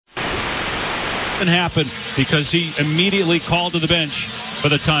doesn't happen because he immediately called to the bench for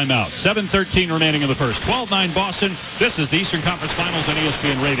the timeout. 7:13 remaining in the first. 12-9 Boston. This is the Eastern Conference Finals on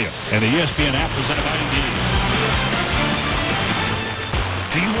ESPN Radio and the ESPN app presented by Indeed.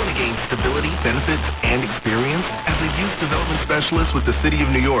 Do you want to gain stability, benefits, and experience? As a youth development specialist with the City of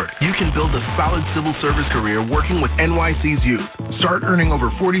New York, you can build a solid civil service career working with NYC's youth. Start earning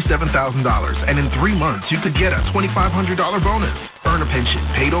over $47,000, and in 3 months, you could get a $2,500 bonus. Earn a pension,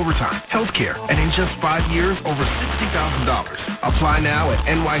 paid overtime, health care, and in just 5 years, over $60,000. Apply now at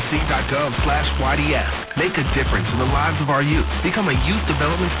nyc.gov/YDS. Make a difference in the lives of our youth. Become a youth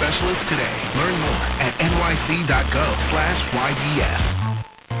development specialist today. Learn more at nyc.gov/YDS.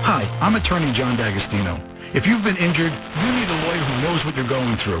 Hi, I'm attorney John D'Agostino. If you've been injured, you need a lawyer who knows what you're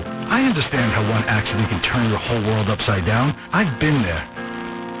going through. I understand how one accident can turn your whole world upside down. I've been there.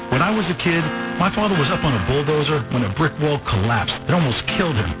 When I was a kid, my father was up on a bulldozer when a brick wall collapsed. It almost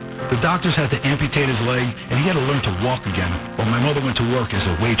killed him. The doctors had to amputate his leg, and he had to learn to walk again, while my mother went to work as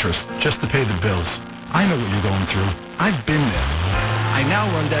a waitress just to pay the bills. I know what you're going through. I've been there. I now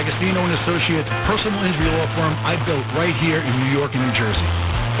run D'Agostino & Associates, personal injury law firm I built right here in New York and New Jersey.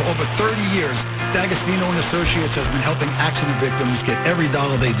 For over 30 years, D'Agostino & Associates has been helping accident victims get every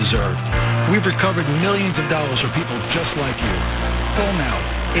dollar they deserve. We've recovered millions of dollars for people just like you. Call now,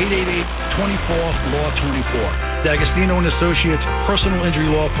 888-24-LAW-24. D'Agostino & Associates, personal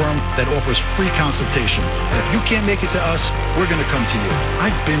injury law firm that offers free consultation. And if you can't make it to us, we're going to come to you.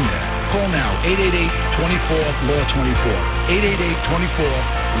 I've been there. Call now, 888-24-LAW-24.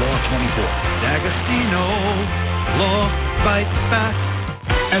 888-24-LAW-24. D'Agostino, law bites back.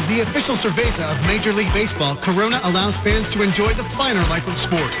 As the official cerveza of Major League Baseball, Corona allows fans to enjoy the finer life of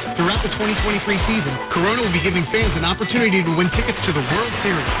sports. Throughout the 2023 season, Corona will be giving fans an opportunity to win tickets to the World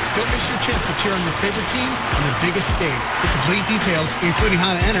Series. Don't miss your chance to cheer on your favorite team on the biggest stage. For complete details, including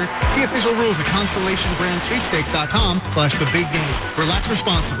how to enter, see official rules at ConstellationGrandSweepstakes.com/thebiggame. Relax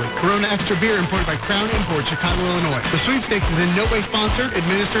responsibly. Corona Extra Beer imported by Crown Imports, Chicago, Illinois. The sweepstakes is in no way sponsored,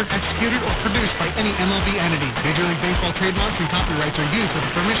 administered, executed, or produced by any MLB entity. Major League Baseball trademarks and copyrights are used with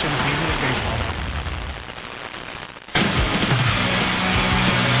the permission of Major League Baseball.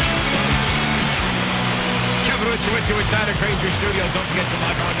 With you inside our Granger Studios. Don't forget to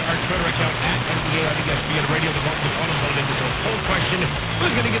log on to our Twitter account at NBA on ESPN Radio. The moment the phone in the zone. Full question: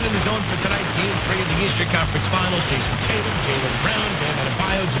 who's going to get in the zone for tonight's Game 3 of the Eastern Conference Finals? Jason Tatum, Jaylen Brown, Bam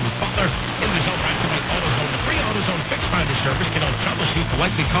Adebayo, Jimmy Butler in the zone. Right tonight, AutoZone. The free AutoZone Fix Finder service can help troubleshoot the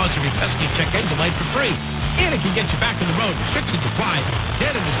likely cause of your pesky check engine light for free, and it can get you back on the road. Restrictions apply.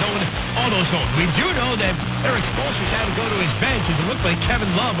 Get in the zone. AutoZone. We do know that Eric Spoelstra's had to go to his bench, as it looked like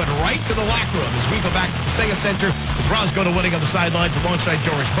Kevin Love went right to the locker room. As we go back to the Sega Center, the Browns go to winning on the sidelines alongside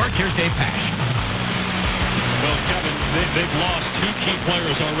Doris Burke. Here's Dave Pash. Well, Kevin, they've lost 2 key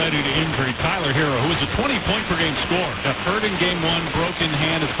players already to injury. Tyler Hero, who was a 20-point-per-game scorer, got hurt in Game 1, broken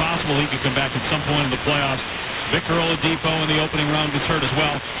hand. It's possible he could come back at some point in the playoffs. Victor Oladipo in the opening round gets hurt as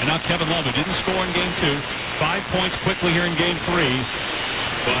well. And now Kevin Love, who didn't score in Game 2, 5 points quickly here in Game 3.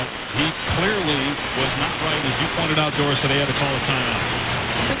 But he clearly was not right, as you pointed out, Doris, that they had to call a timeout.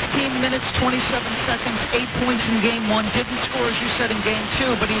 16 minutes, 27 seconds, 8 points in Game 1. Didn't score, as you said, in Game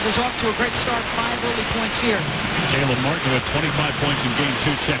 2, but he was off to a great start. 5 early points here. Jalen Martin, with 25 points in Game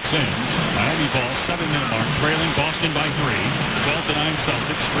 2, checks in. Miami ball, 7-minute mark, trailing Boston by 3. 12-9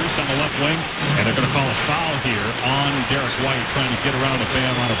 Celtics. Bruce on the left wing, and they're going to call a foul here on Derek White, trying to get around a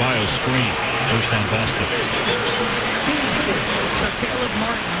Bam Adebayo's screen. First on Boston. Caleb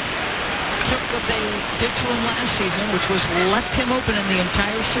Martin took what they did to him last season, which was left him open in the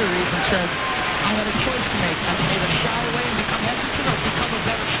entire series, and said, I had a choice to make. I can either shy away and become hesitant or become a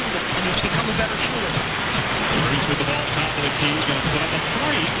better shooter. And he's become a better shooter. Bruce with the ball top of the key. He's going to put up a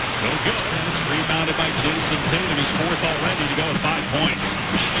 3. No good. It's rebounded by Jason Tatum. He's 4th already to go with 5 points.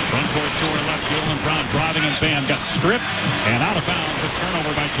 Front court to her left. Jaylen Brown driving, and Bam got stripped and out of bounds. A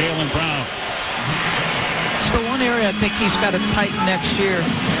turnover by Jaylen Brown. So one area I think he's got to tighten next year.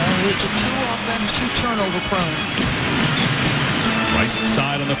 He's a 2-offense, 2-turnover prone. Right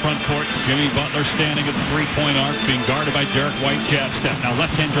side on the front court, Jimmy Butler standing at the 3-point arc, being guarded by Derek White. Jab step. Now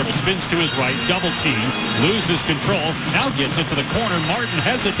left-hand dribble, spins to his right, double team, loses control, now gets it to the corner. Martin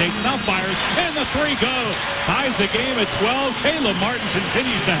hesitates, now fires, and the 3 goes. Ties the game at 12. Caleb Martin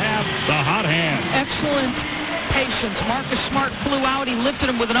continues to have the hot hand. Excellent patience. Marcus Smart flew out. He lifted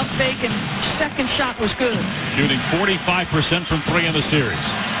him with an up fake, and second shot was good. Shooting 45% from 3 in the series.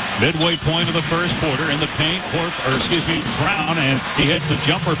 Midway point of the first quarter in the paint, Brown, and he hits the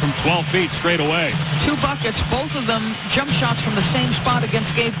jumper from 12 feet straight away. 2 buckets, both of them jump shots from the same spot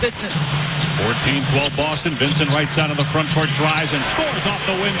against Gabe Vincent. 14-12 Boston. Vincent right side of the front court drives and scores off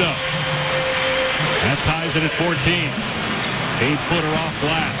the window. ties it at 14. 8-footer off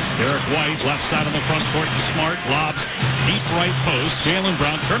glass. Derek White, left side on the front court to Smart. Lobs, deep right post. Jaylen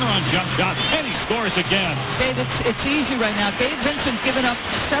Brown, turnaround jump shot, and he scores again. Dave, it's easy right now. Gabe Vincent's given up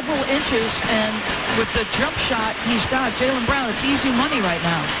several inches, and with the jump shot he's got, Jaylen Brown, it's easy money right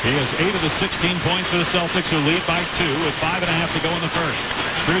now. He has 8 of the 16 points for the Celtics, who lead by 2 with 5.5 to go in the first.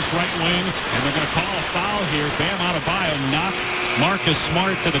 Bruce right wing, and they're going to call a foul here. Bam Adebayo knocked Marcus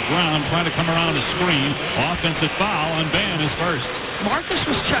Smart to the ground, trying to come around the screen. Offensive foul on Bam is first. Marcus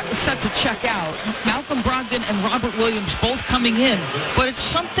was set to check out. Malcolm Brogdon and Robert Williams both coming in. But it's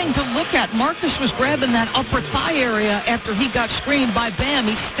something to look at. Marcus was grabbing that upper thigh area after he got screened by Bam.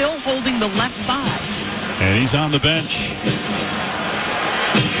 He's still holding the left thigh. And he's on the bench.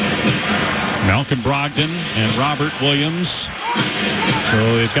 Malcolm Brogdon and Robert Williams.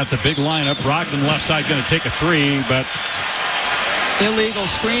 So they've got the big lineup. Brogdon left side going to take a three, but... illegal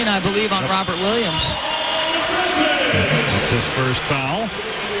screen, I believe, on Robert Williams. That's his first foul.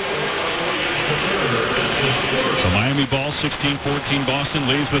 So Miami ball, 16-14. Boston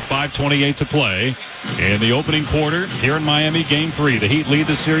leads with 5:28 to play. In the opening quarter, here in Miami, Game 3. The Heat lead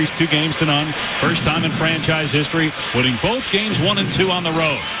the series 2-0. First time in franchise history, winning both games 1 and 2 on the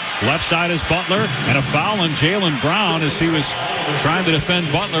road. Left side is Butler, and a foul on Jaylen Brown as he was trying to defend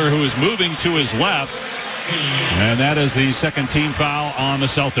Butler, who is moving to his left. And that is the second team foul on the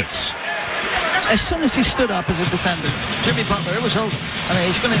Celtics. As soon as he stood up as a defender, Jimmy Butler, it was over. I mean,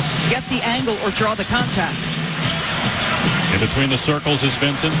 he's going to get the angle or draw the contact. In between the circles is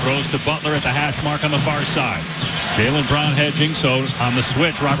Vincent, throws to Butler at the hash mark on the far side. Jaylen Brown hedging, so on the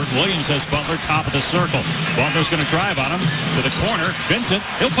switch, Robert Williams has Butler top of the circle. Butler's going to drive on him to the corner. Vincent,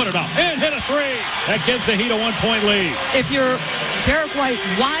 he'll put it up and hit a three. That gives the Heat a 1-point lead. If you're Derek White,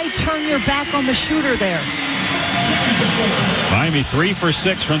 why turn your back on the shooter there? Miami 3 for 6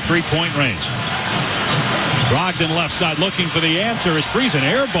 from three-point range. Brogdon left side looking for the answer. Is freezing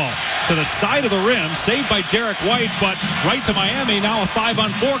air ball to the side of the rim, saved by Derek White, but right to Miami. Now a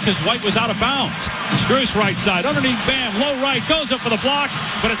 5-on-4 because White was out of bounds. Strus right side underneath Bam, low right, goes up for the block,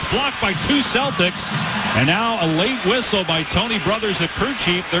 but it's blocked by 2 Celtics. And now a late whistle by Tony Brothers, the crew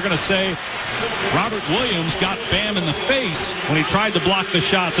chief. They're going to say Robert Williams got Bam in the face when he tried to block the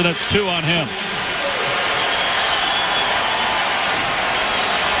shot, so that's 2 on him.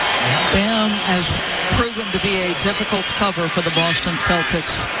 Bam has proven to be a difficult cover for the Boston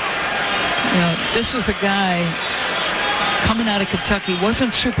Celtics. You know, this is a guy coming out of Kentucky,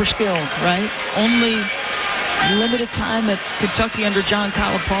 wasn't super skilled, right? Only limited time at Kentucky under John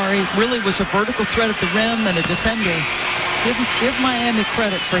Calipari. Really was a vertical threat at the rim and a defender. Give Miami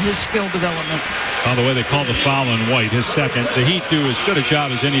credit for his skill development. By the way, they called the foul on White, his second. The Heat do as good a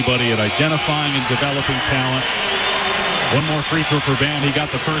job as anybody at identifying and developing talent. One more free throw for Bam. He got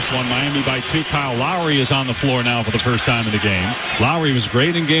the first one. Miami by 2. Kyle Lowry is on the floor now for the first time in the game. Lowry was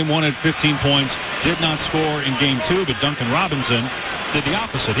great in Game 1 at 15 points. Did not score in Game 2, but Duncan Robinson did the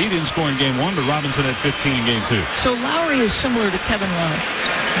opposite. He didn't score in Game 1, but Robinson had 15 in Game 2. So Lowry is similar to Kevin Love.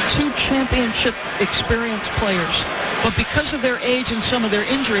 2 championship experienced players. But because of their age and some of their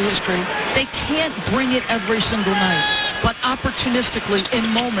injury history, they can't bring it every single night. But opportunistically,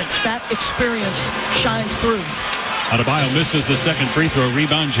 in moments, that experience shines through. Adebayo misses the second free throw.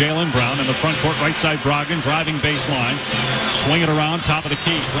 Rebound, Jaylen Brown in the front court, right side, Brogdon driving baseline. Swing it around, top of the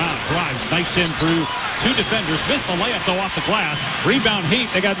key. Brown drives, nice in through 2 defenders. Missed the layup, though, off the glass. Rebound Heat.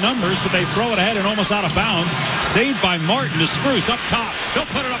 They got numbers, but they throw it ahead and almost out of bounds. Saved by Martin to Spruce up top.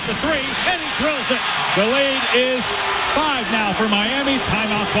 He'll put it up to 3, and he drills it. The lead is 5 now for Miami.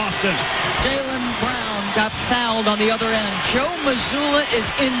 Timeout, Boston. Jaylen Brown got fouled on the other end. Joe Mazzulla is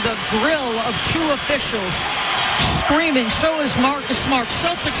in the grill of 2 officials. Screaming, so is Marcus Smart.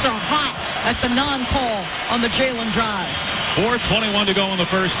 Celtics are hot at the non-call on the Jaylen drive. 4:21 to go in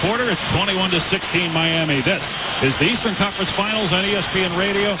the first quarter. It's 21-16 Miami. This is the Eastern Conference Finals on ESPN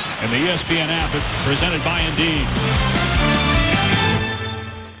Radio and the ESPN app. It's presented by Indeed.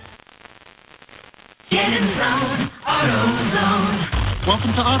 Get in the zone, AutoZone.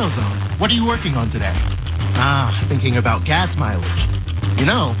 Welcome to AutoZone. What are you working on today? Thinking about gas mileage. You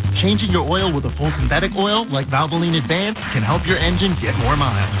know, changing your oil with a full synthetic oil like Valvoline Advanced can help your engine get more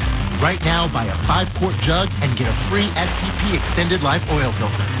miles. Right now, buy a 5-quart jug and get a free STP Extended Life Oil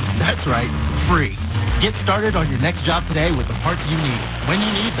Filter. That's right, free. Get started on your next job today with the parts you need, when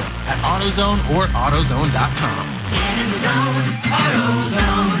you need them, at AutoZone or AutoZone.com. Get in the zone,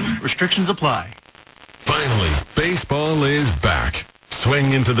 AutoZone. Restrictions apply. Finally, baseball is back.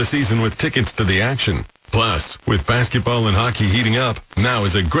 Swing into the season with tickets to the action. Plus, with basketball and hockey heating up, now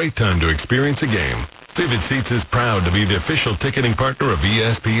is a great time to experience a game. Vivid Seats is proud to be the official ticketing partner of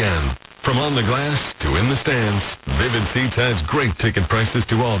ESPN. From on the glass to in the stands, Vivid Seats has great ticket prices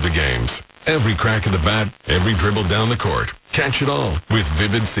to all the games. Every crack of the bat, every dribble down the court. Catch it all with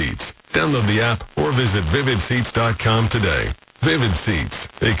Vivid Seats. Download the app or visit vividseats.com today. Vivid Seats.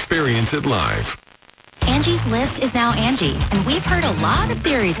 Experience it live. Angie's List is now Angie, and we've heard a lot of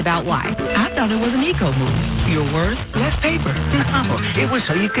theories about why. I thought it was an eco move. Your words? Less paper. No, it was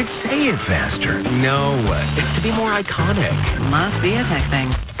so you could say it faster. No, it's to be more iconic. Must be a tech thing.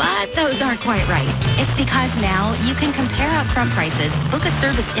 But those aren't quite right. It's because now you can compare upfront prices, book a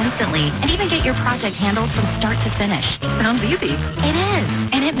service instantly, and even get your project handled from start to finish. Sounds easy. It is,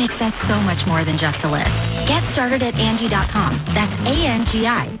 and it makes us so much more than just a list. Get started at Angie.com. That's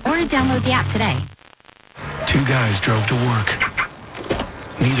ANGI, or download the app today. Two guys drove to work.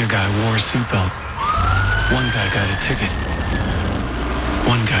 Neither guy wore a seatbelt. One guy got a ticket.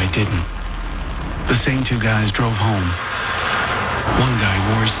 One guy didn't. The same two guys drove home. One guy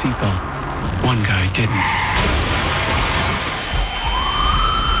wore a seatbelt. One guy didn't.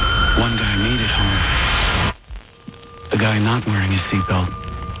 One guy made it home. The guy not wearing his seatbelt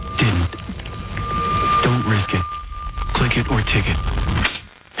didn't. Don't risk it. Click it or ticket.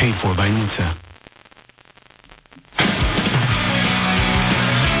 Paid for by NHTSA.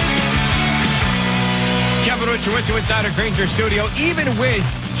 With you inside our Granger studio. Even with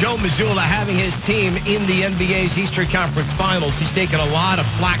Joe Mazzulla having his team in the NBA's Eastern Conference Finals, he's taken a lot of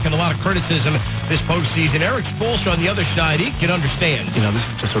flack and a lot of criticism this postseason. Eric Spoelstra on the other side, he can understand. You know, this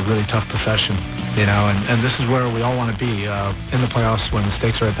is just a really tough profession, you know, and this is where we all want to be in the playoffs when the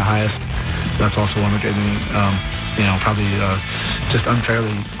stakes are at the highest. That's also one we're getting, you know, probably just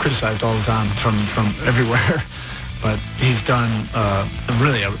unfairly criticized all the time from everywhere. But he's done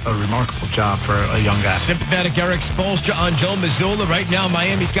really a remarkable job for a young guy. Sympathetic Eric Spoelstra on Joe Mazzulla. Right now,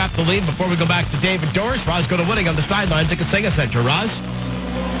 Miami's got the lead. Before we go back to David Doris, Roz go to winning on the sidelines at Kasenga Center. Roz?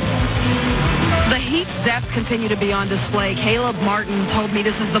 The Heat's depth continue to be on display. Caleb Martin told me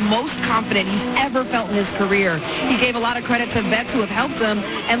this is the most confident he's ever felt in his career. He gave a lot of credit to vets who have helped him,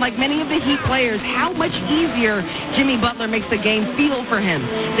 and like many of the Heat players, how much easier Jimmy Butler makes the game feel for him.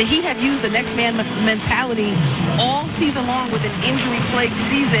 The Heat have used the next man mentality all season long with an injury-plagued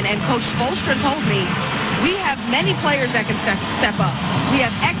season, and Coach Spoelstra told me, we have many players that can step up. We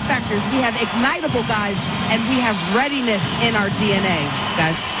have X factors, we have ignitable guys, and we have readiness in our DNA,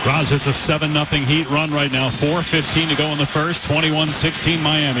 guys. Roz, it's a 7-0 Heat run right now. 4:15 to go in the first. 21-16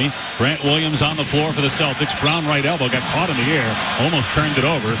 Miami. Grant Williams on the floor for the Celtics. Brown right elbow got caught in the air, almost turned it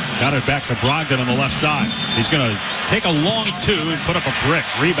over. Got it back to Brogdon on the left side. He's going to take a long two and put up a brick.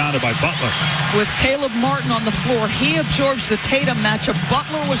 Rebounded by Butler. With Caleb Martin on the floor, he absorbs the Tatum matchup.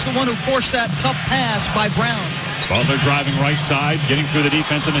 Butler was the one who forced that tough pass by Brown. Butler driving right side, getting through the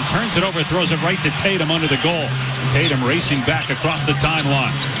defensive, and turns it over, throws it right to Tatum under the goal. Tatum racing back across the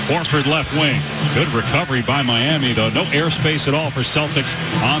timeline. Horford left wing. Good recovery by Miami, though. No airspace at all for Celtics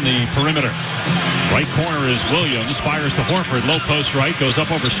on the perimeter. Right corner is Williams. Fires to Horford. Low post right. Goes up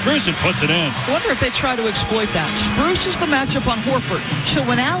over Spruce and puts it in. I wonder if they try to exploit that. Spruce is the matchup on Horford. So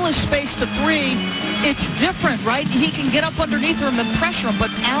when Al is spaced to three, it's different, right? He can get up underneath him and pressure him,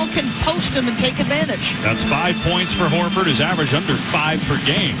 but Al can post him and take advantage. That's 5 points for Horford. His average under 5 per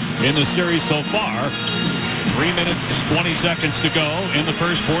game in the series so far. 3 minutes, 20 seconds to go in the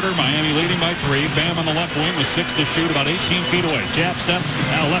first quarter. Miami leading by 3. Bam on the left wing with 6 to shoot, about 18 feet away. Jab step,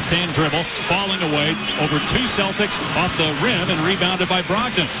 left-hand dribble, falling away over 2 Celtics off the rim and rebounded by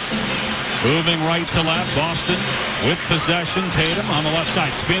Brogdon. Moving right to left, Boston with possession. Tatum on the left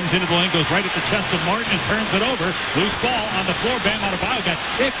side, spins into the lane, goes right at the chest of Martin and turns it over. Loose ball on the floor. Bam Adebayo got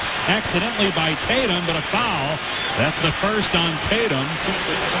kicked accidentally by Tatum, but a foul. That's the first on Tatum.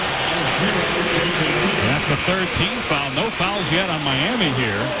 That's the 13th foul. No fouls yet on Miami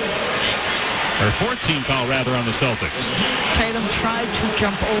here. Or 14th foul, rather, on the Celtics. Tatum tried to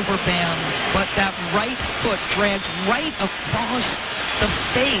jump over Bam, but that right foot dragged right across the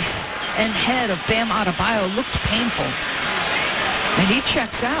face and head of Bam Adebayo. Looked painful. And he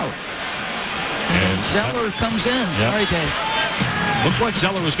checks out. And Zeller comes in. Yep. Sorry, Dave. Looked like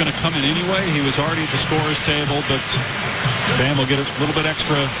Zeller was going to come in anyway. He was already at the scorer's table, but Bam will get a little bit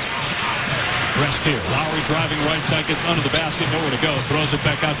extra rest here. Lowry driving right side, gets under the basket, nowhere to go. Throws it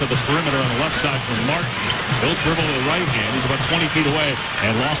back out to the perimeter on the left side from Martin. He'll dribble to the right hand. He's about 20 feet away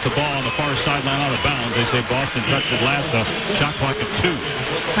and lost the ball on the far sideline out of bounds. They say Boston touched it last up. Shot clock at 2.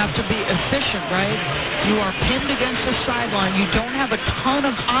 Have to be efficient, right? You are pinned against the sideline. You don't have a ton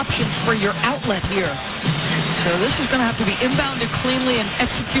of options for your outlet here. So this is going to have to be inbounded cleanly and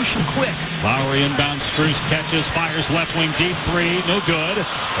execution quick. Lowry inbounds, Strus catches, fires left wing deep three, no good.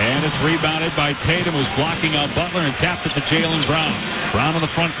 And it's rebounded by Tatum, who's blocking out Butler, and tapped it to Jaylen Brown. Brown on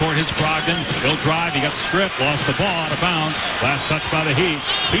the front court hits Brogdon. He'll drive, he got stripped, lost the ball out of bounds. Last touch by the Heat.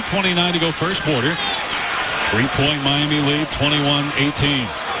 2:29 to go first quarter. 3-point Miami lead, 21-18.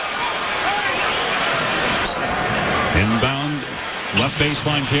 Inbound, left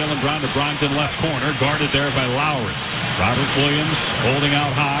baseline, Jaylen Brown to Brogdon, left corner, guarded there by Lowry. Robert Williams holding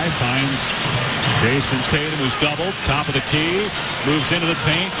out high, finds Jason Tatum, who's doubled, top of the key, moves into the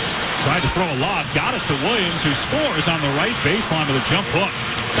paint, tried to throw a lob, got it to Williams, who scores on the right baseline with a jump hook.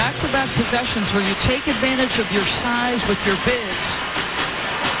 Back-to-back possessions where you take advantage of your size with your bigs.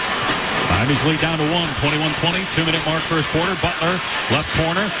 Miami's lead down to 1, 21-20, 2-minute mark first quarter. Butler, left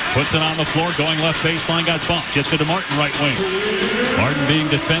corner, puts it on the floor, going left baseline, got bumped. Gets it to Martin, right wing. Martin being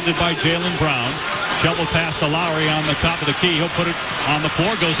defended by Jaylen Brown. Shovel pass to Lowry on the top of the key. He'll put it on the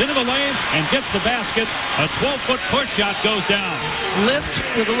floor, goes into the lane, and gets the basket. A 12-foot push shot goes down. Lift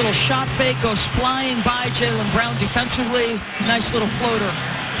with a little shot fake, goes flying by Jaylen Brown defensively. Nice little floater.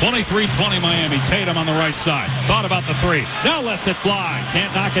 23-20 Miami. Tatum on the right side. Thought about the three. Now lets it fly.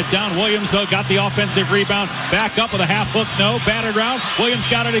 Can't knock it down. Williams, though, got the offensive rebound. Back up with a half hook. No. Battered around. Williams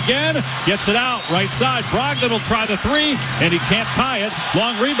got it again. Gets it out. Right side. Brogdon will try the three, and he can't tie it.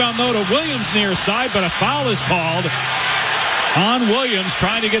 Long rebound, though, to Williams near side, but a foul is called on Williams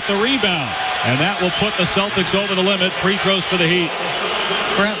trying to get the rebound. And that will put the Celtics over the limit. Free throws for the Heat.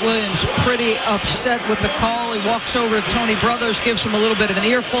 Brent Williams pretty upset with the call. He walks over to Tony Brothers, gives him a little bit of an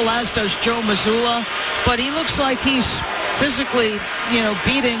earful, as does Joe Mazzulla. But he looks like he's physically,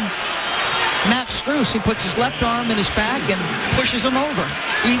 beating Matt Strus. He puts his left arm in his back and pushes him over.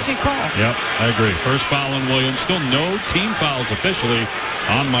 Easy call. Yep, I agree. First foul on Williams. Still no team fouls officially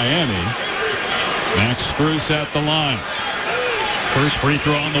on Miami. Max Strus at the line. First free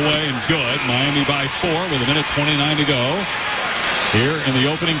throw on the way and good. Miami by 4 with 1:29 to go here in the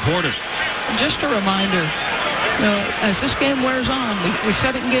opening quarter. Just a reminder, as this game wears on, we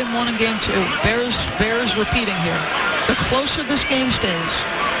said it in game 1 and game 2, bears repeating here. The closer this game stays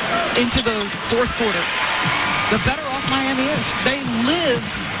into the fourth quarter, the better off Miami is. They live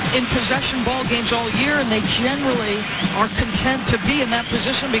in possession ball games all year, and they generally are content to be in that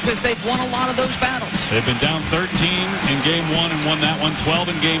position because they've won a lot of those battles. They've been down 13 in game 1 and won that one, 12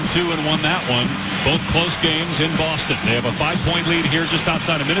 in game 2 and won that one. Both close games in Boston. They have a 5-point lead here just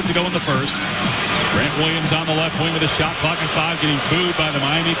outside a minute to go in the first. Grant Williams on the left wing with a shot clock at 5, getting booed by the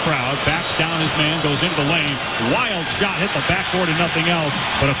Miami crowd. Backs down his man, goes into the lane. Wild shot, hit the backboard and nothing else.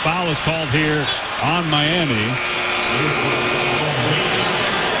 But a foul is called here on Miami.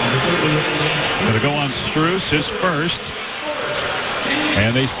 Going to go on Strus, his first.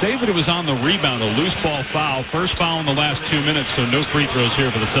 And they say that it was on the rebound, a loose ball foul. First foul in the last 2 minutes, so no free throws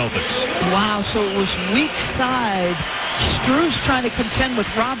here for the Celtics. Wow, so it was weak side. Strus trying to contend with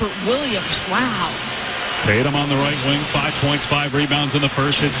Robert Williams. Wow. Tatum on the right wing, 5 points, 5 rebounds in the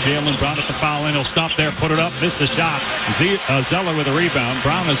first. It's Jaylen Brown at the foul line. He'll stop there, put it up, missed the shot. Zeller with a rebound.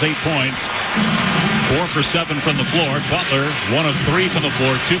 Brown has 8 points. 4 for 7 from the floor. Butler, 1 of 3 from the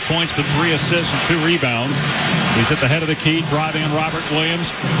floor. 2 points to 3 assists and 2 rebounds. He's at the head of the key, driving on Robert Williams.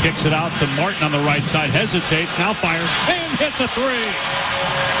 Kicks it out to Martin on the right side. Hesitates, now fires, and hits a 3.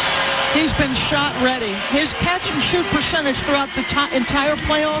 He's been shot ready. His catch-and-shoot percentage throughout the entire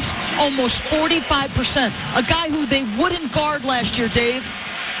playoffs, almost 45%. A guy who they wouldn't guard last year, Dave.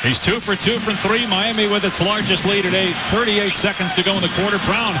 He's 2 for 2 from 3. Miami with its largest lead at 8. 38 seconds to go in the quarter.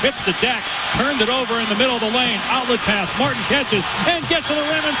 Brown hits the deck, turned it over in the middle of the lane. Outlet pass. Martin catches and gets to the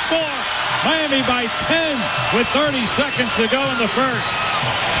rim and score. Miami by 10 with 30 seconds to go in the first.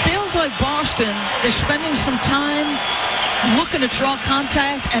 Feels like Boston is spending some time looking to draw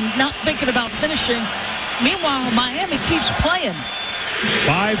contact and not thinking about finishing. Meanwhile, Miami keeps playing.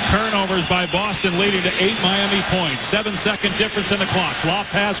 5 turnovers by Boston, leading to 8 Miami points. 7-second difference in the clock. Lob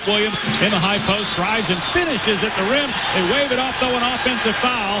pass, Williams in the high post, drives and finishes at the rim. They wave it off, though, an offensive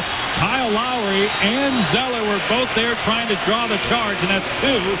foul. Kyle Lowry and Zeller were both there trying to draw the charge, and that's 2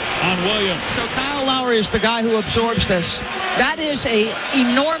 on Williams. So Kyle Lowry is the guy who absorbs this. That is a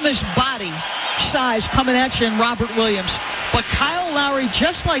enormous body size coming at you in Robert Williams. But Kyle Lowry,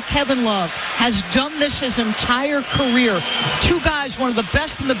 just like Kevin Love, has done this his entire career. 2 guys, one of the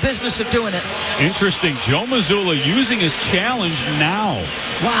best in the business of doing it. Interesting. Joe Mazzulla using his challenge now.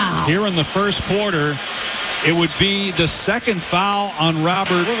 Wow. Here in the first quarter, it would be the second foul on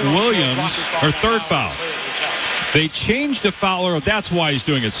Robert Williams, or third foul. They changed the foul, that's why he's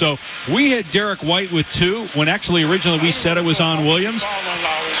doing it. So we had Derek White with 2, when actually originally we said it was on Williams.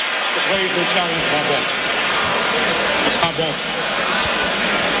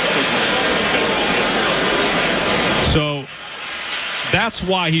 So that's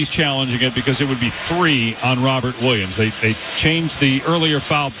why he's challenging it, because it would be 3 on Robert Williams. They changed the earlier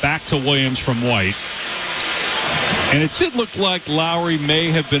foul back to Williams from White. And it did look like Lowry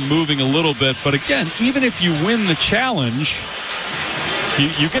may have been moving a little bit, but again, even if you win the challenge,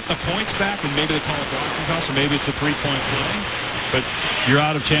 you get the points back, and maybe they call it blocking cost, or maybe it's a 3-point play, but you're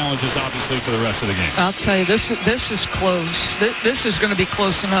out of challenges, obviously, for the rest of the game. I'll tell you, this is close. This is going to be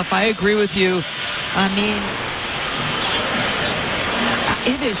close enough. I agree with you. I mean,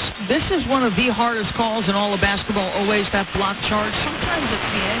 this is one of the hardest calls in all of basketball, always that block charge. Sometimes it's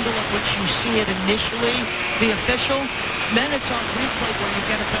the angle at which you see it initially, the official. Then it's on replay where you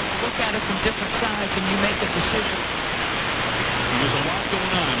get a better look at it from different sides and you make a decision. There's a lot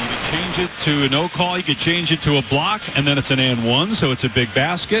going on. You can change it to a no call, you could change it to a block, and then it's an and 1, so it's a big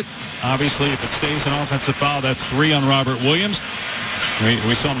basket. Obviously, if it stays an offensive foul, that's 3 on Robert Williams.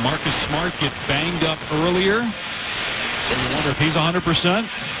 We saw Marcus Smart get banged up earlier. I wonder if he's 100%.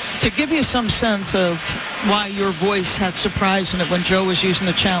 To give you some sense of why your voice had surprise in it when Joe was using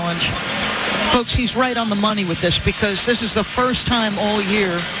the challenge, folks, he's right on the money with this, because this is the first time all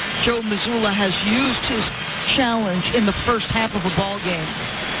year Joe Mazzulla has used his challenge in the first half of a ball game.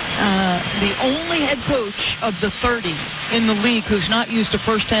 The only head coach of the 30 in the league who's not used a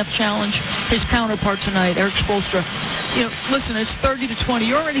first half challenge, his counterpart tonight, Eric Spoelstra. You know, listen, it's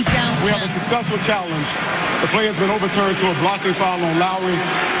 30-20. You're already down. We have a successful challenge. The play has been overturned to a blocking foul on Lowry.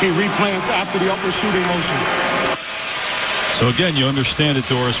 He replants after the upward shooting motion. So again, you understand it,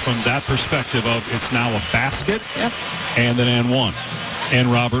 Doris, from that perspective of it's now a basket and an and 1. And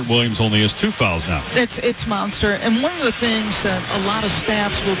Robert Williams only has 2 fouls now. It's monster. And one of the things that a lot of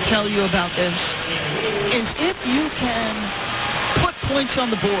staffs will tell you about this is if you can put points on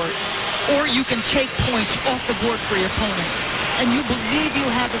the board, or you can take points off the board for your opponent, and you believe you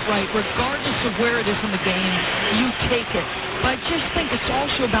have it right, regardless of where it is in the game, you take it. But I just think it's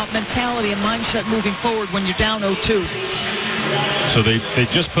also about mentality and mindset moving forward when you're down 0-2. So they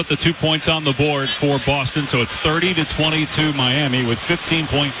just put the 2 points on the board for Boston, so it's 30-22 Miami with 15.1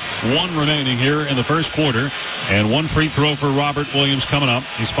 remaining here in the first quarter. And 1 free throw for Robert Williams coming up.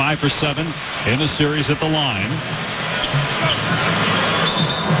 He's 5 for 7 in the series at the line.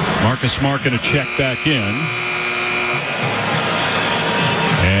 Marcus Smart going to check back in.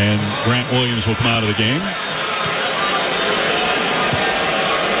 And Grant Williams will come out of the game.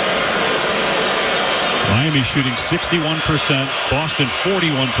 Miami shooting 61%, Boston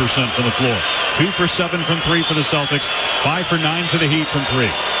 41% from the floor. 2 for 7 from 3 for the Celtics, 5 for 9 for the Heat from 3.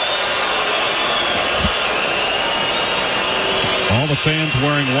 All the fans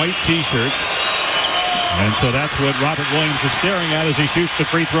wearing white T-shirts. And so that's what Robert Williams is staring at as he shoots the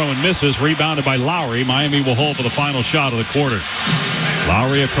free throw and misses. Rebounded by Lowry. Miami will hold for the final shot of the quarter.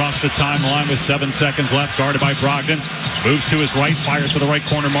 Lowry across the timeline with 7 seconds left, guarded by Brogdon. Moves to his right, fires for the right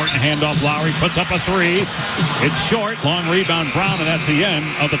corner. Martin handoff. Lowry puts up a 3. It's short. Long rebound Brown, and that's the end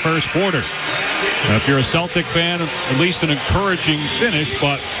of the first quarter. Now, if you're a Celtic fan, at least an encouraging finish.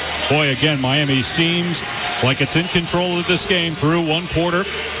 But, boy, again, Miami seems like it's in control of this game through 1 quarter.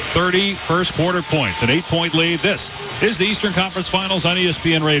 30 first quarter points, an 8-point lead. This is the Eastern Conference Finals on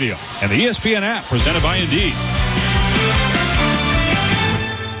ESPN Radio and the ESPN app presented by Indeed.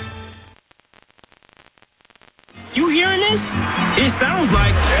 You hearing this? It sounds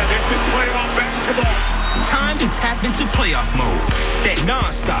like this is playoff basketball. Time to tap into playoff mode. That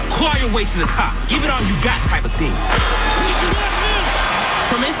non-stop, claw your way to the top, give it all you got type of thing.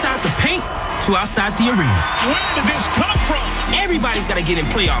 From inside the paint to outside the arena. Where did this come from? Everybody's got to get in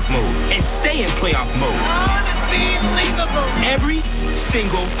playoff mode and stay in playoff mode. Every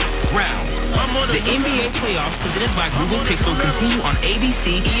single round. The NBA playoffs presented by Google Pixel continue on ABC,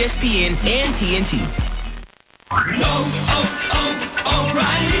 ESPN, and TNT.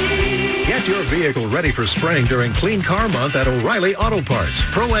 O'Reilly. Get your vehicle ready for spring during Clean Car Month at O'Reilly Auto Parts.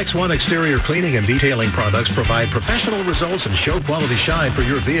 Pro X1 exterior cleaning and detailing products provide professional results and show quality shine for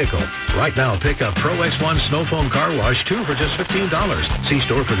your vehicle. Right now, pick up Pro X1 Snow Foam Car Wash 2 for just $15. See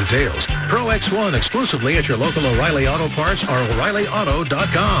store for details. Pro X1 exclusively at your local O'Reilly Auto Parts or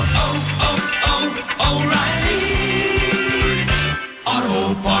O'ReillyAuto.com. O'Reilly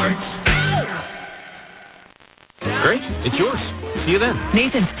Auto Parts. Great, it's yours. See you then.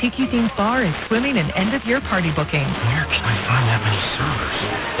 Nathan's Tiki-themed bar is swimming in end-of-year party bookings. Where can I find that many servers?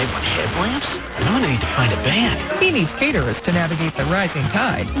 They want headlamps? I'm going to need to find a band. He needs caterers to navigate the rising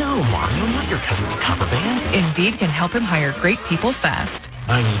tide. No, Mario, not your cousin's cover band. Indeed can help him hire great people fast.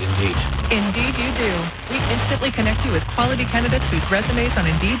 I need Indeed. Indeed you do. We instantly connect you with quality candidates whose resumes on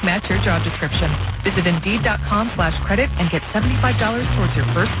Indeed match your job description. Visit Indeed.com/credit and get $75 towards your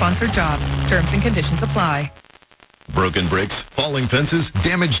first sponsored job. Terms and conditions apply. Broken bricks, falling fences,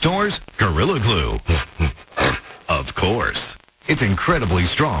 damaged doors, Gorilla Glue. Of course. It's incredibly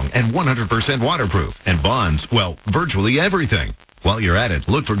strong and 100% waterproof and bonds, well, virtually everything. While you're at it,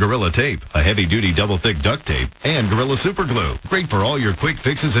 look for Gorilla Tape, a heavy-duty double-thick duct tape, and Gorilla Super Glue, great for all your quick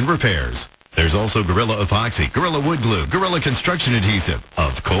fixes and repairs. There's also Gorilla Epoxy, Gorilla Wood Glue, Gorilla Construction Adhesive,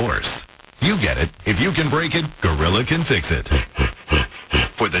 of course. You get it. If you can break it, Gorilla can fix it.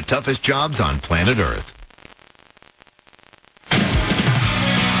 For the toughest jobs on planet Earth.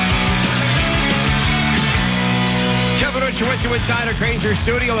 With you inside our Granger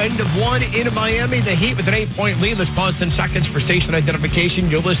studio, end of one in Miami. The Heat with an 8-point lead. Let's pause 10 seconds for station identification.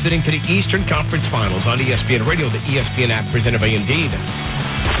 You're listening to the Eastern Conference Finals on ESPN Radio, the ESPN app presented by Indeed.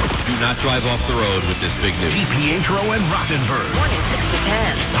 Do not drive off the road with this big news. DiPietro and Rottenberg. Morning 6 to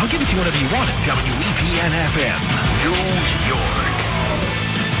 10. I'll give it to you whenever you want it. WEPN FM, New York.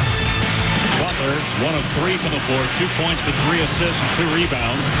 Butler, 1 of 3 from the floor, 2 points to 3 assists and 2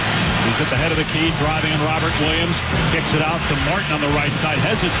 rebounds. He's at the head of the key, driving on Robert Williams, kicks it out to Martin on the right side,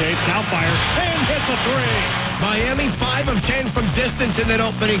 hesitates, now fires, and hits a 3. Miami 5 of 10 from distance in that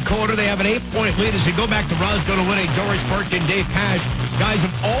opening quarter. They have an 8-point lead as they go back to Roscoe to win. Doris Burke and Dave Pash. Guys,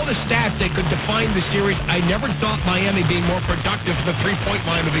 of all the stats that could define the series, I never thought Miami being more productive from the three-point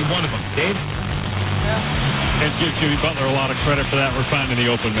line would be one of them. Dave? And give Jimmy Butler a lot of credit for that. We're finding the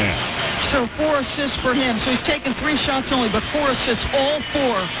open man. So 4 assists for him. So he's taken 3 shots only, but 4 assists. All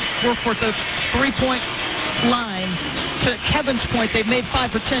 4 were for the three-point line. To Kevin's point, they've made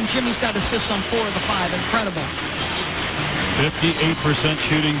 5 for 10. Jimmy's got assists on 4 of the 5. Incredible. 58%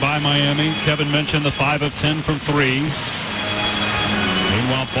 shooting by Miami. Kevin mentioned the 5 of 10 from 3.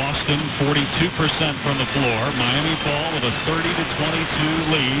 Meanwhile, Boston 42% from the floor. Miami ball with a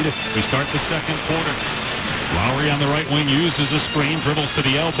 30-22 lead. We start the second quarter. Lowry on the right wing uses a screen, dribbles to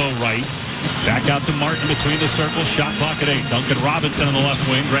the elbow right. Back out to Martin between the circles, shot clock at 8. Duncan Robinson on the left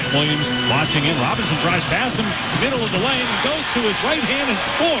wing. Grant Williams watching in. Robinson drives past him, middle of the lane, goes to his right hand and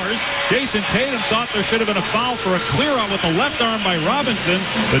scores. Jason Tatum thought there should have been a foul for a clear out with the left arm by Robinson,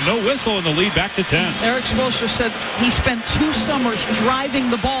 but no whistle in the lead, back to 10. Eric Spoelstra said he spent 2 summers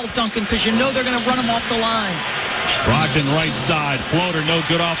driving the ball, Duncan, because you know they're going to run him off the line. Brogdon right side, floater no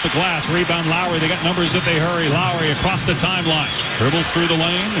good off the glass. Rebound Lowry, they got numbers if they hurry. Lowry across the timeline, dribbles through the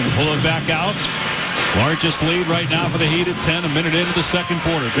lane and pull it back out. Largest lead right now for the Heat at 10, a minute into the second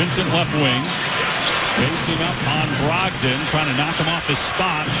quarter. Vincent left wing, facing up on Brogdon, trying to knock him off his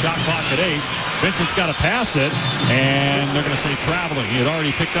spot. Shot clock at 8. Vincent's got to pass it, and they're going to say traveling. He had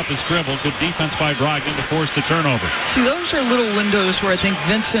already picked up his dribble. Good defense by Brogdon to force the turnover. See, those are little windows where I think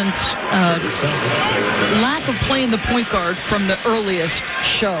Vincent's lack of playing the point guard from the earliest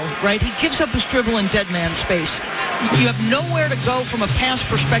show, right? He gives up his dribble in dead man space. You have nowhere to go from a pass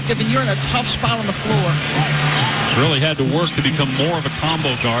perspective, and you're in a tough spot on the floor. Really had to work to become more of a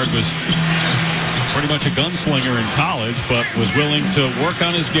combo guard. Was pretty much a gunslinger in college, but was willing to work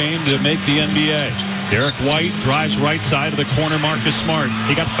on his game to make the NBA. Derek White drives right side of the corner, Marcus Smart.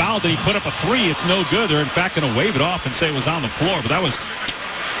 He got fouled and he put up a 3. It's no good. They're in fact going to wave it off and say it was on the floor, but that was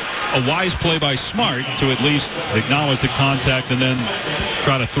a wise play by Smart to at least acknowledge the contact and then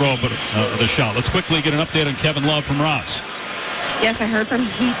try to throw up the shot. Let's quickly get an update on Kevin Love from Ross. Yes, I heard from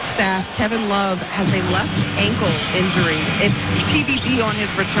Heat staff. Kevin Love has a left ankle injury. It's TBD on his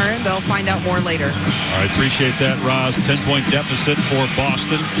return. They'll find out more later. All right, appreciate that, Roz. 10-point deficit for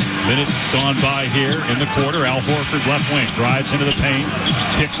Boston. Minutes gone by here in the quarter. Al Horford, left wing, drives into the paint,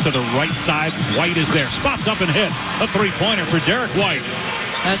 kicks to the right side. White is there, spots up and hits. A three-pointer for Derek White.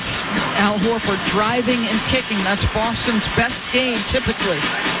 That's Al Horford driving and kicking. That's Boston's best game, typically.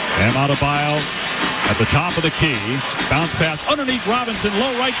 Bam Adebayo at the top of the key. Bounce pass underneath Robinson.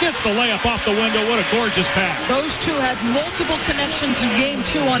 Low right, gets the layup off the window. What a gorgeous pass. Those two had multiple connections in Game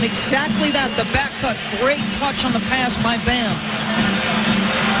 2 on exactly that. The back cut. Great touch on the pass by Bam.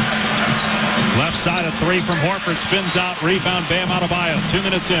 Left side of 3 from Horford. Spins out. Rebound Bam Adebayo. 2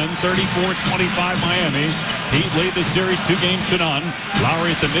 minutes in. 34-25 Miami. Heat lead the series 2-0.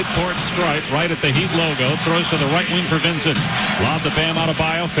 Lowry at the midcourt stripe, right at the Heat logo. Throws to the right wing for Vincent. Lob to Bam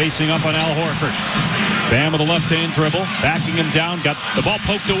Adebayo, facing up on Al Horford. Bam with a left-hand dribble, backing him down. Got the ball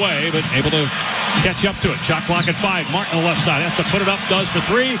poked away, but able to catch up to it. Shot clock at 5. Martin on the left side has to put it up. Does for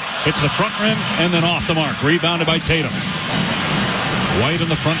 3. Hits the front rim and then off the mark. Rebounded by Tatum. White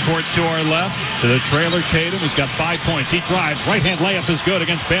in the front court to our left. To the trailer Tatum, who's got 5 points. He drives. Right-hand layup is good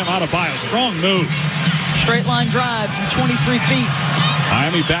against Bam Adebayo. Strong move. Straight line drive from 23 feet.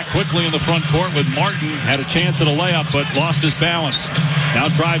 Miami back quickly in the front court with Martin. Had a chance at a layup, but lost his balance.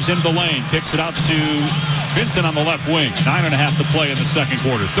 Now drives into the lane. Kicks it out to Vincent on the left wing. 9.5 to play in the second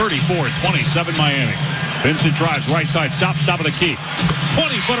quarter. 34-27 Miami. Vincent drives right side. Stop of the key.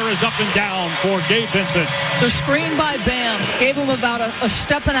 20-footer is up and down for Gabe Vincent. The screen by Bam gave him about a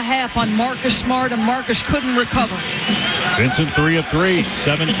step and a half on Marcus Smart, and Marcus couldn't recover. Vincent 3 of 3,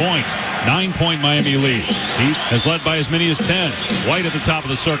 7 points. 9-point Miami lead. He has led by as many as 10. White at the top of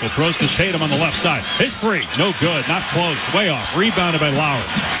the circle. Throws to Tatum on the left side. His three. No good. Not close. Way off. Rebounded by Lowry.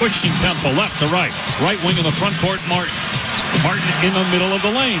 Switching tempo left to right. Right wing in the front court, Martin. Martin in the middle of the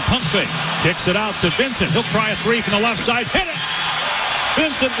lane. Pump fake. Kicks it out to Vincent. He'll try a three from the left side. Hit it!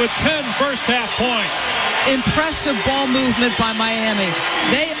 Vincent with 10 first half points. Impressive ball movement by Miami.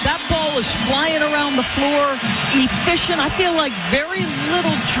 That ball is flying around the floor, efficient. I feel like very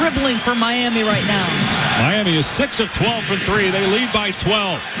little dribbling for Miami right now. Miami is 6 of 12 from 3. They lead by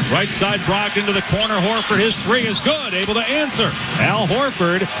 12. Right side Brogdon to the corner. Horford, his three is good. Able to answer. Al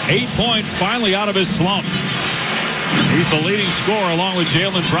Horford, 8 points, finally out of his slump. He's the leading scorer along with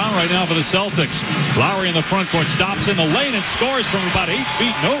Jaylen Brown right now for the Celtics. Lowry in the front court stops in the lane and scores from about 8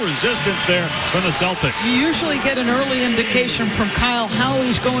 feet. No resistance there from the Celtics. You usually get an early indication from Kyle how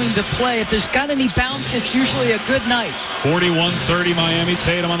he's going to play. If there's got any bounce, it's usually a good night. 41-30 Miami.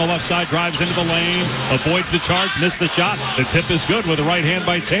 Tatum on the left side drives into the lane. Avoids the charge. Missed the shot. The tip is good with the right hand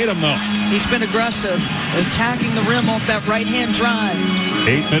by Tatum, though. He's been aggressive, attacking the rim off that right-hand drive.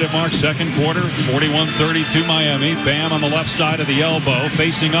 8-minute mark, second quarter. 41-32 Miami. Bam on the left side of the elbow,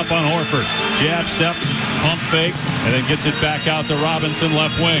 facing up on Horford. Jab step, pump fake, and then gets it back out to Robinson,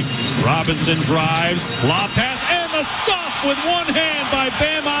 left wing. Robinson drives, lob pass, and the stop with one hand by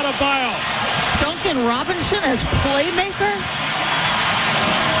Bam Adebayo. Duncan Robinson as playmaker?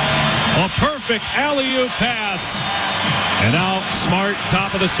 A perfect alley-oop pass. And now Smart,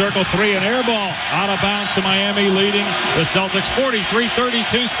 top of the circle, three, an air ball. Out of bounds to Miami, leading the Celtics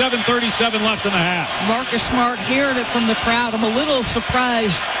 43-32, 7:37 left in the half. Marcus Smart hearing it from the crowd. I'm a little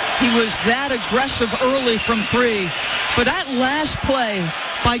surprised he was that aggressive early from three. But that last play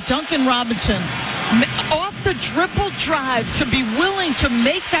by Duncan Robinson, off the dribble drive, to be willing to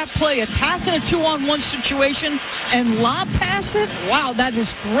make that play, attacking a 2-on-1 situation, and lob pass it, wow, that is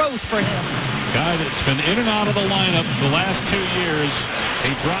growth for him. Guy that's been in and out of the lineup the last 2 years.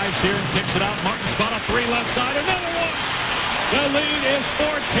 He drives here and kicks it out. Martin spot up three left side. Another one. The lead is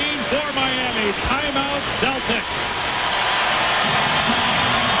 14 for Miami. Timeout Celtics.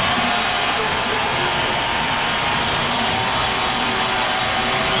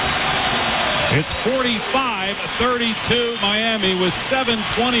 It's 45-32 Miami with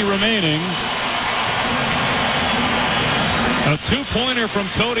 7:20 remaining. A two-pointer from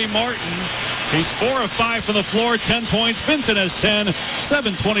Cody Martin. He's 4 of 5 from the floor, 10 points. Vincent has 10,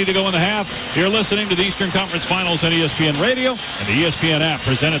 7:20 to go in the half. You're listening to the Eastern Conference Finals on ESPN Radio and the ESPN app,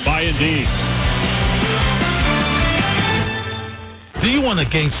 presented by Indeed. Do you want to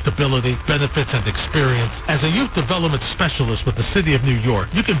gain stability, benefits, and experience? As a youth development specialist with the City of New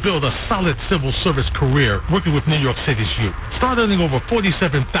York, you can build a solid civil service career working with New York City's youth. Start earning over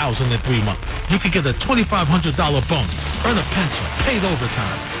 $47,000 in 3 months. You can get a $2,500 bonus, earn a pension, paid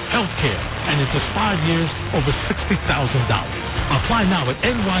overtime, health care, and in just 5 years, over $60,000. Apply now at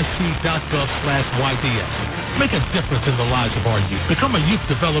nyc.gov/YDS. Make a difference in the lives of our youth. Become a youth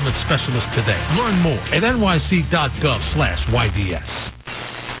development specialist today. Learn more at nyc.gov/YDS.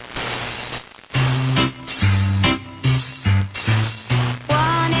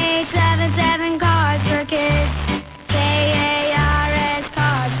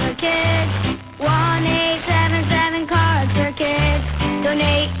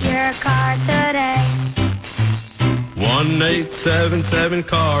 $1-877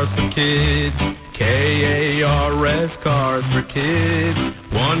 Cars for Kids. KARS Cars for Kids.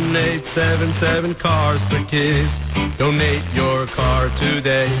 1-877 Cars for Kids. Donate your car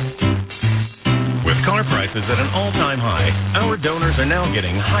today. With car prices at an all-time high, our donors are now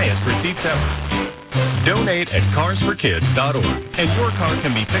getting highest receipts ever. Donate at carsforkids.org, and your car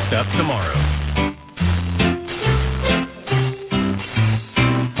can be picked up tomorrow.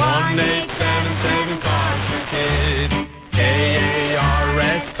 1-877 Cars for Kids.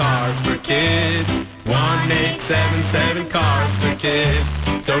 KARS Cars for Kids. 1-877 Cars for Kids.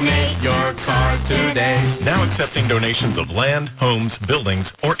 Donate your car today. Now accepting donations of land, homes, buildings,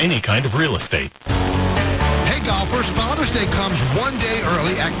 or any kind of real estate. Hey guys. golfers, Father's Day comes one day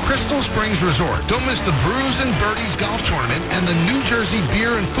early at Crystal Springs Resort. Don't miss the Brews and Birdies Golf Tournament and the New Jersey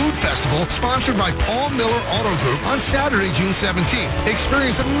Beer and Food Festival, sponsored by Paul Miller Auto Group, on Saturday, June 17th.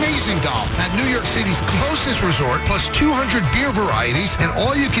 Experience amazing golf at New York City's closest resort, plus 200 beer varieties, and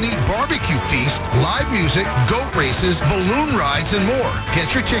all-you-can-eat barbecue feast, live music, goat races, balloon rides, and more. Get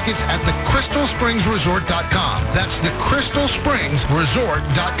your tickets at thecrystalspringsresort.com. That's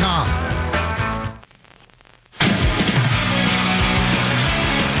thecrystalspringsresort.com.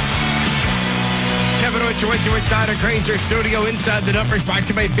 Inside our Granger studio, Inside the Numbers, brought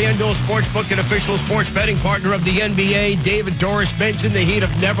to you by FanDuel Sportsbook, an official sports betting partner of the NBA. David Doris mentioned the Heat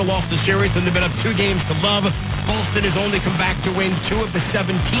have never lost a series, and they've been up 2 games to love. Boston has only come back to win 2 of the 17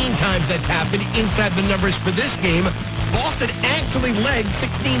 times that's happened. Inside the Numbers for this game, Boston actually led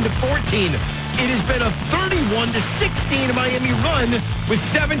 16-14. It has been a 31-16 Miami run with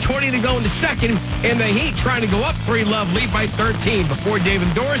 7:20 to go in the second, and the Heat trying to go up 3-love, lead by 13. Before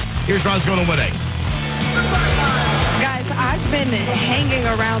David Doris, here's Roz going to 1A. Guys, I've been hanging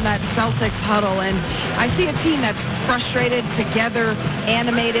around that Celtics huddle, and I see a team that's frustrated, together,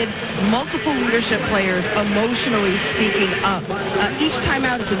 animated, multiple leadership players emotionally speaking up. Each time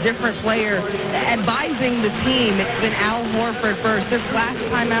out, it's a different player advising the team. It's been Al Horford first. This last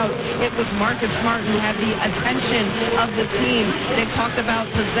time out, it was Marcus Smart who had the attention of the team. They talked about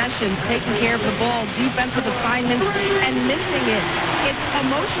possessions, taking care of the ball, defensive assignments, and missing it. It's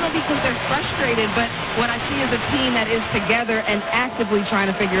emotional because they're frustrated, but what I see is a team that is together and actively trying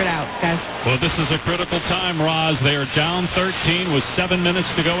to figure it out, guys. Well, this is a critical time, Roz. They are down 13 with 7 minutes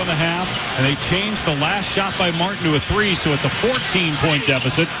to go in the half, and they changed the last shot by Martin to a 3, so it's a 14-point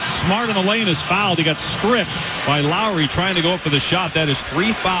deficit. Smart in the lane is fouled. He got stripped by Lowry trying to go up for the shot. That is 3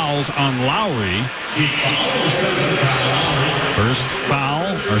 fouls on Lowry. First foul,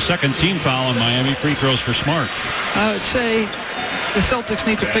 or second team foul on Miami. Free throws for Smart. I would say the Celtics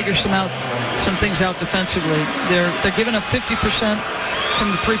need to figure some things out defensively. They're giving up 50%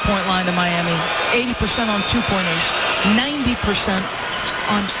 from the three-point line to Miami, 80% on two-pointers, 90%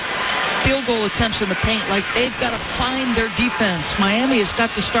 on field goal attempts in the paint. Like, they've got to find their defense. Miami has got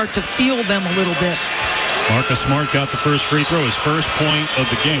to start to feel them a little bit. Marcus Smart got the first free throw, his first point of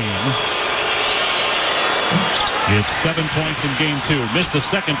the game. It's 7 points in game 2. Missed the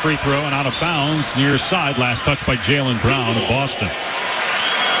second free throw and out of bounds near side. Last touch by Jaylen Brown of Boston.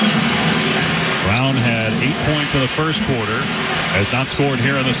 Brown had 8 points in the first quarter. Has not scored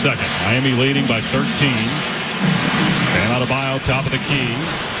here in the second. Miami leading by 13. Bam Adebayo, top of the key.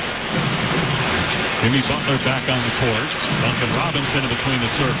 Jimmy Butler back on the court. Duncan Robinson in between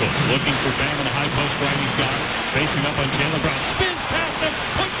the circles. Looking for Bam in the high post right. He's got it. Facing up on Jaylen Brown. Spins past him.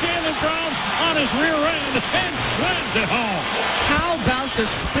 Puts Jaylen Brown on his rear end and slams it home. How about the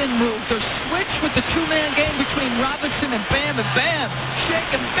spin move? The switch with the two-man game between Robinson and Bam.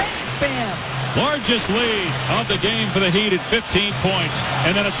 Shake and bang, Bam. Largest lead of the game for the Heat at 15 points.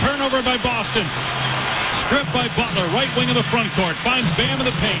 And then a turnover by Boston. Stripped by Butler, right wing of the front court. Finds Bam in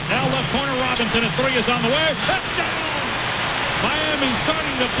the paint. Now left corner Robinson. A 3 is on the way. Touchdown! Miami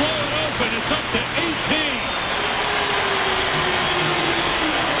starting to blow it open. It's up to 18.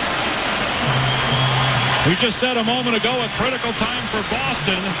 We just said a moment ago a critical time for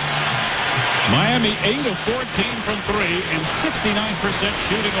Boston. Miami 8 of 14 from 3 and 69%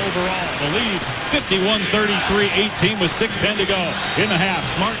 shooting overall. The lead 51-33, 18 with 6:10 to go in the half.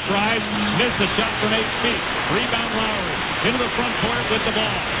 Smart drives, missed a shot from 8 feet. Rebound Lowry into the front court with the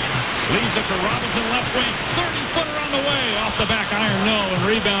ball. Leaves it to Robinson left wing. 30-footer on the way. Off the back iron, no, and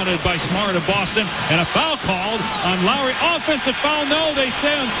rebounded by Smart of Boston. And a foul called on Lowry. Offensive foul, no, they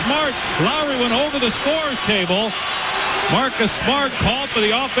say on Smart. Lowry went over the scores table. Marcus Smart called for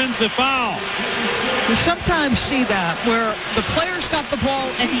the offensive foul. You sometimes see that where the player's got the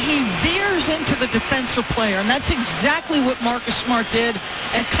ball and he veers into the defensive player, and that's exactly what Marcus Smart did.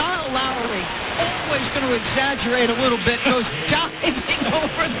 And Kyle Lowry, always going to exaggerate a little bit, goes diving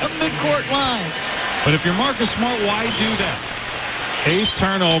over the midcourt line. But if you're Marcus Smart, why do that? 8th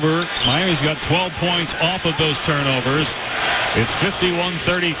turnover. Miami's got 12 points off of those turnovers. It's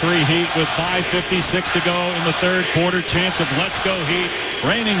 51-33 Heat with 5:56 to go in the third quarter. Chance of Let's Go Heat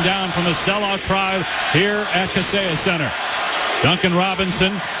raining down from the sellout crowd here at Kaseya Center. Duncan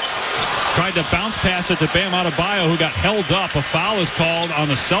Robinson tried to bounce pass it to Bam Adebayo, who got held up. A foul is called on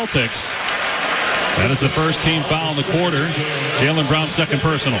the Celtics. That is the first team foul in the quarter. Jaylen Brown's second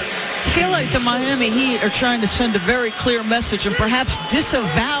personal. I feel like the Miami Heat are trying to send a very clear message and perhaps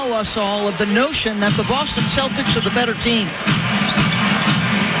disavow us all of the notion that the Boston Celtics are the better team.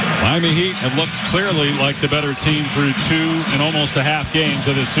 Miami Heat have looked clearly like the better team through 2 and almost a half games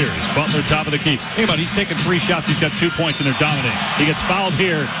of this series. Butler, top of the key. Think about it, he's taken 3 shots. He's got 2 points, and they're dominating. He gets fouled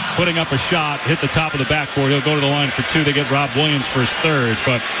here, putting up a shot, hit the top of the backboard. He'll go to the line for 2. They get Rob Williams for his 3rd.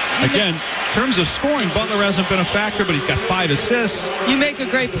 But, again, in terms of scoring, Butler hasn't been a factor, but he's got 5 assists. You make a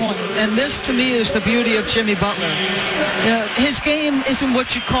great point, and this, to me, is the beauty of Jimmy Butler. His game isn't what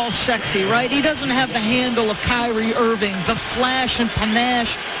you call sexy, right? He doesn't have the handle of Kyrie Irving, the flash and panache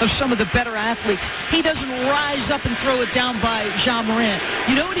of some of the better athletes. He doesn't rise up and throw it down by Ja Morant.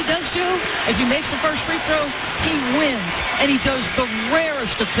 You know what he does do? As he makes the first free throw, he wins, and he does the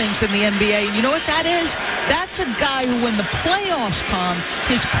rarest of things in the NBA. And you know what that is? That's a guy who, when the playoffs come,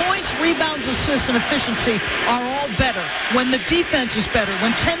 his points, rebounds, assists, and efficiency are all better. When the defense is better,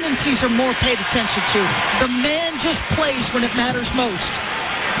 when tendencies are more paid attention to. The man just plays when it matters most.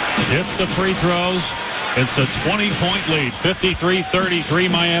 Hits the free throws. It's a 20-point lead,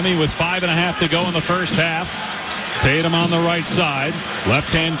 53-33 Miami with 5.5 to go in the first half. Tatum on the right side.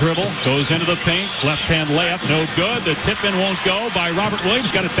 Left-hand dribble, goes into the paint. Left-hand layup, no good. The tip-in won't go by Robert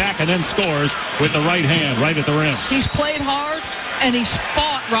Williams. Got it back and then scores with the right hand right at the rim. He's played hard, and he's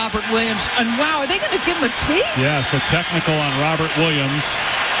fought Robert Williams. And, wow, are they going to give him a tee? Yes, a technical on Robert Williams.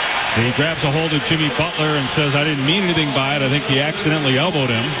 He grabs a hold of Jimmy Butler and says, I didn't mean anything by it. I think he accidentally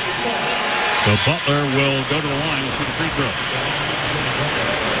elbowed him. So Butler will go to the line with the free throw.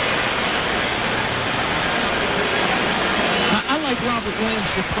 I like Robert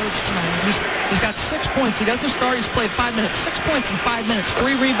Williams' approach tonight. He's got 6 points. He doesn't start. He's played 5 minutes. 6 points in 5 minutes.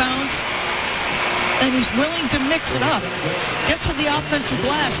 3 rebounds. And he's willing to mix it up. Get to the offensive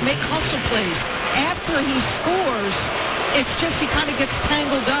glass. Make hustle plays. After he scores, it's just he kind of gets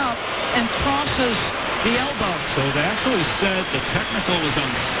tangled up and crosses the elbow. So they actually said the technical was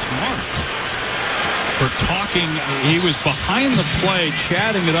on Smart for talking. He was behind the play,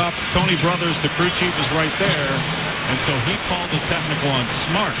 chatting it up. Tony Brothers, the crew chief, is right there. And so he called the technical on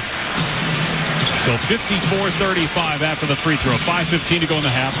Smart. So 54-35 after the free throw. 5:15 to go in the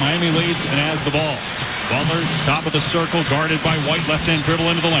half. Miami leads and has the ball. Butler, top of the circle, guarded by White. Left-hand dribble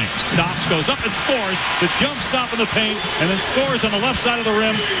into the lane. Stops, goes up and scores. The jump stop in the paint, and then scores on the left side of the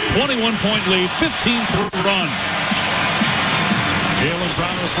rim. 21-point lead, 15-point run. Jalen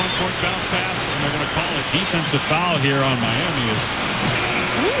Brown with front court bounce pass, and they're going to call a defensive foul here on Miami.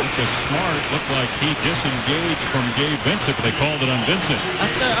 Lucas Smart looked like he disengaged from Gabe Vincent, but they called it on Vincent.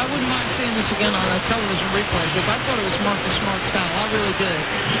 I wouldn't mind seeing this again on a television replay, because I thought it was Marcus Smart's foul. I really did.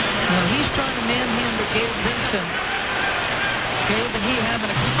 He's trying to manhandle Gabe Vincent. Gabe and he having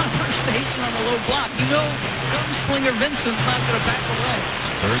a conversation on the low block. You know, gunslinger Vincent's not going to back away.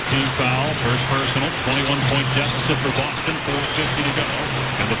 13 foul, first personal, 21-point deficit for Boston, 4:50 to go.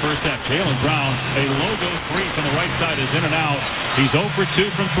 In the first half, Jalen Brown, a logo 3 from the right side is in and out. He's 0 for 2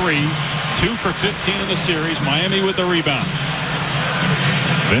 from 3, 2 for 15 in the series. Miami with the rebound.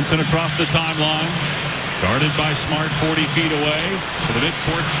 Vincent across the timeline, guarded by Smart 40 feet away to the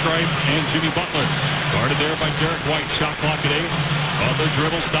midcourt stripe, and Jimmy Butler. Guarded there by Derek White, shot clock at 8. Butler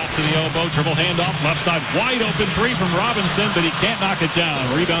dribble, stop to the elbow, dribble handoff, left side, wide open 3 from Robinson, but he can't knock it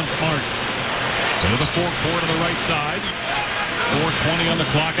down. Rebound Smart. Into the forecourt on the right side. 4:20 on the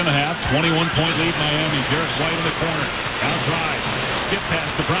clock in the half. 21-point lead Miami. Derek White in the corner. Now drive. Skip pass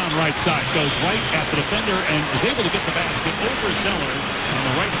to Brown, right side. Goes right at the defender and is able to get the basket over Zeller on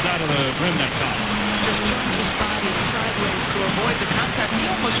the right side of the rim that time. Just turns his body sideways to avoid the contact. He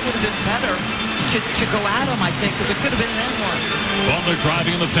almost would have been better to go at him, I think, because it could have been an N-1. Butler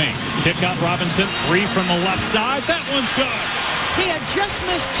driving in the paint. Kick out Robinson. 3 from the left side. That one's good. He had just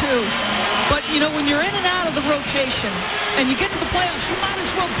missed 2. But, you know, when you're in and out of the rotation and you get to the playoffs, you might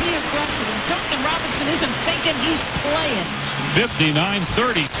as well be aggressive. And Duncan Robinson isn't thinking, he's playing.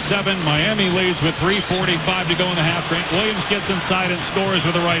 59-37. Miami leads with 3:45 to go in the half. Grant Williams gets inside and scores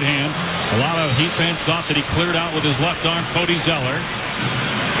with the right hand. A lot of Heat fans thought that he cleared out with his left arm, Cody Zeller.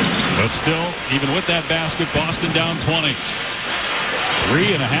 But still, even with that basket, Boston down 20.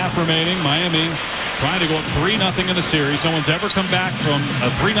 3.5 remaining. Miami trying to go up 3-0 in the series. No one's ever come back from a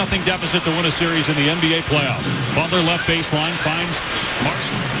 3-0 deficit to win a series in the NBA playoffs. Butler left baseline, finds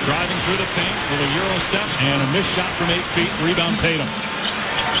Martin driving through the paint with a Euro step and a missed shot from 8 feet. Rebound Tatum.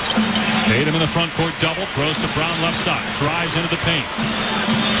 Tatum in the front court double, throws to Brown left side, drives into the paint.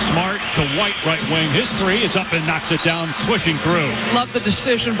 Smart to White right wing. His 3 is up and knocks it down, pushing through. Love the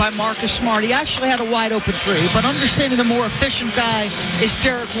decision by Marcus Smart. He actually had a wide open 3, but understanding the more efficient guy is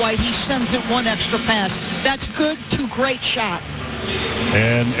Derek White. He sends it 1 extra pass. That's good to great shot.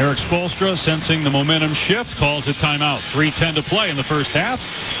 And Eric Spoelstra, sensing the momentum shift, calls it timeout. 3:10 to play in the first half.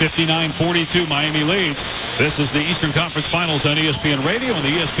 59-42, Miami leads. This is the Eastern Conference Finals on ESPN Radio and the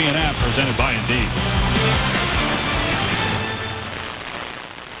ESPN app, presented by Indeed.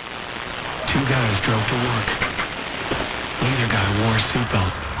 Two guys drove to work. Neither guy wore a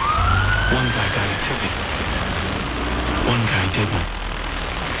seatbelt. One guy got a ticket. One guy didn't.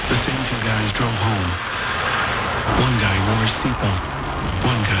 The same two guys drove home. One guy wore a seatbelt.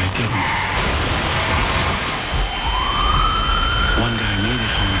 One guy didn't. One guy made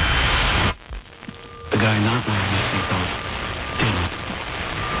it home. The guy not wearing a seatbelt didn't.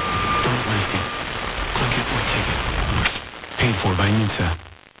 Don't risk it. Click it or ticket. Paid for by NHTSA.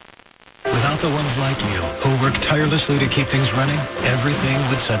 Without the ones like you, who work tirelessly to keep things running, everything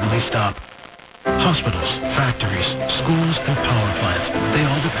would suddenly stop. Hospitals, factories, schools, and power plants, they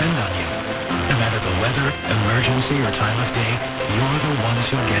all depend on you. No matter the weather, emergency, or time of day, you're the ones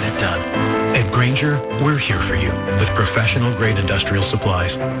who get it done. At Grainger, we're here for you with professional-grade industrial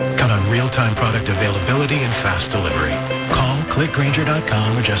supplies. Count on real-time product availability and fast delivery. Call, click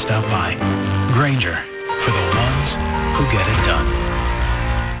Grainger.com, or just stop by. Grainger, for the ones who get it done.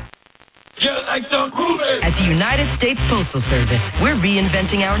 At the United States Postal Service, we're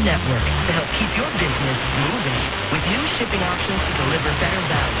reinventing our network to help keep your business moving. With new shipping options to deliver better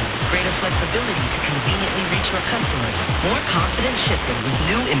value, greater flexibility to conveniently reach your customers, more confident shipping with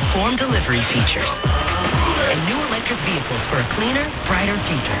new informed delivery features, and new electric vehicles for a cleaner, brighter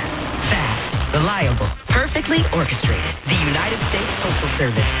future. Fast, reliable, perfectly orchestrated. The United States Postal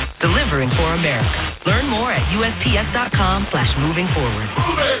Service, delivering for America. Learn more at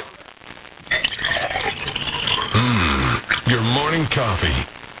USPS.com/movingforward. Your morning coffee.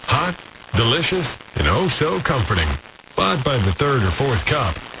 Hot, delicious, and oh so comforting. But by the third or fourth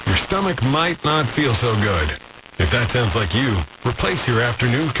cup, your stomach might not feel so good. If that sounds like you, replace your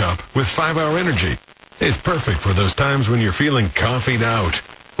afternoon cup with 5-Hour Energy. It's perfect for those times when you're feeling coffeeed out.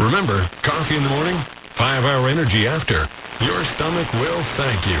 Remember, coffee in the morning, 5-Hour Energy after. Your stomach will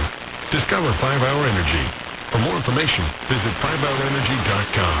thank you. Discover 5-Hour Energy. For more information, visit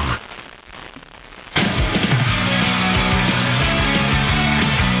 5hourenergy.com.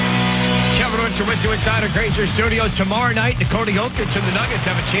 With you inside our Grainger studio tomorrow night. Dakota Jokic and the Nuggets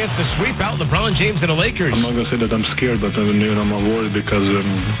have a chance to sweep out LeBron James and the Lakers. I'm not gonna say that I'm scared, but I'm worried because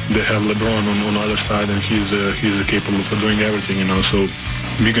they have LeBron on the other side, and he's capable of doing everything, So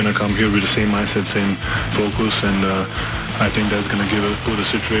we're gonna come here with the same mindset, same focus, and I think that's gonna put a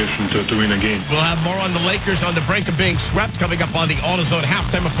situation to win a game. We'll have more on the Lakers on the brink of being swept coming up on the AutoZone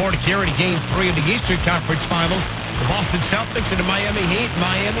halftime report here in Game 3 of the Eastern Conference Finals. The Boston Celtics and the Miami Heat.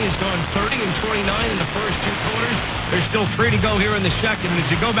 Miami has gone 30-29 in the first two quarters. There's still 3 to go here in the second. And as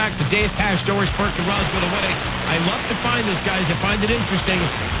you go back to Dave Pash, Doris Burke, and Roswell away, I love to find this, guys. I find it interesting.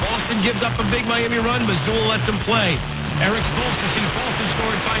 Boston gives up a big Miami run, but Zool lets them play. Eric Spoelstra sees Boston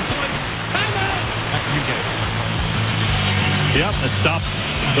scored 5 points. Timeout! Back to you, Dave. Yep, it stopped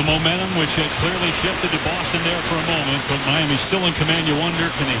the momentum, which had clearly shifted to Boston there for a moment, but Miami's still in command. You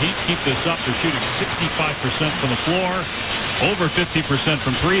wonder, can the Heat keep this up? They're shooting 65% from the floor, over 50%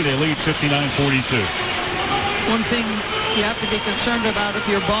 from 3. They lead 59-42. One thing you have to be concerned about if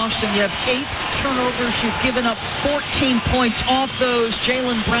you're Boston, you have 8 turnovers. You've given up 14 points off those.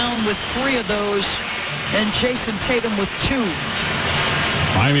 Jaylen Brown with 3 of those, and Jason Tatum with 2.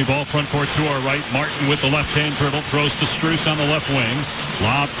 Miami ball front court to our right. Martin with the left-hand dribble throws to Strus on the left wing.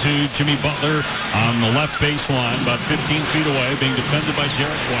 Lob to Jimmy Butler on the left baseline, about 15 feet away, being defended by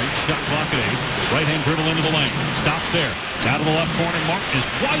Jarrett White. Shot clock at 8. Right-hand dribble into the lane. Stops there. Out of the left corner, Martin is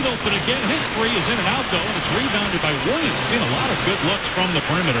wide open again. His 3 is in and out, though, and it's rebounded by Williams. Seen a lot of good looks from the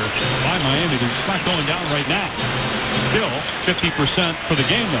perimeter by Miami. They're just not going down right now. Still 50% for the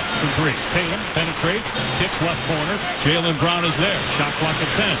game, though, from 3. Tatum penetrates, kicks left corner. Jaylen Brown is there. Shot clock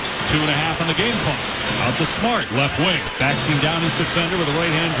at 10. 2.5 on the game clock. Out to Smart, left wing. Backing down his defender with a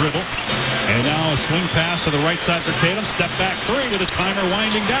right-hand dribble. And now a swing pass to the right side for Tatum. Step back 3 with the timer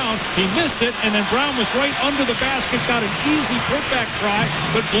winding down. He missed it, and then Brown was right under the basket. Got an easy putback try,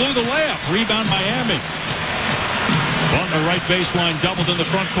 but blew the layup. Rebound Miami. Butler right baseline doubled in the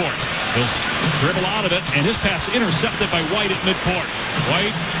front court. He'll dribble out of it, and his pass intercepted by White at midcourt.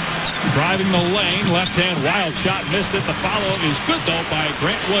 White driving the lane, left-hand wild shot, missed it. The follow is good, though, by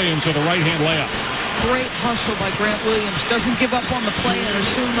Grant Williams with a right-hand layup. Great hustle by Grant Williams. Doesn't give up on the play and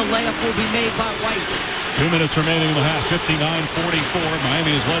assume the layup will be made by White. 2 minutes remaining in the half, 59-44.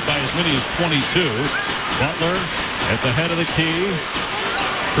 Miami is led by as many as 22. Butler at the head of the key.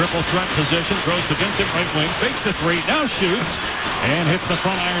 Triple threat position, throws to Vincent, right wing, fakes the 3, now shoots, and hits the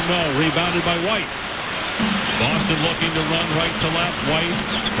front iron no, rebounded by White. Boston looking to run right to left. White,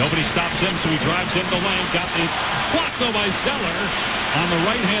 nobody stops him, so he drives into the lane. Got the block, though, by Zeller on the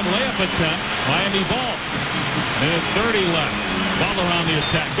right-hand layup attempt. Miami ball. Minute 30 left. Butler on the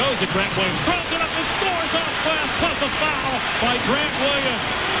attack. Goes to Grant Williams. Throws it up and scores off glass. Plus a foul by Grant Williams.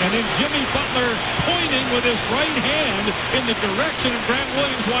 And then Jimmy Butler pointing with his right hand in the direction of Grant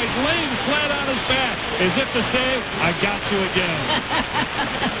Williams while he's laying flat on his back. As if to say, I got you again.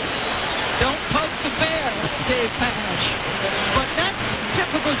 Don't poke the bear, Dave Pash. But that's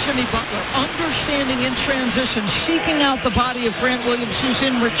typical Jimmy Butler. Understanding in transition, seeking out the body of Grant Williams, who's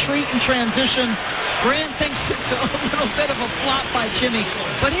in retreat and transition. Grant thinks it's a little bit of a flop by Jimmy.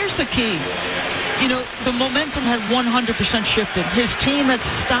 But here's the key. You know, the momentum had 100% shifted. His team had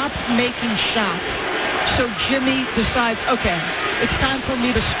stopped making shots. So Jimmy decides, okay, it's time for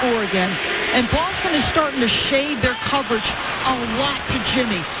me to score again. And Boston is starting to shade their coverage a lot to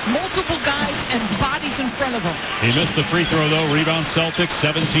Jimmy. Multiple guys and bodies in front of him. He missed the free throw, though. Rebound Celtics,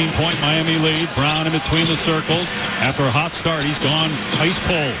 17-point Miami lead. Brown in between the circles. After a hot start, he's gone ice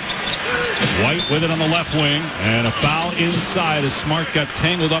cold. White with it on the left wing. And a foul inside as Smart got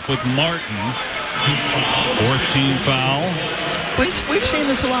tangled up with Martin. Fourth team foul. We've seen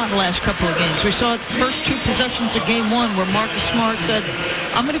this a lot in the last couple of games. We saw it first two possessions of game one where Marcus Smart said,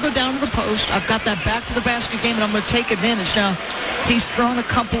 I'm going to go down to the post. I've got that back to the basket game, and I'm going to take advantage. Now, he's thrown a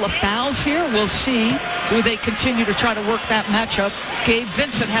couple of fouls here. We'll see who they continue to try to work that matchup. Gabe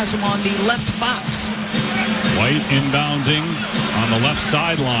Vincent has him on the left box. White inbounding on the left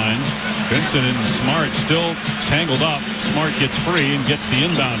sideline. Vincent and Smart still tangled up. Smart gets free and gets the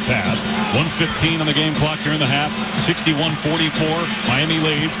inbound pass. 1:15 on the game clock here in the half. 61-44. Miami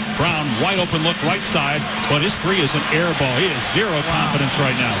leads. Brown, wide open look right side, but his three is an air ball. He has zero confidence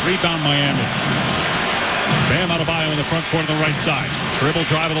right now. Rebound Miami. Bam Adebayo in the front court on the right side. Dribble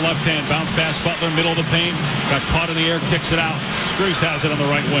drive with the left hand. Bounce pass Butler, middle of the paint. Got caught in the air, kicks it out. Screws has it on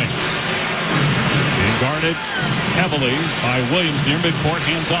the right wing. Being guarded heavily by Williams near midcourt.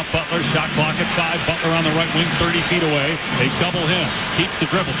 Hands off Butler. Shot clock at 5. Butler on the right wing, 30 feet away. They double him. Keeps the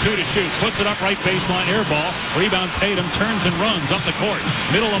dribble. 2 to shoot. Puts it up right baseline. Air ball. Rebound Tatum. Turns and runs up the court.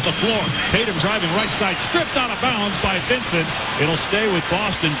 Middle of the floor. Tatum driving right side. Stripped out of bounds by Vincent. It'll stay with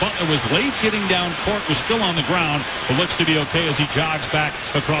Boston. Butler was late getting down court. Was still on the ground. But looks to be okay as he jogs back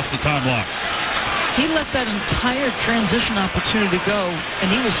across the timeline. He let that entire transition opportunity go,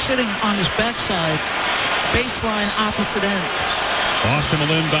 and he was sitting on his backside, baseline opposite end. Boston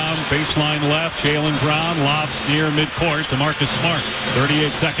will inbound, baseline left. Jaylen Brown lobs near midcourt to Marcus Smart.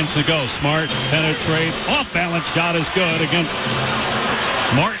 38 seconds to go. Smart penetrates. Off-balance shot is good against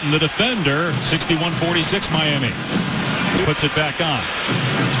Martin, the defender. 61-46 Miami. Puts it back on.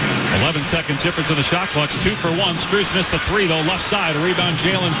 11-second difference in the shot clock. 2 for 1. Strus missed the 3, though. Left side. A rebound,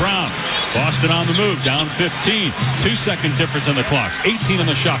 Jaylen Brown. Boston on the move. Down 15. 2-second difference in the clock. 18 on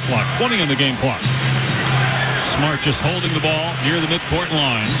the shot clock. 20 on the game clock. Smart just holding the ball near the midcourt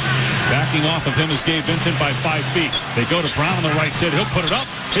line. Backing off of him is Gabe Vincent by 5 feet. They go to Brown on the right side. He'll put it up.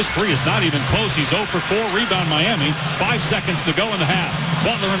 His 3 is not even close. He's 0 for 4. Rebound Miami. 5 seconds to go in the half.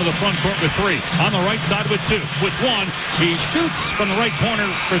 Butler into the front court with 3. On the right side with 2. With 1. He shoots from the right corner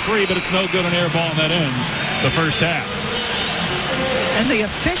for 3, but it's no good. An air ball, and that ends the first half. And the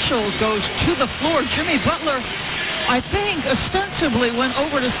official goes to the floor. Jimmy Butler, I think, ostensibly went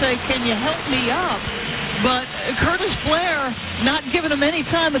over to say, can you help me up? But Curtis Blair not giving him any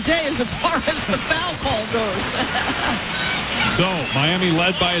time of day as far as the foul call goes. So, Miami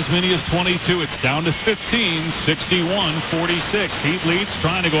led by as many as 22. It's down to 15, 61-46. Heat leads,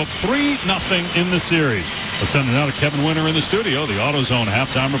 trying to go up 3-0 in the series. Let's send it out to Kevin Winter in the studio, the AutoZone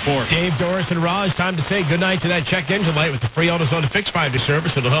halftime report. Dave, Doris, and Roz, time to say goodnight to that check engine light with the free AutoZone Fix Finder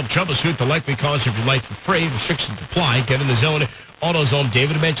service. It'll help troubleshoot the likely cause of your light for free. Restrictions apply. Get in the zone. AutoZone,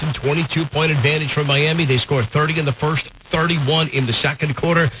 David mentioned 22-point advantage for Miami. They scored 30 in the first, 31 in the second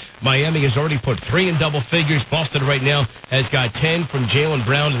quarter. Miami has already put 3 in double figures. Boston right now has got 10 from Jaylen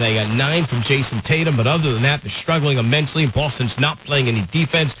Brown, and they got 9 from Jason Tatum. But other than that, they're struggling immensely. Boston's not playing any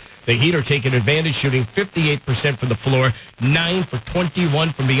defense. The Heat are taking advantage, shooting 58% from the floor, 9 for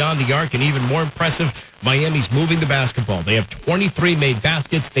 21 from beyond the arc, and even more impressive, Miami's moving the basketball. They have 23 made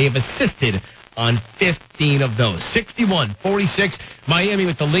baskets. They have assisted on 15 of those. 61-46, Miami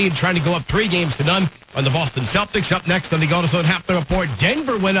with the lead, trying to go up 3-0 on the Boston Celtics. Up next on the AutoZone halftime report,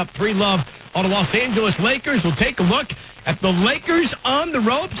 Denver went up 3-0 on the Los Angeles Lakers. We'll take a look at the Lakers on the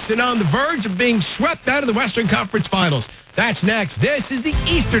ropes and on the verge of being swept out of the Western Conference Finals. That's next. This is the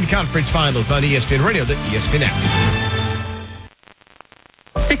Eastern Conference Finals on ESPN Radio, the ESPN app.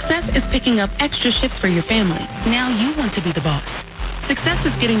 Success is picking up extra shifts for your family. Now you want to be the boss. Success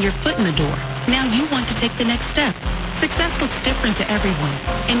is getting your foot in the door. Now you want to take the next step. Success looks different to everyone,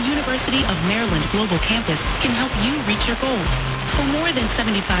 and University of Maryland Global Campus can help you reach your goals. For more than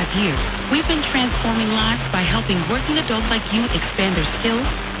 75 years, we've been transforming lives by helping working adults like you expand their skills,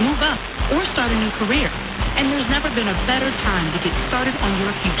 move up, or start a new career. And there's never been a better time to get started on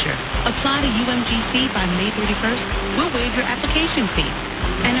your future. Apply to UMGC by May 31st. We'll waive your application fee.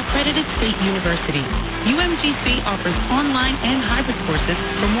 An accredited state university, UMGC offers online and hybrid courses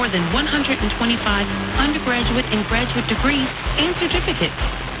for more than 125 undergraduate and graduate degrees and certificates.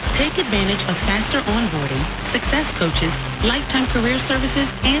 Take advantage of faster onboarding, success coaches, lifetime career services,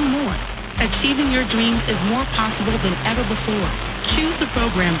 and more. Achieving your dreams is more possible than ever before. Choose the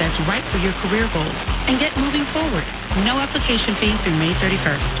program that's right for your career goals and get moving forward. No application fee through May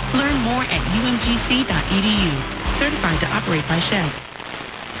 31st. Learn more at umgc.edu. Certified to operate by SHED.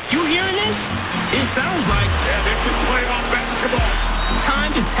 You hearing this? It sounds like this is playoff basketball.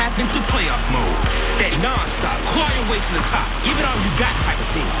 Time to tap into playoff mode. That non-stop, quiet way to the top. Give it all you got type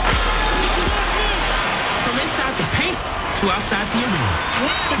of thing. From inside the paint to outside the arena.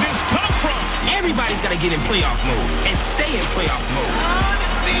 Where did this come from? Everybody's got to get in playoff mode and stay in playoff mode.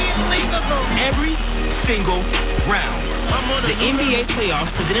 Every single round. The NBA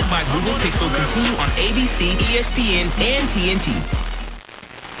playoffs presented by Google Pixel continue on ABC, ESPN, and TNT.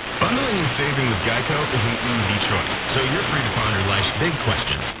 Bundling and saving with Geico is an easy choice, so you're free to ponder life's big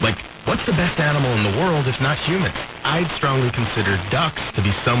questions, like, what's the best animal in the world if not humans? I'd strongly consider ducks to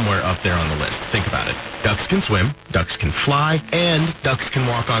be somewhere up there on the list. Think about it. Ducks can swim, ducks can fly, and ducks can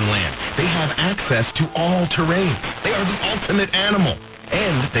walk on land. They have access to all terrain. They are the ultimate animal.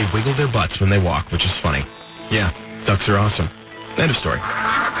 And they wiggle their butts when they walk, which is funny. Yeah, ducks are awesome. End of story.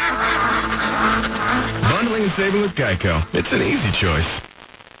 Bundling and saving with Geico. It's an easy choice.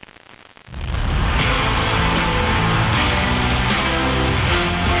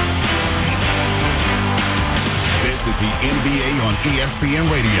 The NBA on ESPN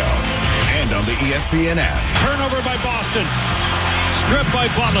Radio and on the ESPN app. Turnover by Boston. Stripped by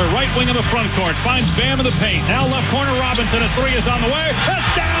Butler. Right wing in the front court. Finds Bam in the paint. Now left corner Robinson. A three is on the way. That's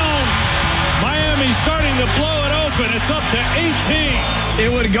down! Miami starting to blow it open. It's up to 18. It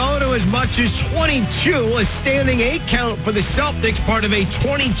would go to as much as 22. A standing 8 count for the Celtics. Part of a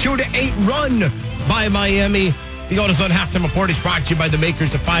 22-8 run by Miami. The Otis on Halftime Report is brought to you by the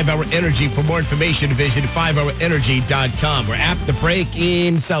makers of 5-Hour Energy. For more information, visit 5hourenergy.com. We're at the break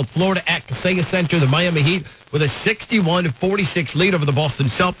in South Florida at Kaseya Center. The Miami Heat with a 61-46 lead over the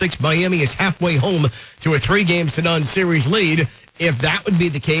Boston Celtics. Miami is halfway home to a 3-0 series lead. If that would be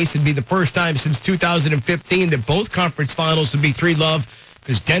the case, it'd be the first time since 2015 that both conference finals would be 3-love,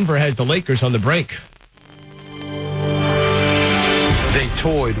 because Denver has the Lakers on the break. They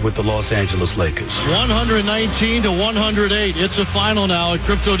toyed with the Los Angeles Lakers. 119-108. It's a final now at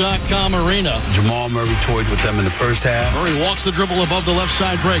Crypto.com Arena. Jamal Murray toyed with them in the first half. Murray walks the dribble above the left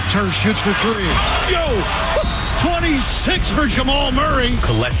side break. Turns, shoots for three. Yo! 26 for Jamal Murray.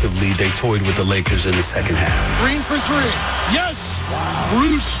 Collectively, they toyed with the Lakers in the second half. Green for three. Yes!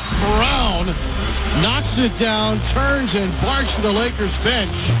 Bruce Brown knocks it down, turns, and barks to the Lakers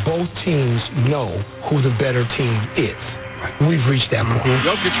bench. Both teams know who the better team is. We've reached that point.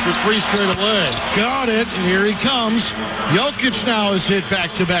 Jokic for three straight away. Got it, and here he comes. Jokic now has hit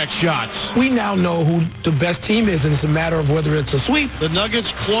back-to-back shots. We now know who the best team is, and it's a matter of whether it's a sweep. The Nuggets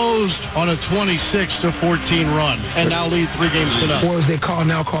closed on a 26-14 run, and now lead 3-0. Or as they call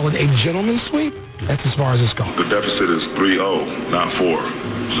it, a gentleman's sweep. That's as far as it's gone. The deficit is 3-0, not 4.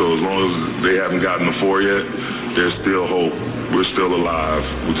 So as long as they haven't gotten to 4 yet, there's still hope. We're still alive.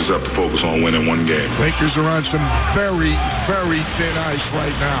 We just have to focus on winning one game. Lakers are on some very, very thin ice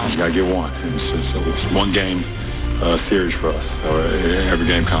right now. You got to get one. It's one game series for us. So every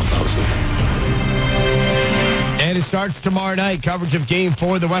game counts, obviously. And it starts tomorrow night. Coverage of Game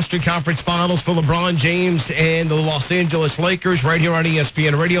 4 of the Western Conference Finals for LeBron James and the Los Angeles Lakers right here on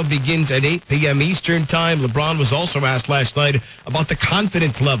ESPN Radio. Begins at 8 p.m. Eastern Time. LeBron was also asked last night about the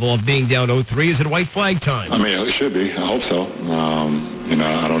confidence level of being down 0-3. Is it white flag time? I mean, it should be. I hope so.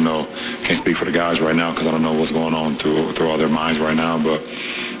 I don't know. Can't speak for the guys right now because I don't know what's going on through all their minds right now, but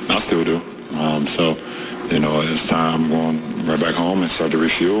I still do. It's time. I'm going right back home and start to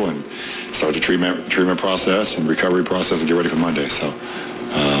refuel and start the treatment process and recovery process and get ready for Monday. So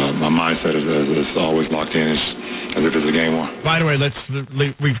my mindset is always locked in as if it's a game one. By the way, let's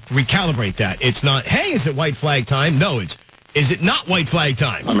recalibrate that. It's not, hey, is it white flag time? No, is it not white flag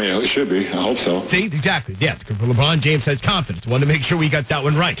time? I mean, it should be. I hope so. See, exactly. Yeah, LeBron James has confidence. Wanted to make sure we got that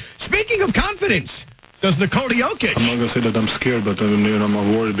one right. Speaking of confidence, does Nikola Jokic? I'm not going to say that I'm scared, but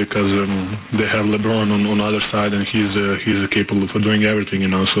I'm worried because they have LeBron on the other side, and he's capable of doing everything,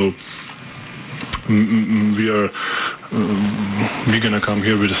 So we are we're gonna come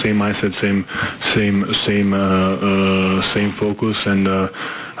here with the same mindset, same focus, and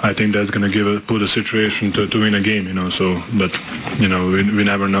I think that's gonna put a situation to win a game. So, but we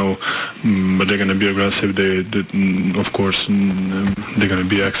never know. But they're gonna be aggressive. They of course, they're gonna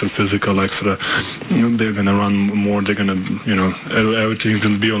be extra physical, extra. They're gonna run more. They're gonna, everything's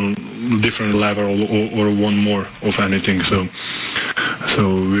gonna be on different level or one more of anything. So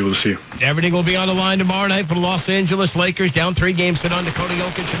we will see. Everything will be on the line tomorrow night for the Los Angeles Lakers. Down 3 games to none. Nikola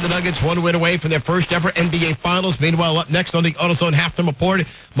Jokic and the Nuggets 1 win away from their first ever NBA Finals. Meanwhile, up next on the AutoZone Halftime Report,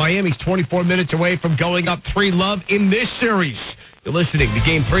 Miami's 24 minutes away from going up 3-0 in this series. You're listening to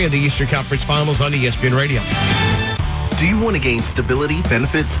Game 3 of the Eastern Conference Finals on ESPN Radio. Do you want to gain stability,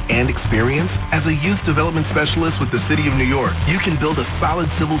 benefits, and experience? As a youth development specialist with the City of New York, you can build a solid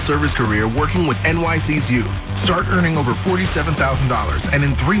civil service career working with NYC's youth. Start earning over $47,000, and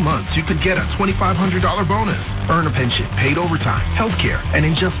in 3 months, you could get a $2,500 bonus. Earn a pension, paid overtime, health care, and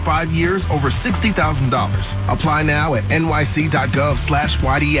in just 5 years, over $60,000. Apply now at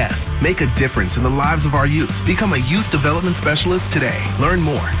nyc.gov/YDS. Make a difference in the lives of our youth. Become a youth development specialist today. Learn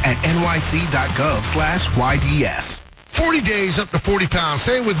more at nyc.gov/YDS. 40 days up to 40 pounds.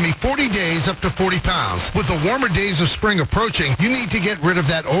 Say it with me, 40 days up to 40 pounds. With the warmer days of spring approaching, you need to get rid of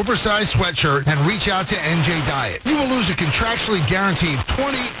that oversized sweatshirt and reach out to NJ Diet. You will lose a contractually guaranteed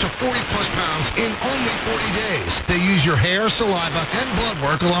 20 to 40 plus pounds in only 40 days. They use your hair, saliva, and blood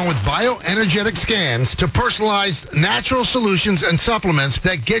work along with bioenergetic scans to personalize natural solutions and supplements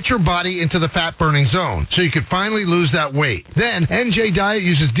that get your body into the fat-burning zone so you can finally lose that weight. Then, NJ Diet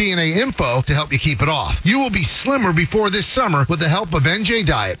uses DNA info to help you keep it off. You will be slimmer before this summer with the help of NJ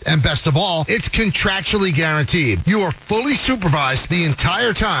Diet. And best of all, it's contractually guaranteed. You are fully supervised the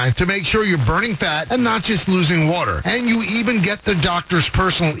entire time to make sure you're burning fat and not just losing water. And you even get the doctor's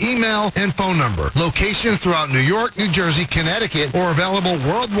personal email and phone number. Locations throughout New York, New Jersey, Connecticut, or available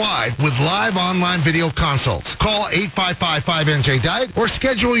worldwide with live online video consults. Call 8555-NJ-DIET or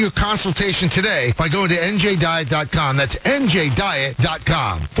schedule your consultation today by going to njdiet.com. That's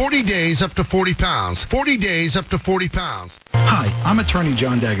njdiet.com. 40 days up to 40 pounds. 40 days up to 40 pounds. Hi, I'm attorney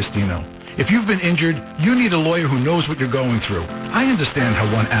John D'Agostino. If you've been injured, you need a lawyer who knows what you're going through. I understand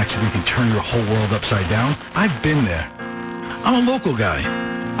how one accident can turn your whole world upside down. I've been there. I'm a local guy.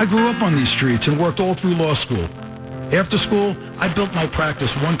 I grew up on these streets and worked all through law school. After school, I built my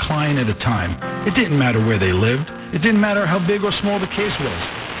practice one client at a time. It didn't matter where they lived. It didn't matter how big or small the case was.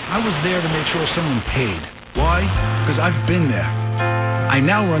 I was there to make sure someone paid. Why? Because I've been there. I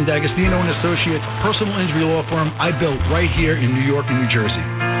now run D'Agostino & Associates, personal injury law firm I built right here in New York and New Jersey.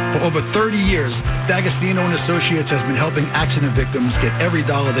 For over 30 years, D'Agostino & Associates has been helping accident victims get every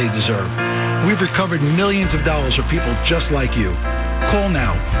dollar they deserve. We've recovered millions of dollars for people just like you. Call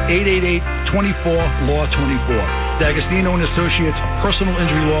now, 888-24-LAW-24. D'Agostino & Associates, personal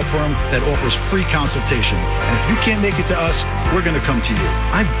injury law firm that offers free consultation. And if you can't make it to us, we're going to come to you.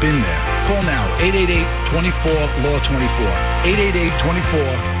 I've been there. Call now, 888-24-LAW-24.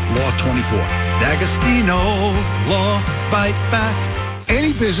 888-24-LAW-24. D'Agostino Law, fight back.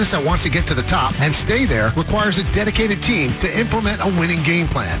 Any business that wants to get to the top and stay there requires a dedicated team to implement a winning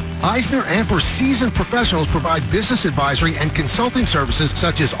game plan. EisnerAmper's seasoned professionals provide business advisory and consulting services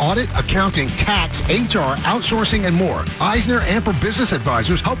such as audit, accounting, tax, HR, outsourcing, and more. EisnerAmper Business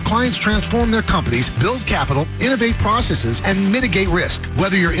Advisors help clients transform their companies, build capital, innovate processes, and mitigate risk.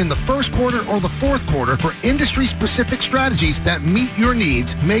 Whether you're in the first quarter or the fourth quarter, for industry-specific strategies that meet your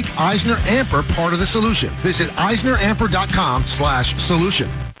needs, make EisnerAmper part of the solution. Visit EisnerAmper.com/solution. You're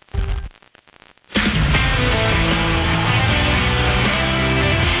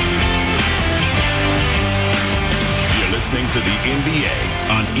listening to the NBA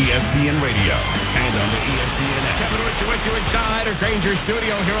on ESPN Radio and on the ESPN app. Kevin with you inside our Granger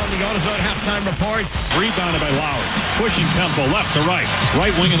studio here on the AutoZone Halftime Report. Rebounded by Lowry. Pushing tempo left to right.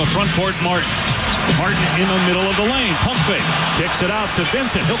 Right wing in the front court, Martin. Martin in the middle of the lane. Pump fake. Kicks it out to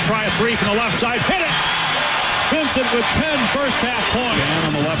Vincent. He'll try a three from the left side. Hit it! Vincent with 10 first half points. Man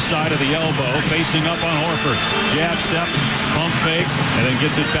on the left side of the elbow, facing up on Horford. Jab step, pump fake, and then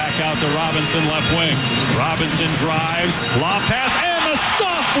gets it back out to Robinson, left wing. Robinson drives, lob pass, and the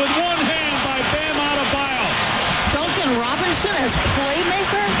stop with one hand by Bam Adebayo. Duncan Robinson as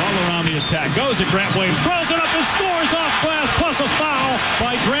playmaker? Butler on the attack, goes to Grant Williams, throws it up and scores off glass, plus a foul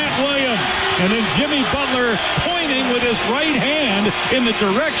by Grant Williams. And then Jimmy Butler pointing with his right hand in the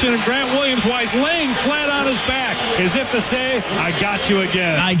direction of Grant Williams-White, laying flat on his back, as if to say, I got you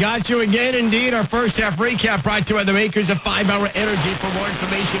again. I got you again, indeed. Our first half recap brought to you by the makers of 5-Hour Energy. For more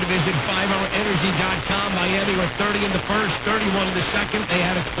information, visit 5hourenergy.com. Miami with 30 in the first, 31 in the second. They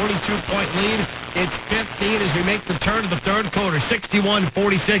had a 42-point lead. It's 15 as we make the turn of the third quarter. 61-46.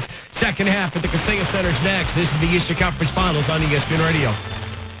 Second half at the Kaseya Center's next. This is the Eastern Conference Finals on ESPN Radio.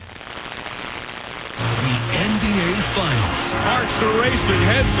 The NBA Finals. Hearts are racing,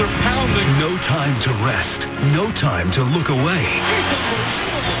 heads are pounding. No time to rest. No time to look away.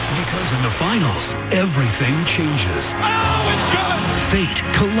 Because in the finals, everything changes. Oh, it's good! Fate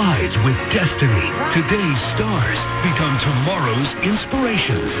collides with destiny. Today's stars become tomorrow's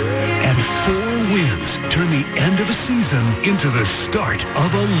inspirations. And 4 wins turn the end of a season into the start of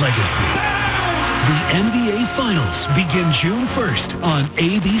a legacy. The NBA Finals begin June 1st on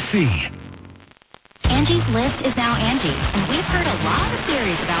ABC. Angie's List is now Angie, and we've heard a lot of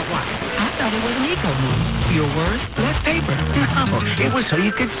theories about why. I thought it was an eco move. Your words, less paper. No, it was so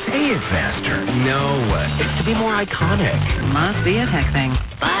you could say it faster. No, it's to be more iconic. Must be a tech thing.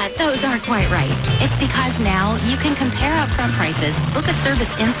 But those aren't quite right. It's because now you can compare upfront prices, book a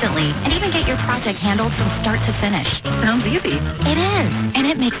service instantly, and even get your project handled from start to finish. Sounds easy. It is, and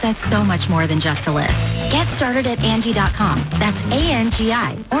it makes us so much more than just a list. Get started at Angie.com. That's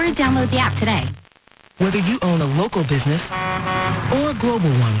ANGI, or download the app today. Whether you own a local business or a global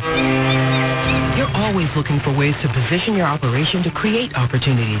one, you're always looking for ways to position your operation to create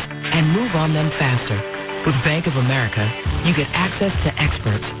opportunities and move on them faster. With Bank of America, you get access to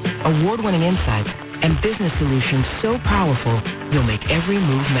experts, award-winning insights, and business solutions so powerful you'll make every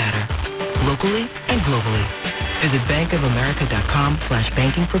move matter, locally and globally. Visit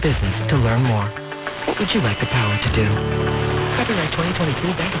bankofamerica.com/banking for business to learn more. What would you like the power to do? Copyright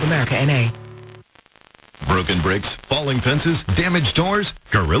 2022, Bank of America, N.A. Broken bricks, falling fences, damaged doors,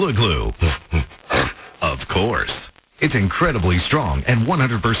 Gorilla Glue. Of course. It's incredibly strong and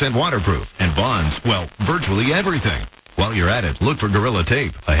 100% waterproof and bonds, well, virtually everything. While you're at it, look for Gorilla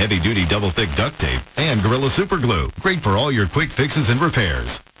Tape, a heavy-duty double-thick duct tape, and Gorilla Super Glue, great for all your quick fixes and repairs.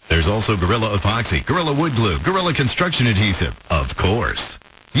 There's also Gorilla Epoxy, Gorilla Wood Glue, Gorilla Construction Adhesive. Of course.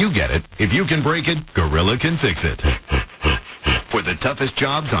 You get it. If you can break it, Gorilla can fix it. For the toughest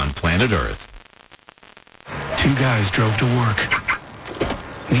jobs on planet Earth. 2 guys drove to work.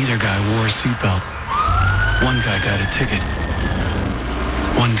 Neither guy wore a seatbelt. One guy got a ticket.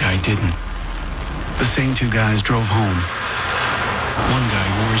 One guy didn't. The same 2 guys drove home. One guy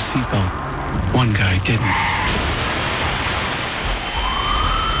wore a seatbelt. One guy didn't.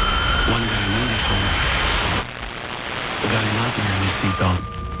 One guy made it home. The guy not wearing his seatbelt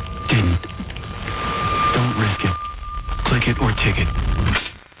didn't. Don't risk it. Click it or ticket.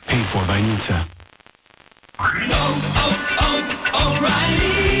 Paid for by NHTSA. O'Reilly.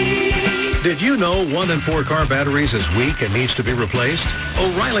 Did you know 1 in 4 car batteries is weak and needs to be replaced?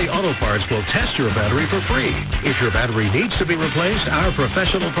 O'Reilly Auto Parts will test your battery for free. If your battery needs to be replaced, our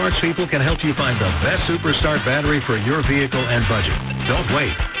professional parts people can help you find the best Superstart battery for your vehicle and budget. Don't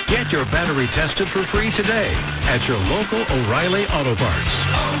wait. Get your battery tested for free today at your local O'Reilly Auto Parts.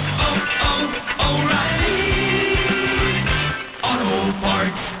 O'Reilly Auto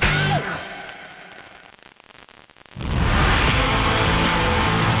Parts.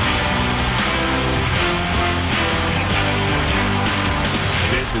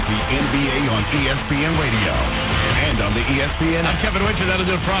 NBA on ESPN Radio and on the ESPN. I'm Kevin Winter. That'll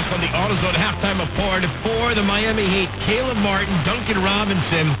do it for us on the AutoZone halftime report for the Miami Heat. Caleb Martin, Duncan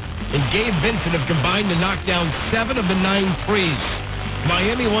Robinson, and Gabe Vincent have combined to knock down 7 of the 9 threes.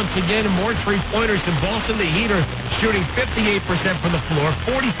 Miami once again more 3-pointers than Boston. The Heat are shooting 58% from the floor,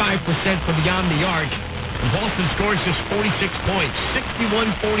 45% from beyond the arc. Boston scores just 46 points,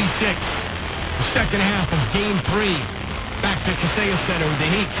 61-46. The second half of Game 3. Back to Kaseya Center. The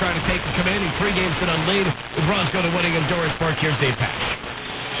Heat try to take the commanding 3 games to none lead with Roscoe to winning in Doris Park. Here's Dave Pash.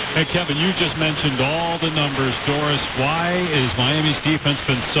 Hey, Kevin, you just mentioned all the numbers. Doris, why is Miami's defense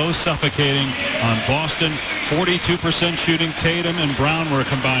been so suffocating on Boston? 42% shooting. Tatum and Brown were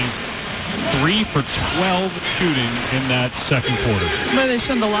combined 3 for 12 shooting in that second quarter. Well, they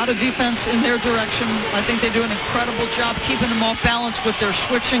send a lot of defense in their direction. I think they do an incredible job keeping them off balance with their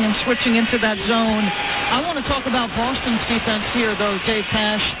switching into that zone. I want to talk about Boston's defense here, though, Dave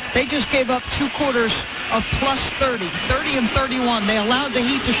Pash. They just gave up 2 quarters of plus 30 and 31. They allowed the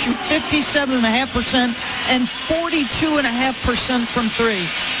Heat to shoot 57.5% and 42.5% from 3.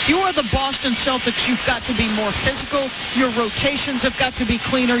 If you are the Boston Celtics, you've got to be more physical. Your rotations have got to be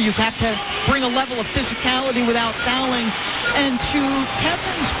cleaner. You've got to bring a level of physicality without fouling. And to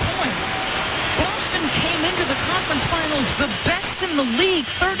Kevin's point, Boston then came into the conference finals the best in the league,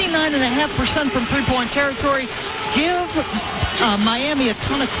 39.5% from three-point territory. Give Miami a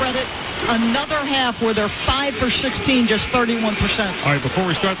ton of credit. Another half where they're 5 for 16, just 31%. All right, before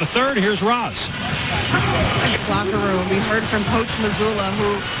we start the third, here's Roz. Locker room. We heard from Coach Mazzulla, who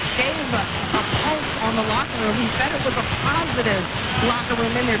gave a pulse on the locker room. He said it was a positive locker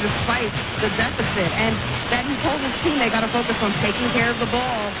room in there despite the deficit, and that he told his team they got to focus on taking care of the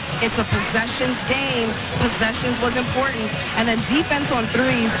ball. It's a possessions game. Possessions was important, and then defense on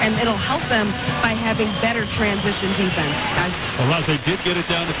threes, and it'll help them by having better transition defense. Guys. Well, Roz, they did get it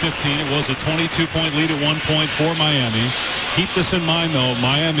down to 15. It was a 22-point lead at one point for Miami. Keep this in mind, though.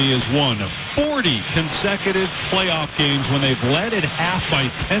 Miami has won 40 consecutive playoff games when they've led at half by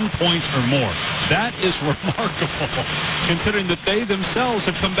 10 points or more. That is remarkable, considering that they themselves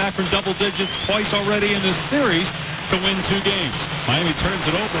have come back from double digits twice already in this series to win 2 games. Miami turns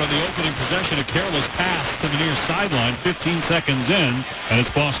it over on the opening possession. A careless pass to the near sideline, 15 seconds in, and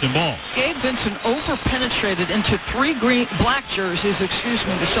it's Boston ball. Gabe Vincent over-penetrated into 3 black jerseys, the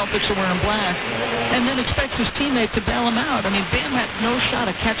Celtics are wearing black, and then expects his teammate to bail him out. I mean, Bam had no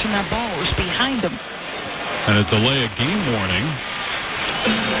shot at catching that ball. It was behind him. And a delay of game warning.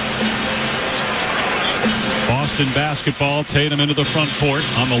 Boston basketball, Tatum into the front court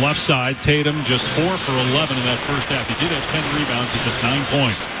on the left side. Tatum just 4 for 11 in that first half. He did have 10 rebounds at just 9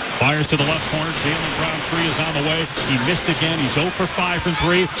 points. Fires to the left corner. Jaylen Brown 3 is on the way. He missed again. He's 0 for 5 from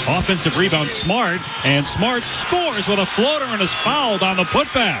 3. Offensive rebound, Smart. And Smart scores with a floater and is fouled on the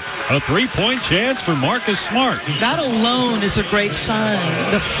putback. A 3-point chance for Marcus Smart. That alone is a great sign.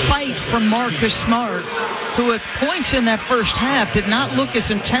 The fight from Marcus Smart, who at points in that first half did not look as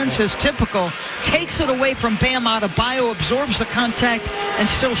intense as typical, takes it away from Bam Adebayo, absorbs the contact, and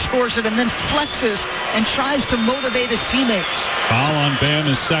still scores it, and then flexes and tries to motivate his teammates. Foul on Bam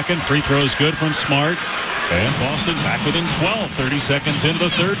is second. Free throw is good from Smart. And Boston back within 12. 30 seconds into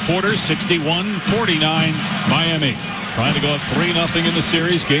the third quarter. 61-49 Miami. Trying to go up 3-0 in the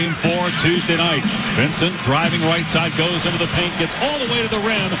series. Game 4 Tuesday night. Vincent driving right side, goes into the paint, gets all the way to the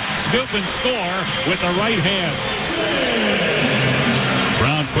rim. Scoop and score with the right hand.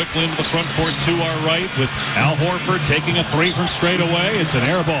 Brown quickly into the front court to our right with Al Horford taking a 3 from straight away. It's an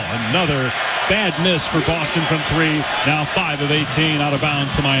air ball. Another bad miss for Boston from 3. Now 5 of 18 out of bounds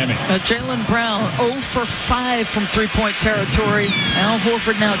to Miami. Jaylen Brown 0 for 5 from three-point territory. Al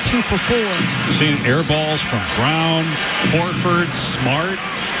Horford now 2 for 4. We've seen air balls from Brown, Horford, Smart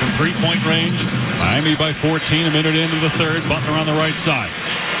from three-point range. Miami by 14, a minute into the third. Butler on the right side.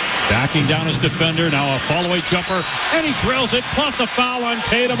 Backing down his defender, now a fall-away jumper, and he drills it, plus a foul on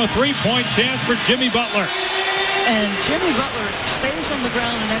Tatum, a 3-point chance for Jimmy Butler. And Jimmy Butler stays on the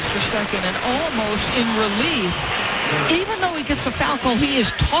ground an extra second, and almost in relief, even though he gets the foul call, he is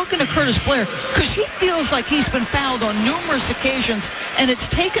talking to Curtis Blair, because he feels like he's been fouled on numerous occasions, and it's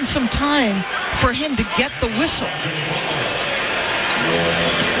taken some time for him to get the whistle.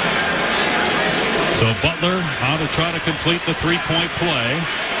 So Butler how to try to complete the 3-point play.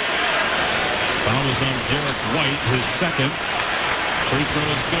 Foul is on Derek White, his second. Free throw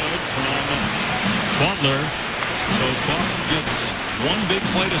is good from Butler. So Boston gets one big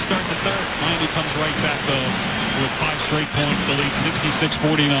play to start the third. Miami comes right back, though, with 5 straight points to lead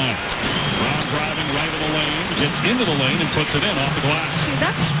 66-49. Brown driving right of the lane, gets into the lane and puts it in off the glass. See,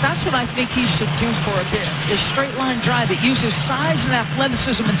 that's what I think he should do for a bit, is straight line drive. It uses size and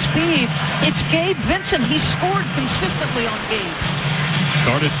athleticism and speed. It's Gabe Vincent. He scored consistently on Gabe.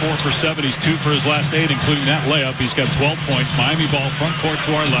 Started 4 for 7. He's 2 for his last 8, including that layup. He's got 12 points. Miami ball front court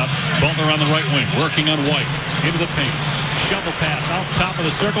to our left. Butler on the right wing, working on White. Into the paint. Shovel pass out top of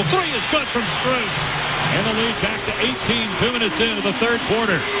the circle. 3 is good from straight. And the lead back to 18, 2 minutes into the third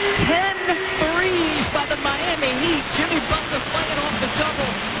quarter. 10 threes by the Miami Heat. Jimmy Butler playing off the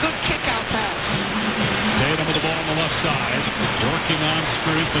double. Good kick-out pass. Tatum with the ball on the left side. Working on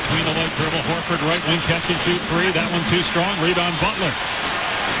Screws between the leg dribble. Horford right wing, catch and shoot 3. That one too strong. Rebound Butler.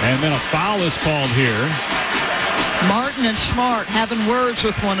 And then a foul is called here. Martin and Smart having words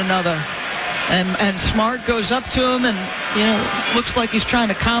with one another. And Smart goes up to him and, looks like he's trying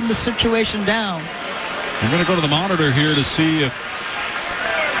to calm the situation down. I'm going to go to the monitor here to see if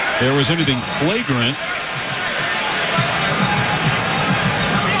there was anything flagrant.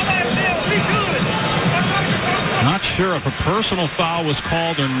 Not sure if a personal foul was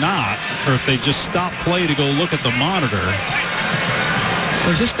called or not, or if they just stopped play to go look at the monitor.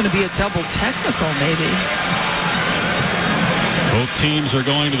 Was this going to be a double technical, maybe? Both teams are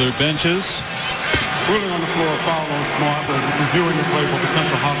going to their benches. Ruling on the floor, foul on Smart, but reviewing the play for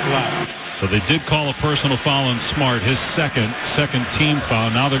potential hostile act. So they did call a personal foul on Smart, his second team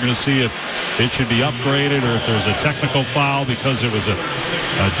foul. Now they're going to see if it should be upgraded, or if there's a technical foul because it was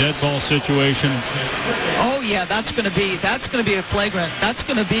a dead ball situation. Oh yeah, that's going to be a flagrant. That's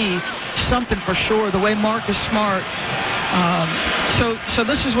going to be something for sure. The way Marcus Smart. So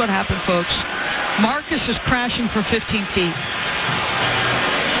this is what happened, folks. Marcus is crashing from 15 feet.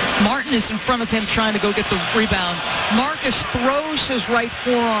 Martin is in front of him trying to go get the rebound. Marcus throws his right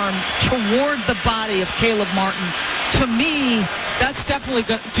forearm toward the body of Caleb Martin. To me, that's definitely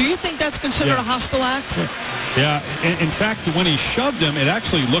good. Do you think that's considered a hostile act? Yeah. In fact, when he shoved him, it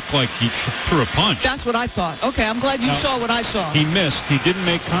actually looked like he threw a punch. That's what I thought. Okay, I'm glad you saw what I saw. He missed. He didn't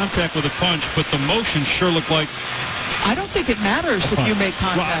make contact with a punch, but the motion sure looked like... I don't think it matters if you make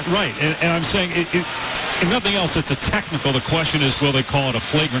contact. Right. And I'm saying... If nothing else, it's a technical. The question is, will they call it a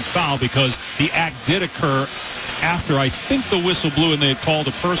flagrant foul? Because the act did occur after, I think, the whistle blew and they had called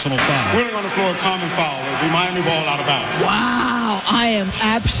a personal foul. Wheeling on the floor, common foul. The Miami ball out of bounds. Wow. I am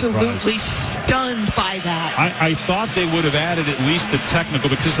absolutely stunned by that. I thought they would have added at least the technical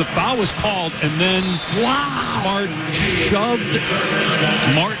because the foul was called and then Smart shoved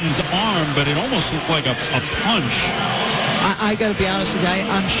Martin's arm, but it almost looked like a punch. I got to be honest with you,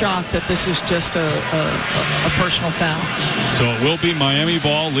 I'm shocked that this is just a personal foul. So it will be Miami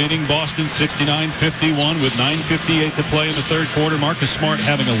ball leading Boston 69-51 with 9:58 to play in the third quarter. Marcus Smart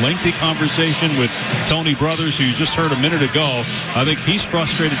having a lengthy conversation with Tony Brothers, who you just heard a minute ago. I think he's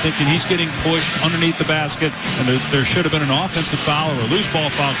frustrated, thinking he's getting pushed underneath the basket, and there should have been an offensive foul or a loose ball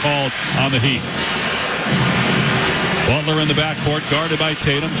foul called on the Heat. Butler in the backcourt, guarded by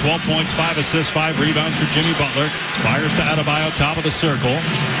Tatum. 12 points, 5 assists, 5 rebounds for Jimmy Butler. Fires to Adebayo, top of the circle.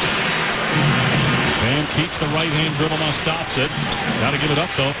 Bam keeps the right-hand dribble, now stops it. Got to give it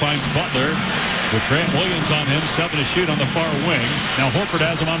up, though. Finds Butler with Grant Williams on him. 7 to shoot on the far wing. Now Horford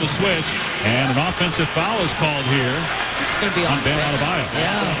has him on the switch. And an offensive foul is called here on Bam Adebayo.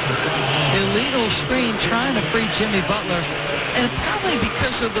 Yeah. Illegal screen trying to free Jimmy Butler. And probably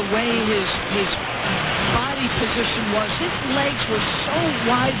because of the way his body position was. His legs were so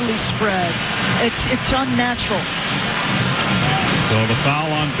widely spread. It's unnatural. So the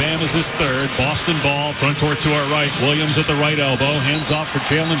foul on Bam is his third. Boston ball, front court to our right. Williams at the right elbow. Hands off for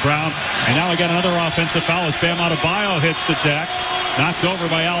Jaylen Brown. And now we got another offensive foul as Bam Adebayo hits the deck. Knocked over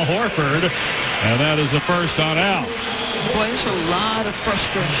by Al Horford. And that is the first on Al. Boy, there's a lot of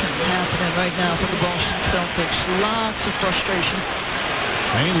frustration happening right now for the Boston Celtics. Lots of frustration.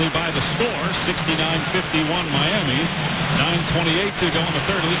 Mainly by the score, 69-51 Miami. 9:28 to go in the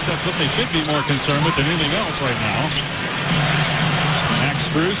third. At least that's what they should be more concerned with than anything else right now. Max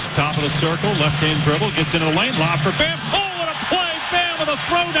Strus, top of the circle, left-hand dribble, gets into the lane, lob for Bam. Oh, what a play! Bam with a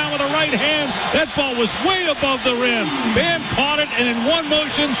throwdown with the right hand. That ball was way above the rim. Bam caught it and in one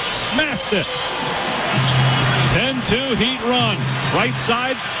motion smashed it. 10-2 Heat run. Right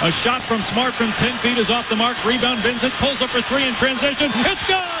side, a shot from Smart from 10 feet is off the mark. Rebound, Vincent pulls up for 3 in transition. It's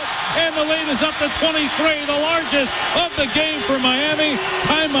good! And the lead is up to 23, the largest of the game for Miami.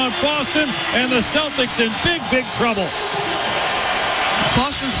 Timeout Boston, and the Celtics in big trouble.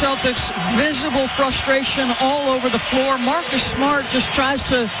 Boston Celtics, visible frustration all over the floor. Marcus Smart just tries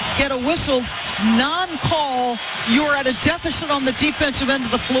to get a whistle. Non-call. You are at a deficit on the defensive end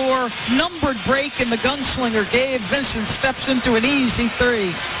of the floor. Numbered break, and the gunslinger, Gabe Vincent, steps into an easy 3.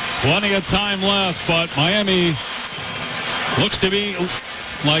 Plenty of time left, but Miami looks to be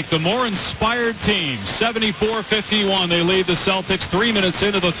like the more inspired team. 74-51. They lead the Celtics 3 minutes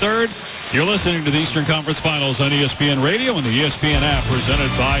into the third. You're listening to the Eastern Conference Finals on ESPN Radio and the ESPN app,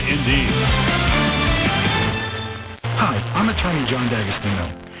 presented by Indeed. Hi, I'm attorney John D'Agostino.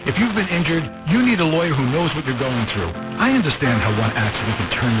 If you've been injured, you need a lawyer who knows what you're going through. I understand how one accident can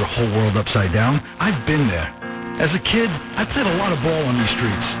turn your whole world upside down. I've been there. As a kid, I played a lot of ball on these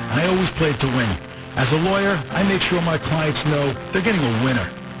streets. I always played to win. As a lawyer, I make sure my clients know they're getting a winner.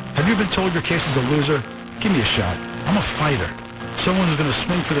 Have you been told your case is a loser? Give me a shot. I'm a fighter. Someone who's going to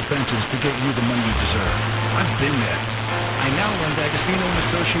swing for the fences to get you the money you deserve. I've been there. I now run D'Agostino &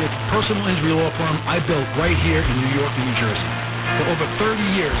 Associates, personal injury law firm I built right here in New York and New Jersey. For over 30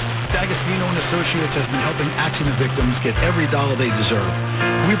 years, D'Agostino & Associates has been helping accident victims get every dollar they deserve.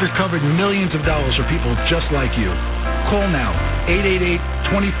 We've recovered millions of dollars for people just like you. Call now,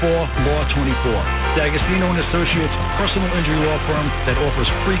 888-24-LAW-24. D'Agostino & Associates, personal injury law firm that offers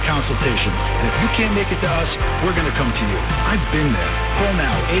free consultation. And if you can't make it to us, we're going to come to you. I've been there. Call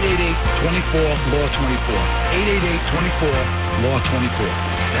now, 888-24-LAW-24. 888-24-LAW-24.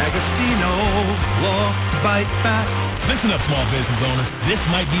 D'Agostino Law, fight back. Listen up, small business owners. This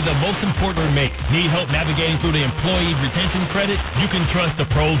might be the most important remake. Need help navigating through the employee retention credit? You can trust the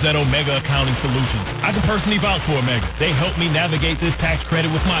pros at Omega Accounting Solutions. I can personally vouch for Omega. They help me navigate this tax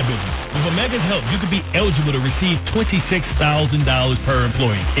credit with my business. With Omega's help, you could be eligible to receive $26,000 per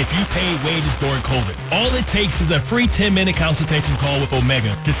employee if you paid wages during COVID. All it takes is a free 10-minute consultation call with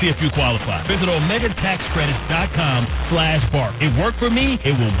Omega to see if you qualify. Visit OmegaTaxCredits.com/BART. It worked for me.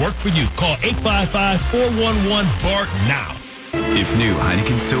 It will work for you. Call 855-411-BART now. If new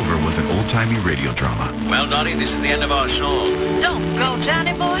Heineken Silver was an old-timey radio drama. Well, Dottie, this is the end of our song. Don't go,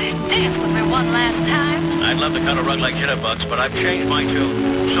 Johnny boy. Dance with me one last time. I'd love to cut a rug like Jitterbugs, but I've changed my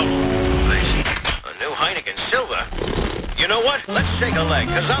tune. So, Lacey, a new Heineken Silver. You know what? Let's shake a leg,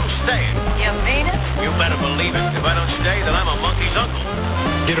 because I'm staying. You mean it? You better believe it. If I don't stay, then I'm a monkey's uncle.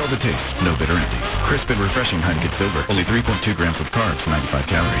 Get all the taste, no bitter endings. Crisp and refreshing Heineken Silver. Only 3.2 grams of carbs, 95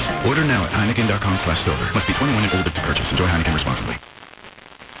 calories. Order now at Heineken.com/silver. Must be 21 and older to purchase. Enjoy Heineken responsibly.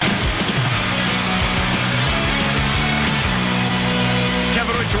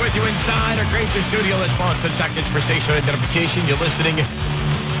 Kevin Richard with you inside our Granger studio. Let's pause 10 seconds for station identification. You're listening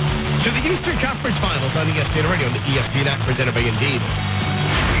to the Eastern Conference Finals on ESPN Radio and the ESPN app presented by Indeed.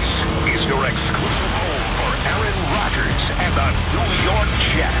 This is your exclusive home for Aaron Rodgers and the New York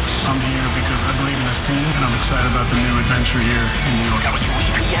Jets. I'm here because I believe in this team, and I'm excited about the new adventure here in New York.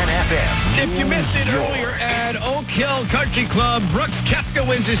 ESPN FM. If you missed it earlier at Oak Hill Country Club, Brooks Koepka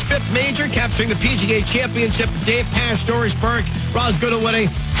wins his 5th major, capturing the PGA Championship day past Dorisburg. Ross Goodaway.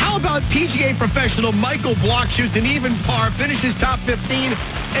 How about PGA professional Michael Block shoots an even par, finishes top 15,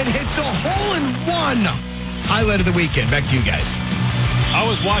 and hits a hole-in-one? Highlight of the weekend. Back to you guys. I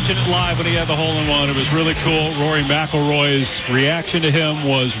was watching it live when he had the hole-in-one. It was really cool. Rory McIlroy's reaction to him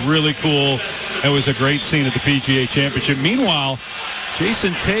was really cool. It was a great scene at the PGA Championship. Meanwhile,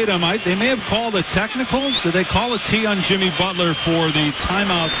 Jason Tatum, they may have called a technical. Did they call a T on Jimmy Butler for the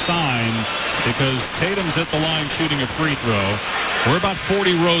timeout sign? Because Tatum's at the line shooting a free throw. We're about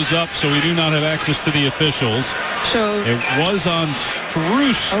 40 rows up, so we do not have access to the officials. So it was on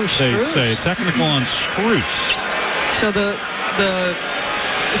Strus, they say. Technical on Strus. So the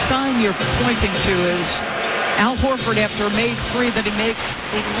sign you're pointing to is Al Horford, after a made three that he makes,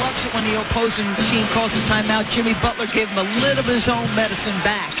 he loves it when the opposing team calls a timeout. Jimmy Butler gave him a little of his own medicine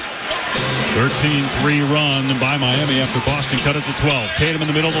back. 13-3 run by Miami after Boston cut it to 12. Tatum in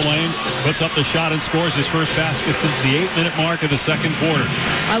the middle of the lane, puts up the shot and scores his first basket since the 8-minute mark of the second quarter.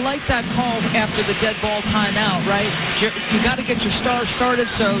 I like that call after the dead ball timeout, right? You got to get your star started,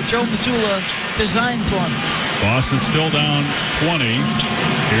 so Joe Mazzulla designed for him. Boston still down 20.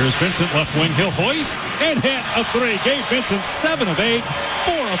 Here's Vincent, left wing. He'll hoist and hit a three. Gabe Vincent, 7 of 8,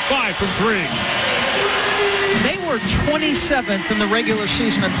 4 of 5 from 3. They were 27th in the regular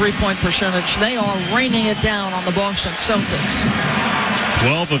season in three-point percentage. They are raining it down on the Boston Celtics.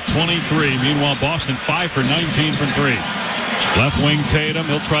 12 of 23. Meanwhile, Boston 5 for 19 from 3. Left wing Tatum.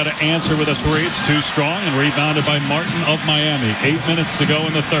 He'll try to answer with a three. It's too strong and rebounded by Martin of Miami. 8 minutes to go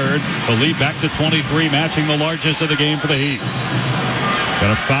in the third. The lead back to 23, matching the largest of the game for the Heat.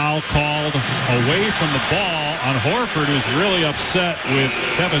 Got a foul called away from the ball on Horford, who's really upset with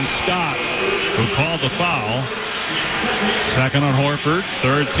Kevin Scott, who called the foul. Second on Horford,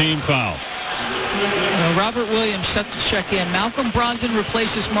 third team foul. Robert Williams set to check in. Malcolm Brogdon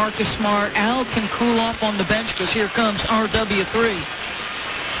replaces Marcus Smart. Al can cool off on the bench because here comes RW3. 3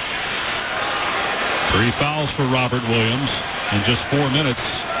 fouls for Robert Williams in just 4 minutes.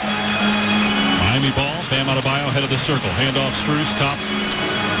 Miami ball. Bam Adebayo head of the circle. Handoff Strus, top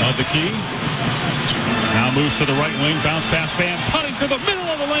of the key. Now moves to the right wing. Bounce pass. Bam putting to the middle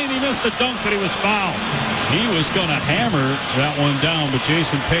of the lane. He missed the dunk, but he was fouled. He was going to hammer that one down, but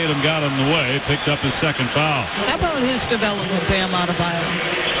Jason Tatum got in the way. Picked up his second foul. How about his development, Bam Adebayo?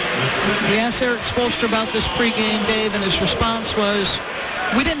 We asked Eric Spoelstra about this pregame, Dave, and his response was,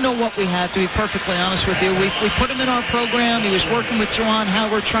 we didn't know what we had, to be perfectly honest with you. We put him in our program. He was working with Juwan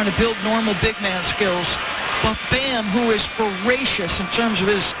Howard trying to build normal big man skills. But Bam, who is voracious in terms of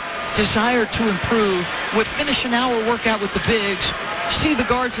his desire to improve, would finish an hour workout with the bigs, see the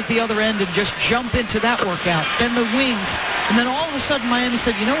guards at the other end, and just jump into that workout. Then the wings. And then all of a sudden Miami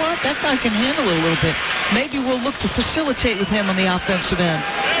said, you know what, that guy can handle it a little bit. Maybe we'll look to facilitate with him on the offensive end.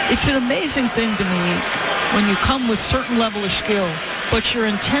 It's an amazing thing to me when you come with certain level of skill but your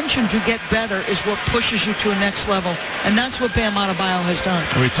intention to get better is what pushes you to a next level, and that's what Bam Adebayo has done.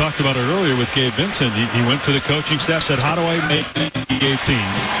 We talked about it earlier with Gabe Vincent. He went to the coaching staff, said, how do I make the NBA team?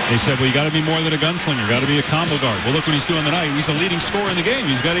 They said, well, you got to be more than a gunslinger. You got to be a combo guard. Well, look what he's doing tonight. He's the leading scorer in the game.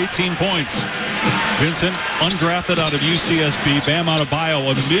 He's got 18 points. Vincent, undrafted out of UCSB. Bam Adebayo,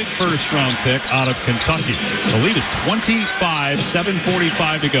 a mid-first-round pick out of Kentucky. The lead is 25,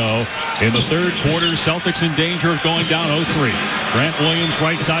 7:45 to go. In the third quarter, Celtics in danger of going down 0-3. Grant Williams,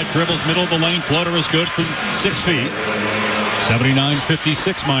 right side, dribbles, middle of the lane. Floater is good from 6 feet.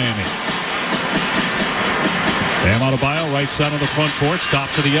 79-56 Miami. Bam Adebayo, right side of the front court, stop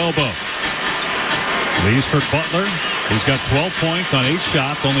to the elbow. Leaves for Butler. He's got 12 points on 8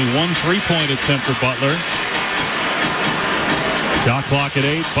 shots, only 1 3-point attempt for Butler. Shot clock at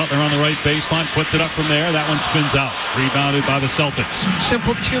 8. Butler on the right baseline, puts it up from there. That one spins out. Rebounded by the Celtics.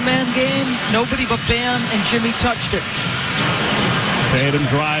 Simple two-man game. Nobody but Bam and Jimmy touched it. Tatum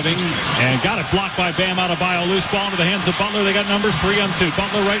driving and got it blocked by Bam Adebayo. Loose ball into the hands of Butler. They got numbers 3-on-2.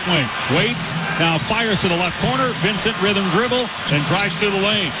 Butler right wing. Wade now fires to the left corner. Vincent rhythm dribble and drives through the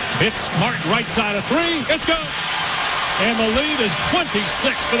lane. Hits Martin right side of 3. It's good. And the lead is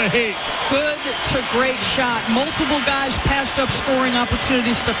 26 for the Heat. Good to great shot. Multiple guys passed up scoring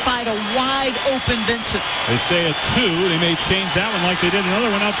opportunities to fight a wide-open Vincent. They say it's 2. They may change that one like they did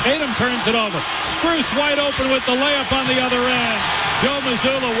another one. Now Tatum turns it over. Spruce wide open with the layup on the other end. Joe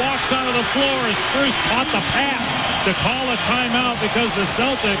Mazzulla walks onto the floor as Spruce caught the pass to call a timeout because the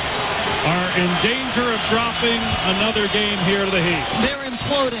Celtics are in danger of dropping another game here to the Heat. They're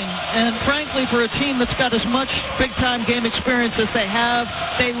imploding, and frankly, for a team that's got as much big-time game experience as they have,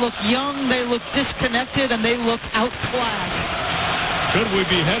 they look young, they look disconnected, and they look outclassed. Could we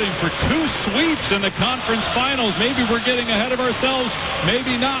be heading for 2 sweeps in the conference finals? Maybe we're getting ahead of ourselves.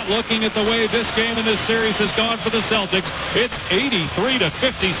 Maybe not, looking at the way this game in this series has gone for the Celtics. It's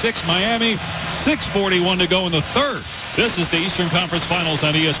 83-56 Miami, 6:41 to go in the third. This is the Eastern Conference Finals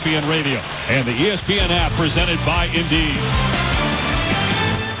on ESPN Radio and the ESPN app presented by Indeed.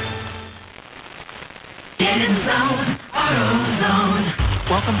 Get in zone, AutoZone.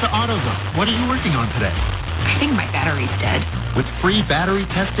 Welcome to AutoZone. What are you working on today? I think my battery's dead. With free battery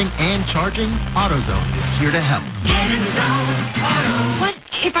testing and charging, AutoZone is here to help. Get in zone, AutoZone. What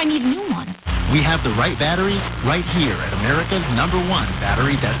if I need a new one? We have the right battery right here at America's #1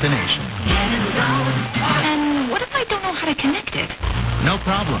 battery destination. Get in zone, AutoZone. And what if I don't know how to connect it? No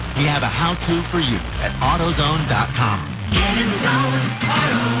problem. We have a how-to for you at AutoZone.com. Get in zone,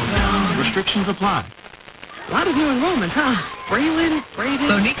 AutoZone. Restrictions apply. A lot of new enrollments, huh? Braylon, Braden.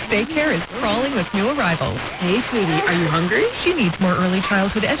 Monique's Daycare is crawling with new arrivals. Hey, sweetie, are you hungry? She needs more early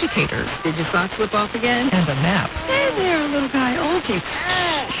childhood educators. Did your socks slip off again? And a nap. Hey there, little guy. Okay.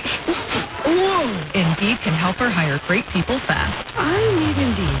 Whoa. Indeed can help her hire great people fast. I need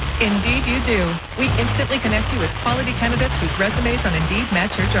Indeed. Indeed you do. We instantly connect you with quality candidates whose resumes on Indeed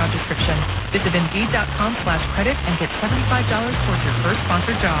match your job description. Visit Indeed.com/credit and get $75 towards your first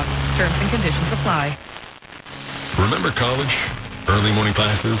sponsored job. Terms and conditions apply. Remember college? Early morning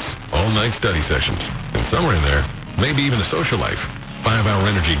classes, all-night study sessions, and somewhere in there, maybe even a social life. 5-Hour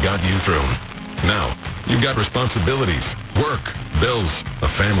Energy got you through. Now, you've got responsibilities, work, bills, a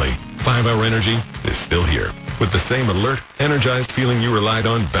family. 5-Hour Energy is still here with the same alert, energized feeling you relied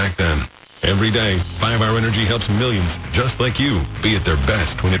on back then. Every day, 5-Hour Energy helps millions just like you be at their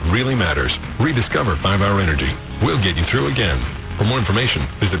best when it really matters. Rediscover 5-Hour Energy. We'll get you through again. For more information,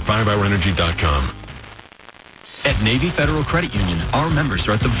 visit 5hourenergy.com. At Navy Federal Credit Union, our members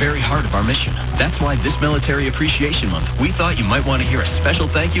are at the very heart of our mission. That's why this Military Appreciation Month, we thought you might want to hear a special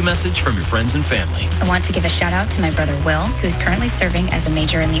thank you message from your friends and family. I want to give a shout out to my brother Will, who's currently serving as a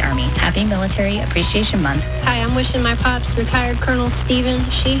major in the Army. Happy Military Appreciation Month. Hi, I'm wishing my pops, retired Colonel Stephen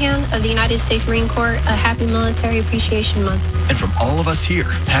Sheehan of the United States Marine Corps, a happy Military Appreciation Month. And from all of us here,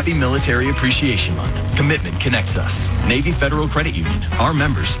 happy Military Appreciation Month. Commitment connects us. Navy Federal Credit Union. Our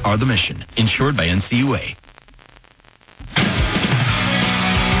members are the mission. Insured by NCUA.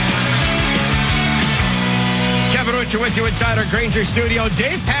 Kevin Richard with you inside our Granger studio.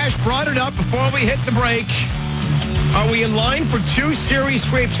 Dave Pash brought it up before we hit the break. Are we in line for 2 series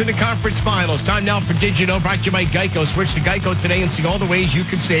sweeps in the conference finals? Time now for Did You Know? Brought to you by Geico. Switch to Geico today and see all the ways you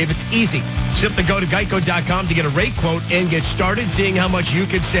can save. It's easy. Simply go to geico.com to get a rate quote and get started seeing how much you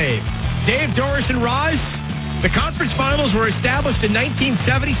could save. Dave, Doris, and Roz, the conference finals were established in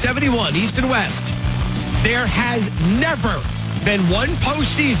 1970-71, East and West. There has never been one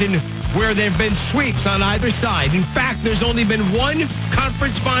postseason where there have been sweeps on either side. In fact, there's only been one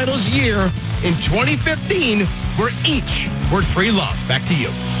conference finals year in 2015 where each were 3-love. Back to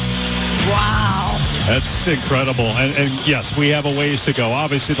you. Wow. That's incredible. And yes, we have a ways to go.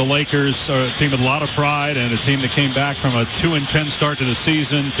 Obviously, the Lakers are a team with a lot of pride and a team that came back from a 2-10 start to the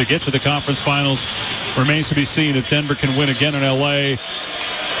season to get to the conference finals. Remains to be seen if Denver can win again in L.A.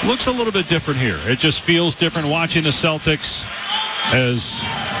 Looks a little bit different here. It just feels different watching the Celtics as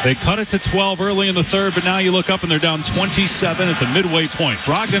they cut it to 12 early in the third, but now you look up and they're down 27 at the midway point.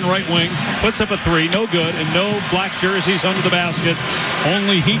 Brogdon, right wing, puts up a three, no good, and no black jerseys under the basket.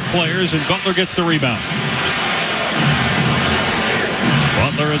 Only Heat players, and Butler gets the rebound.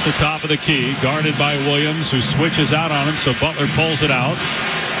 Butler at the top of the key, guarded by Williams, who switches out on him, so Butler pulls it out.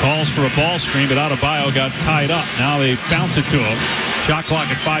 Calls for a ball screen, but Adebayo got tied up. Now they bounce it to him. Shot clock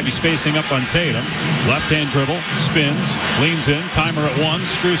at 5. He's facing up on Tatum. Left-hand dribble, spins, leans in. Timer at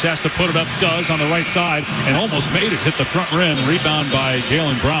 1. Strus has to put it up. Does on the right side, and almost made it. Hit the front rim. Rebound by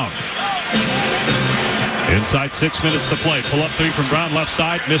Jaylen Brown. Inside 6 minutes to play. Pull-up three from Brown, left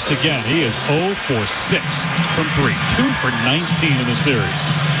side. Missed again. He is 0 for 6 from 3. 2 for 19 in the series.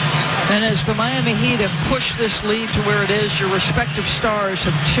 And as the Miami Heat have pushed this lead to where it is, your respective stars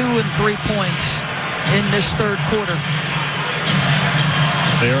have 2 and 3 points in this third quarter.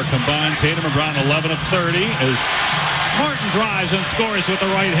 They are combined. Tatum and Brown 11 of 30 as Martin drives and scores with the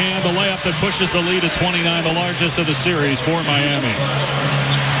right hand. The layup that pushes the lead to 29, the largest of the series for Miami.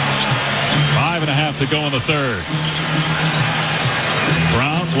 5.5 to go in the third.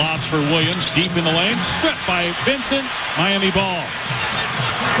 Brown lobs for Williams deep in the lane. Stripped by Vincent. Miami ball.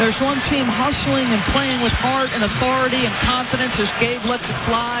 There's one team hustling and playing with heart and authority and confidence as Gabe lets it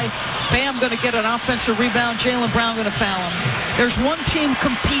fly. Bam going to get an offensive rebound. Jaylen Brown going to foul him. There's one team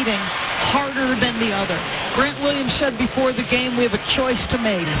competing harder than the other. Grant Williams said before the game, we have a choice to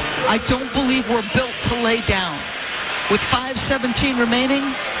make. I don't believe we're built to lay down. With 5:17 remaining,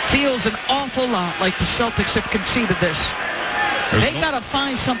 feels an awful lot like the Celtics have conceded this. They've got to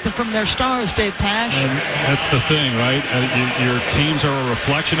find something from their stars, Dave Pash. And that's the thing, right? Your teams are a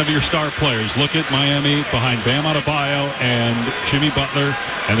reflection of your star players. Look at Miami behind Bam Adebayo and Jimmy Butler,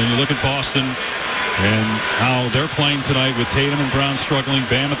 and then you look at Boston and how they're playing tonight with Tatum and Brown struggling.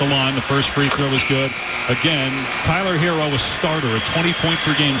 Bam at the line. The first free throw was good. Again, Tyler Hero, a starter, a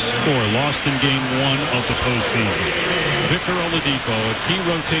 20-point-per-game score, lost in Game 1 of the postseason. Victor Oladipo, a key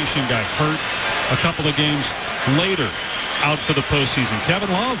rotation guy, hurt a couple of games later, out for the postseason. Kevin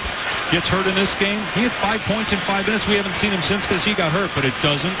Love gets hurt in this game. He had 5 points in 5 minutes. We haven't seen him since because he got hurt, but it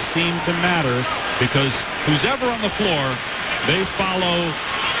doesn't seem to matter because who's ever on the floor, they follow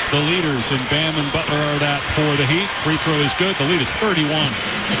the leaders, and Bam and Butler are that for the Heat. Free throw is good. The lead is 31.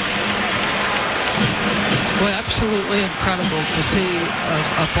 Well, absolutely incredible to see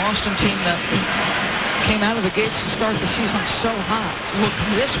a Boston team that came out of the gates to start the season so hot look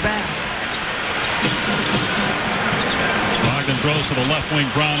this bad. Brogdon throws to the left wing.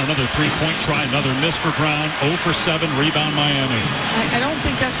 Brown, another three-point try, another miss for Brown. 0 for 7, rebound Miami. I don't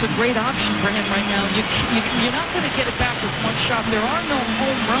think that's a great option for him right now. You're not going to get it back with one shot. There are no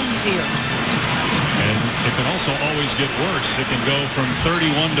home runs here. And it can also always get worse. It can go from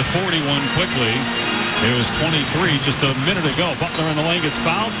 31 to 41 quickly. It was 23 just a minute ago. Butler in the lane gets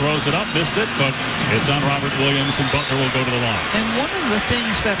fouled, throws it up, missed it, but it's on Robert Williams, and Butler will go to the line. And one of the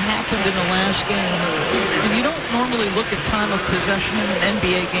things that happened in the last game, and you don't normally look at time of possession in an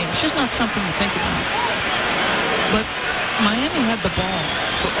NBA game. It's just not something you think about. But Miami had the ball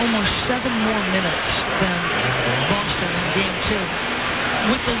for almost 7 more minutes than Boston in Game 2.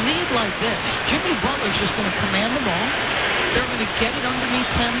 With the lead like this, Jimmy Butler's just going to command the ball. They're going to get it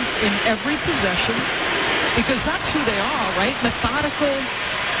underneath him in every possession because that's who they are, right? Methodical,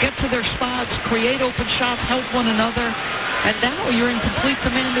 get to their spots, create open shots, help one another. And now you're in complete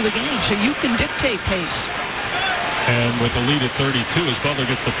command of the game, so you can dictate pace. And with the lead at 32, as Butler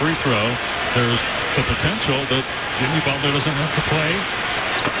gets the free throw, there's the potential that Jimmy Butler doesn't have to play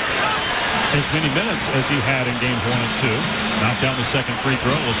as many minutes as he had in games 1 and 2. Knocked down the second free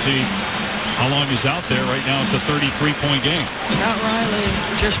throw. We'll see how long he's out there. Right now it's a 33-point game. Scott Riley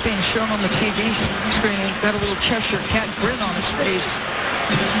just being shown on the TV screen. He's got a little Cheshire Cat grin on his face.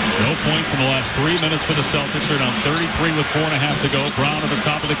 No points in the last 3 minutes for the Celtics. They're down 33 with 4.5 to go. Brown at the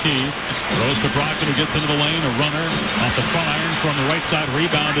top of the key. Throws to Brogdon, who gets into the lane. A runner off the front iron from the right side.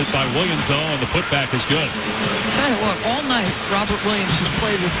 Rebounded by Williams, though, and the putback is good. Tell you what, all night Robert Williams has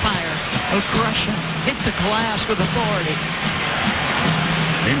played with fire, aggression, hits the glass with authority.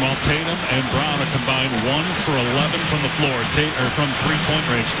 Meanwhile, Tatum and Brown are combined 1 for 11 from the floor, from three-point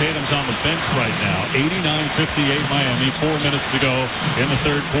range. Tatum's on the bench right now. 89-58 Miami. 4 minutes to go in the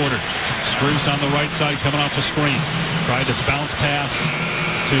third quarter. Strus on the right side coming off the screen. Tried to bounce pass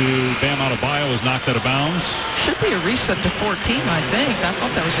to Bam Adebayo, was knocked out of bounds. Should be a reset to 14, I think. I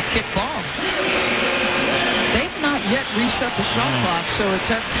thought that was a kick ball. reset the shot clock, so it's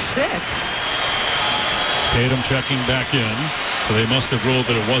at 6. Tatum checking back in, so they must have ruled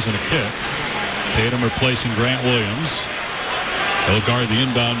that it wasn't a kick. Tatum replacing Grant Williams. He'll guard the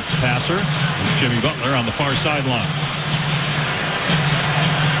inbound passer. It's Jimmy Butler on the far sideline.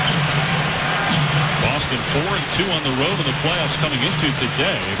 Boston 4-2 on the road in the playoffs coming into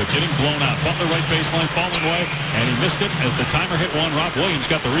today, but getting blown out. Butler right baseline, falling away, and he missed it as the timer hit one. Rob Williams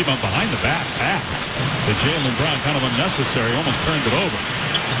got the rebound behind the back pass. The Jaylen Brown kind of unnecessary, almost turned it over.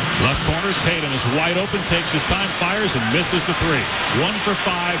 Left corner, Tatum is wide open, takes his time, fires, and misses the three. 1 for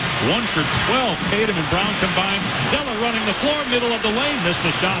 5, 1 for 12. Tatum and Brown combined. Della running the floor, middle of the lane, missed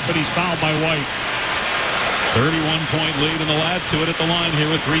the shot, but he's fouled by White. 31-point lead, and they'll add to it at the line here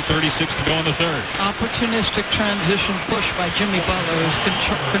with 3:36 to go in the third. Opportunistic transition push by Jimmy Butler has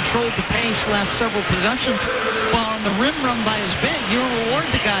controlled the pace last several possessions. While on the rim run by his big, you reward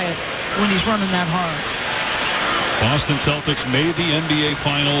the guy when he's running that hard. Boston Celtics made the NBA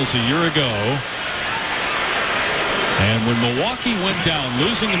Finals a year ago. And when Milwaukee went down,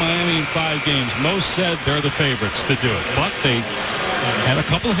 losing to Miami in 5 games, most said they're the favorites to do it. But they had a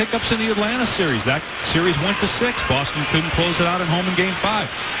couple of hiccups in the Atlanta series. That series went to 6. Boston couldn't close it out at home in Game 5.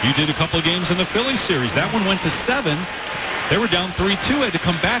 You did a couple of games in the Philly series. That one went to 7. They were down 3-2. Had to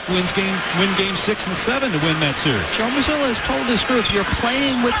come back, win Game 6 and 7 to win that series. Joe Mazzulla has told his group, you're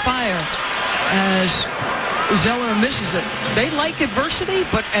playing with fire as Zeller misses it. They like adversity,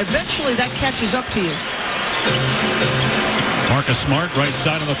 but eventually that catches up to you. Marcus Smart, right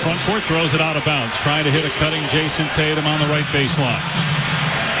side of the front court, throws it out of bounds, trying to hit a cutting Jason Tatum on the right baseline.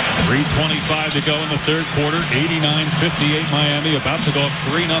 3:25 to go in the third quarter. 89-58 Miami, about to go up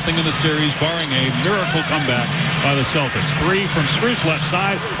 3-0 in the series, barring a miracle comeback by the Celtics. 3 from Struce, left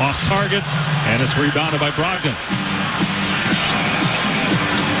side, off target, and it's rebounded by Brogdon.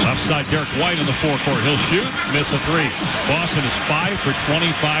 Left side, Derek White in the forecourt. He'll shoot, miss a 3. Boston is 5 for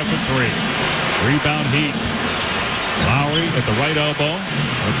 25 from 3. Rebound Heat. Lowry at the right elbow.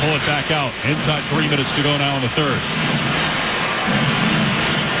 They'll pull it back out. Inside 3 minutes to go now in the third.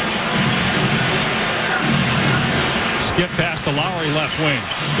 Skip pass to Lowry, left wing.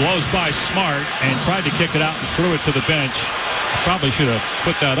 Blows by Smart and tried to kick it out and threw it to the bench. Probably should have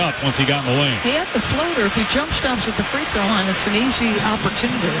put that up once he got in the lane. He had the floater. If he jump stops at the free throw line, it's an easy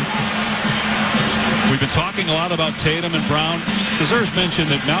opportunity. We've been talking a lot about Tatum and Brown. Deserves mention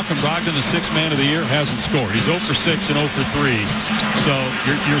that Malcolm Brogdon, the 6th man of the year, hasn't scored. He's 0 for 6 and 0 for 3. So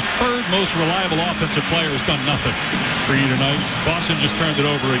your third most reliable offensive player has done nothing for you tonight. Boston just turned it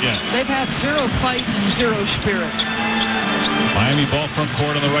over again. They've had 0 fight and 0 spirit. Miami ball front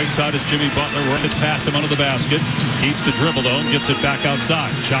court on the right side is Jimmy Butler. Works it past him under the basket. Keeps the dribble though and gets it back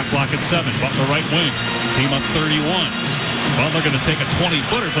outside. Shot clock at 7. Butler right wing. Team up 31. Butler going to take a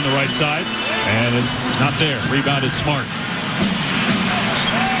 20-footer from the right side, and it's not there. Rebounded Smart.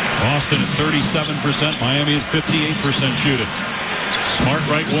 Boston at 37%. Miami is 58% shooting. Smart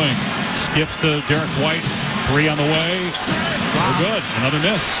right wing. Skips to Derek White. 3 on the way. Wow. We're good. Another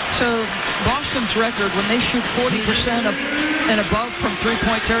miss. So Boston's record, when they shoot 40% and above from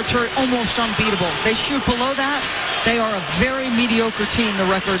three-point territory, almost unbeatable. They shoot below that, they are a very mediocre team, the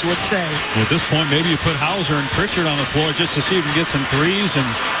record would say. At this point, maybe you put Hauser and Pritchard on the floor just to see if you can get some threes, and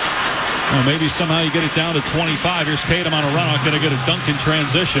maybe somehow you get it down to 25. Here's Tatum on a run. Going to get a dunk in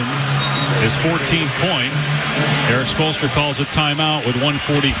transition. His 14th point. Eric Spoelstra calls a timeout with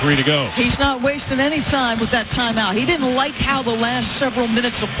 1:43 to go. He's not wasting any time with that timeout. He didn't like how the last several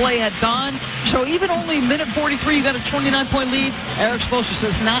minutes of play had gone. So even only minute 43, you got a 29-point lead. Eric Spoelstra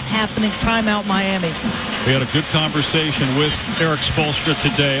says, not happening. Timeout, Miami. We had a good conversation with Eric Spoelstra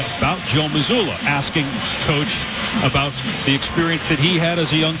today about Joe Mazzulla, asking Coach about the experience that he had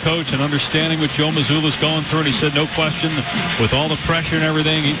as a young coach and understanding what Joe Mazzulla's going through. And he said, no question, with all the pressure and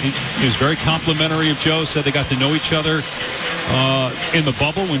everything, he was very complimentary of Joe. Said they got to know each other in the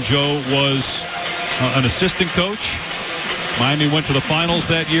bubble when Joe was an assistant coach. Miami went to the finals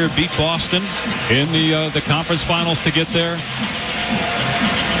that year, beat Boston in the conference finals to get there.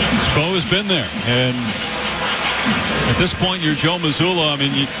 Spo has been there, and at this point, you're Joe Mazzulla. I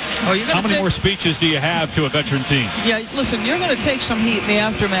mean, how many more speeches do you have to a veteran team? Yeah, listen, you're going to take some heat in the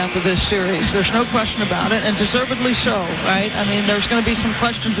aftermath of this series. There's no question about it, and deservedly so, right? I mean, there's going to be some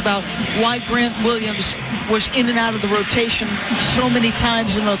questions about why Grant Williams was in and out of the rotation so many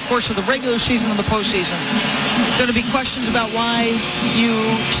times in the course of the regular season and the postseason. There's going to be questions about why you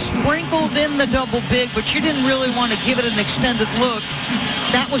sprinkled in the double big, but you didn't really want to give it an extended look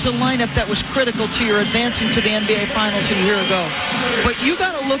that was a lineup that was critical to your advancing to the NBA Finals a year ago. But you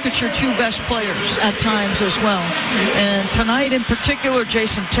got to look at your two best players at times as well. And tonight in particular,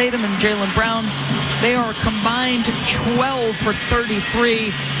 Jason Tatum and Jaylen Brown, they are combined 12 for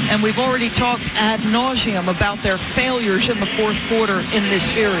 33, and we've already talked ad nauseum about their failures in the fourth quarter in this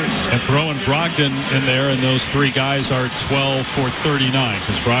series. And throwing Brogdon in there, and those three guys are 12 for 39,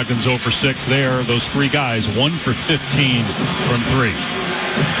 because Brogdon's 0 for 6 there. Those three guys, 1 for 15 from three.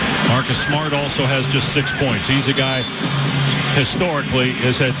 Marcus Smart also has just 6 points. He's a guy, historically,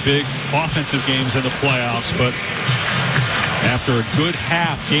 has had big offensive games in the playoffs, but after a good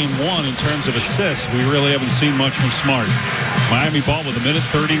half, game one, in terms of assists, we really haven't seen much from Smart. Miami ball with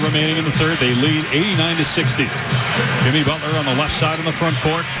 1:30 remaining in the third. They lead 89-60. Jimmy Butler on the left side in the front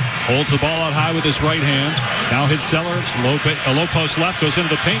court holds the ball out high with his right hand. Now hits Zeller. A low post left, goes into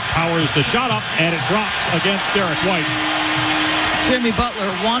the paint, powers the shot up, and it drops against Derek White. Jimmy Butler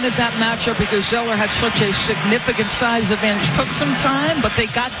wanted that matchup because Zeller had such a significant size advantage. Took some time, but they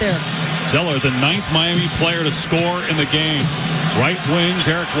got there. Zeller, the 9th Miami player to score in the game. Right wing,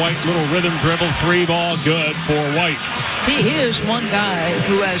 Derek White, little rhythm dribble, 3-ball, good for White. He is one guy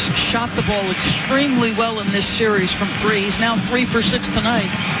who has shot the ball extremely well in this series from three. He's now 3 for 6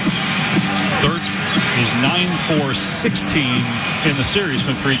 tonight. Third is 9 for 16 in the series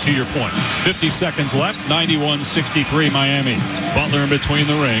from three, to your point. 50 seconds left, 91-63 Miami. Butler in between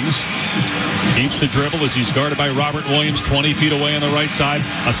the rings. Keeps the dribble as he's guarded by Robert Williams, 20 feet away on the right side.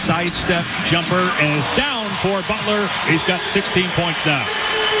 A sidestep jumper, and is down for Butler. He's got 16 points now.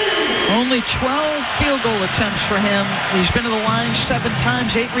 Only 12 field goal attempts for him. He's been to the line 7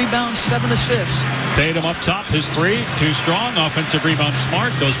 times, 8 rebounds, 7 assists. Tatum up top, his three, too strong. Offensive rebound,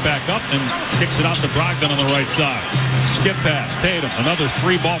 Smart goes back up and kicks it out to Brogdon on the right side. Skip pass, Tatum, another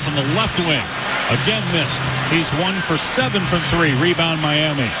 3-ball from the left wing. Again missed. He's 1 for 7 from 3. Rebound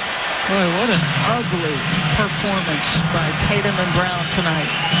Miami. Boy, what an ugly performance by Tatum and Brown tonight.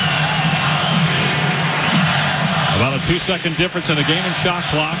 About a 2-second difference in the game and shot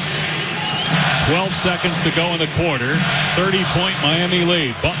clock. 12 seconds to go in the quarter. 30-point Miami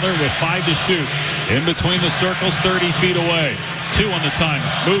lead. Butler with 5 to shoot. In between the circles, 30 feet away. 2 on the time.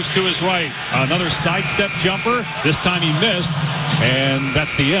 Moves to his right. Another sidestep jumper. This time he missed. And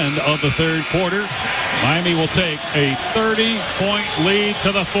that's the end of the third quarter. Miami will take a 30-point lead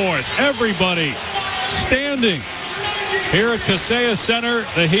to the fourth. Everybody standing here at Kaseya Center.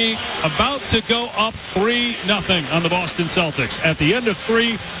 The Heat about to go up 3-0 on the Boston Celtics. At the end of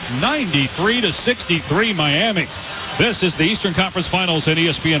 3, 93-63 Miami. This is the Eastern Conference Finals on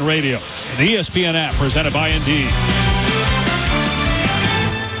ESPN Radio and the ESPN app presented by Indeed.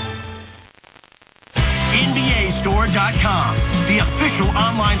 NBAstore.com, the official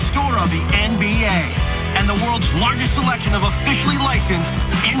online store of the NBA and the world's largest selection of officially licensed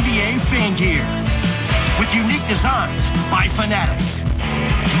NBA fan gear. With unique designs by Fanatics,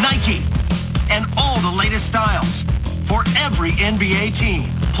 Nike, and all the latest styles for every NBA team,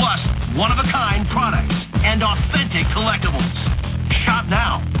 plus one-of-a-kind products and authentic collectibles. Shop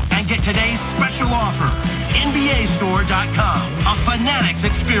now and get today's special offer. NBAstore.com, a Fanatics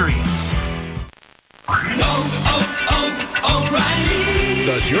experience. O'Reilly.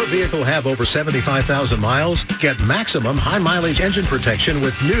 Does your vehicle have over 75,000 miles? Get maximum high-mileage engine protection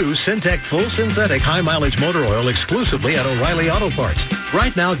with new Syntec Full Synthetic High-Mileage Motor Oil exclusively at O'Reilly Auto Parts.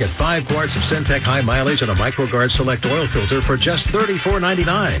 Right now, get 5 quarts of Syntec High Mileage and a MicroGuard Select Oil Filter for just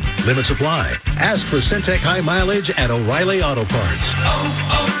 $34.99. Limit supply. Ask for Syntec High Mileage at O'Reilly Auto Parts.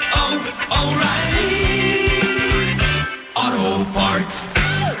 O'Reilly Auto Parts.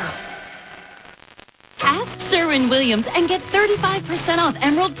 Ask Sherwin-Williams and get 35% off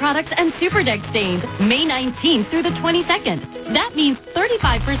Emerald products and Super Deck stains May 19th through the 22nd. That means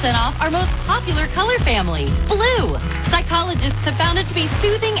 35% off our most popular color family, blue. Psychologists have found it to be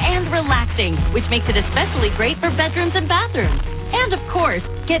soothing and relaxing, which makes it especially great for bedrooms and bathrooms. And of course,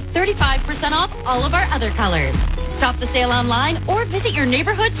 get 35% off all of our other colors. Shop the sale online or visit your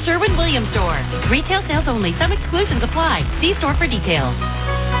neighborhood Sherwin-Williams store. Retail sales only. Some exclusions apply. See store for details.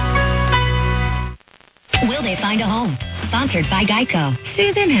 Will they find a home? Sponsored by Geico.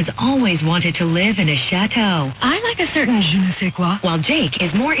 Susan has always wanted to live in a chateau. I like a certain je ne sais quoi. While Jake is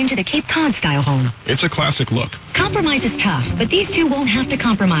more into the Cape Cod style home. It's a classic look. Compromise is tough, but these two won't have to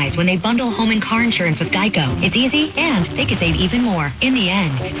compromise when they bundle home and car insurance with Geico. It's easy, and they could save even more. In the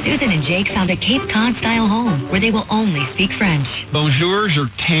end, Susan and Jake found a Cape Cod style home where they will only speak French. Bonjour, je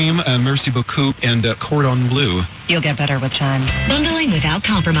t'aime, merci beaucoup, and cordon bleu. You'll get better with Chime. Bundling without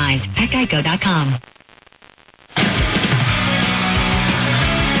compromise at Geico.com.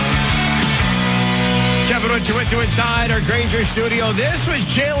 Kevin Richard with to inside our Granger studio. This was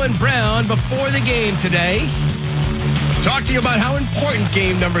Jaylen Brown before the game today. Talk to you about how important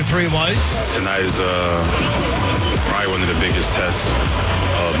game number 3 was. Tonight is probably one of the biggest tests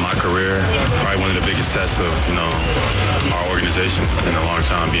of my career. Probably one of the biggest tests of, our organization in a long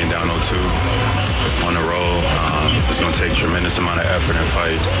time, being down 0-2 on the road. It's going to take a tremendous amount of effort and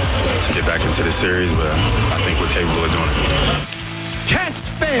fight to get back into the series, but I think we're capable of doing it. Test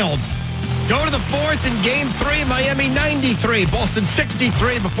failed. Go to the 4th in Game 3, Miami 93, Boston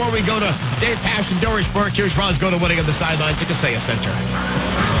 63. Before we go to Dave Pash and Doris Burke, here's Ron Skoda winning on the sidelines at Kaseya Center.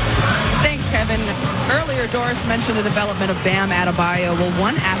 Thanks, Kevin. Earlier, Doris mentioned the development of Bam Adebayo. Well,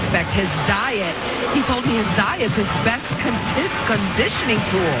 one aspect, his diet. He told me his diet's his best conditioning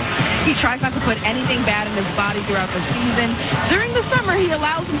tool. He tries not to put anything bad in his body throughout the season. During the summer, he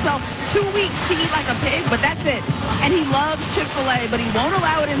allows himself 2 weeks to eat like a pig, but that's it. And he loves Chick-fil-A, but he won't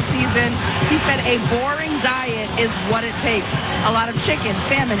allow it in season. He said a boring diet is what it takes. A lot of chicken,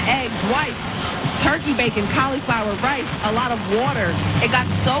 salmon, eggs, whites, turkey bacon, cauliflower, rice, a lot of water. It got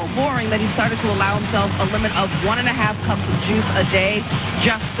so boring that he started to allow himself a limit of 1.5 cups of juice a day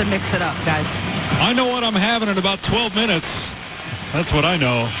just to mix it up, guys. I know what I'm having in about 12 minutes. That's what I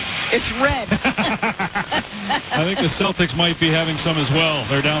know. It's red. I think the Celtics might be having some as well.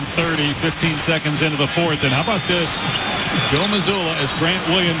 They're down 30, 15 seconds into the 4th. And how about this? Joe Mazzulla, as Grant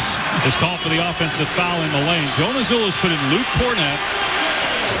Williams is called for the offensive foul in the lane. Joe Mazzulla's put in Luke Cornett,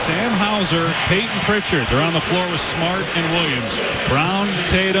 Sam Hauser, Peyton Pritchard. They're on the floor with Smart and Williams. Brown,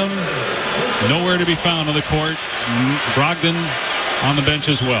 Tatum, nowhere to be found on the court. Brogdon on the bench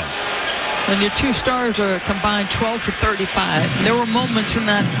as well. And your 2 stars are combined 12 for 35. There were moments in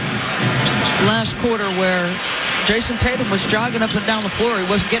that last quarter where Jason Tatum was jogging up and down the floor. He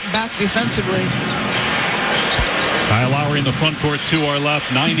wasn't getting back defensively. Kyle Lowry in the front court to our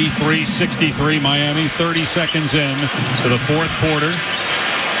left. 93-63 Miami. 30 seconds in to the 4th quarter.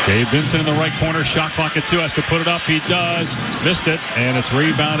 Dave Vincent in the right corner. Shot clock at 2. Has to put it up. He does. Missed it. And it's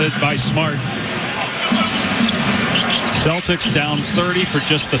rebounded by Smart. Celtics down 30 for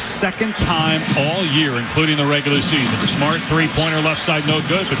just the second time all year, including the regular season. Smart three-pointer left side, no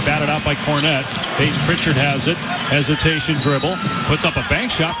good, but batted out by Cornett. Peyton Pritchard has it. Hesitation dribble. Puts up a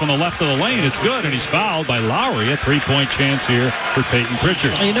bank shot from the left of the lane. It's good, and he's fouled by Lowry. A 3-point chance here for Peyton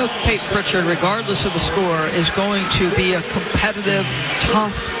Pritchard. You know, Peyton Pritchard, regardless of the score, is going to be a competitive,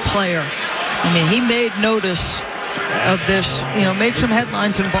 tough player. I mean, he made notice of this, made some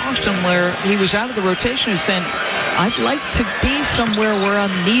headlines in Boston where he was out of the rotation and saying, I'd like to be somewhere where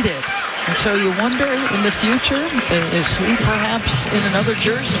I'm needed. And so you wonder in the future, is he perhaps in another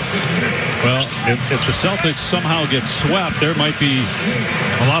jersey? Well, if the Celtics somehow get swept, there might be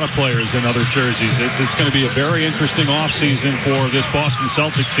a lot of players in other jerseys. It's going to be a very interesting offseason for this Boston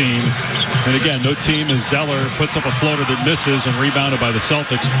Celtics team. And again, no team, as Zeller puts up a floater that misses and rebounded by the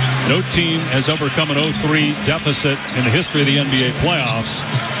Celtics, no team has overcome an 0-3 deficit in the history of the NBA playoffs.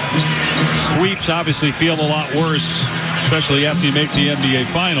 Sweeps obviously feel a lot worse, especially after you make the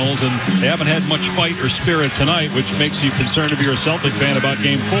NBA Finals, and they haven't had much fight or spirit tonight, which makes you concerned if you're a Celtic fan about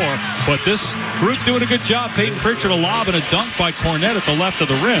Game 4. But this group doing a good job. Peyton Pritchard a lob and a dunk by Cornett at the left of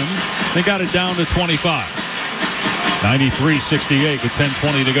the rim. They got it down to 25. 93-68 with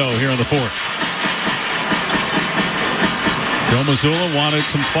 10:20 to go here in the 4th. Joe Mazzulla wanted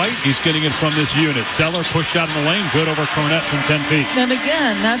some fight. He's getting it from this unit. Zeller pushed out in the lane. Good over Cornett from 10 feet. And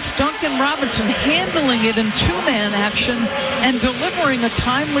again, that's Duncan Robinson handling it in 2-man action and delivering a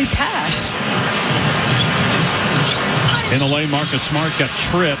timely pass. In the lane, Marcus Smart got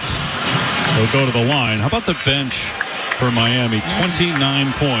tripped. He'll go to the line. How about the bench for Miami? 29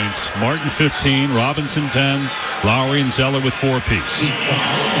 points. Martin 15, Robinson 10, Lowry and Zeller with 4 apiece.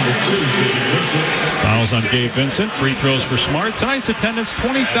 Fouls on Gabe Vincent. Free throws for Smart. Tonight's attendance,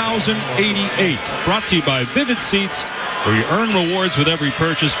 20,088. Brought to you by Vivid Seats, where you earn rewards with every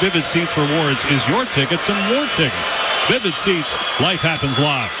purchase. Vivid Seats Rewards is your tickets and more tickets. Vivid Seats, life happens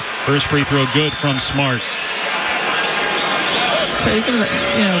live. First free throw good from Smart. So you're gonna,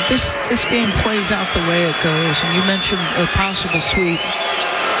 this game plays out the way it goes. And you mentioned a possible sweep.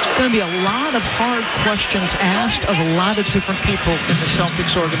 There's going to be a lot of hard questions asked of a lot of different people in the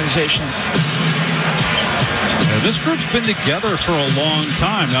Celtics organization. This group's been together for a long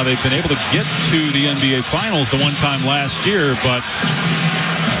time. Now, they've been able to get to the NBA Finals the one time last year, but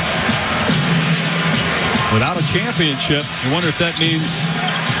without a championship, you wonder if that means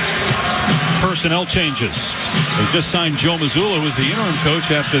personnel changes. They just signed Joe Mazzulla, who was the interim coach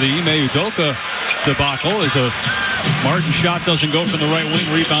after the Ime Udoka debacle. As a Martin shot doesn't go from the right wing,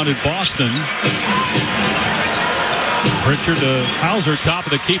 rebounded Boston. Pritchard to Hauser, top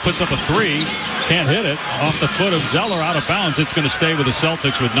of the key, puts up a 3. can't hit it. Off the foot of Zeller, out of bounds. It's going to stay with the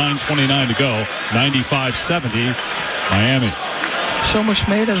Celtics with 9:29 to go. 95-70, Miami. So much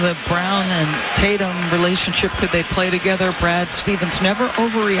made of the Brown and Tatum relationship. Could they play together? Brad Stevens never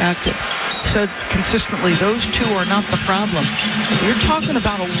overreacted. Said consistently, those two are not the problem. You're talking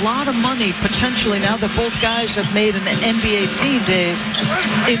about a lot of money potentially now that both guys have made an NBA team, Dave.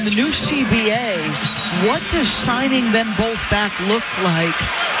 In the new CBA, what does signing them both back look like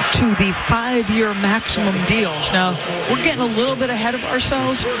to the 5-year maximum deals? Now, we're getting a little bit ahead of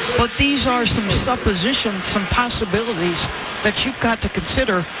ourselves, but these are some suppositions, some possibilities that you've got to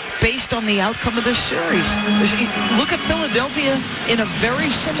consider based on the outcome of this series. Look at Philadelphia in a very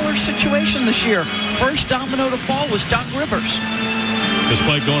similar situation this year. First domino to fall was Doc Rivers.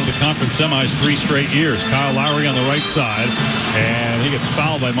 Despite going to the conference semis 3 straight years, Kyle Lowry on the right side, and he gets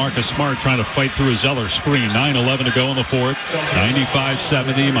fouled by Marcus Smart trying to fight through a Zeller screen. 9:11 to go in the fourth.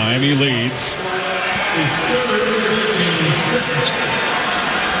 95-70, Miami leads.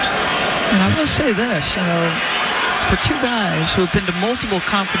 And I'm going to say this, for two guys who have been to multiple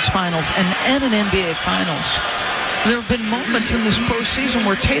conference finals and an NBA finals, there have been moments in this postseason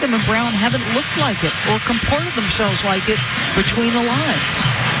where Tatum and Brown haven't looked like it or comported themselves like it between the lines.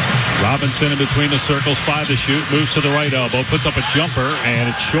 Robinson in between the circles, 5 to shoot, moves to the right elbow, puts up a jumper, and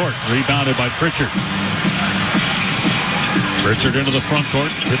it's short. Rebounded by Pritchard. Pritchard into the front court,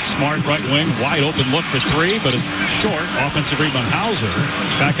 hits Smart right wing, wide open look for 3, but it's short. Offensive rebound Hauser.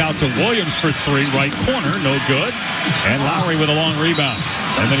 Back out to Williams for 3, right corner, no good. And Lowry with a long rebound.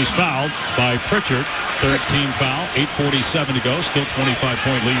 And then he's fouled by Pritchard. 13 foul, 8:47 to go. Still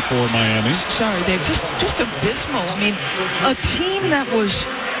 25-point lead for Miami. Sorry, Dave, just abysmal. I mean, a team that was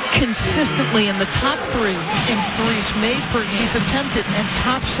consistently in the top 3 in threes made per game attempted and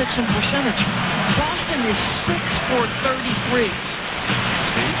top 6 in percentage. Boston is 6 for 33.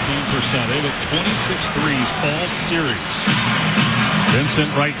 18%. They've hit 26 threes all series.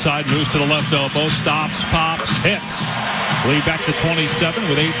 Vincent right side moves to the left elbow, stops, pops, hits. Lead back to 27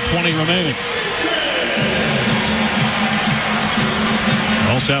 with 8:20 remaining.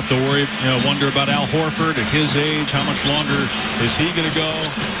 Also have to wonder about Al Horford at his age. How much longer is he going to go?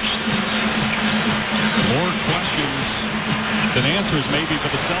 More questions than answers maybe for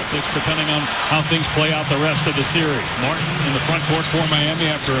the Celtics, depending on how things play out the rest of the series. Martin in the front court for Miami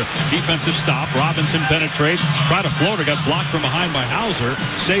after a defensive stop. Robinson penetrates, tried a floater, got blocked from behind by Hauser,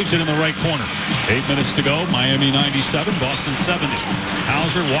 saves it in the right corner. 8 minutes to go. Miami 97, Boston 70.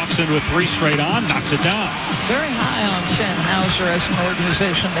 Hauser walks into a 3 straight on, knocks it down. Very high on Sam Hauser as an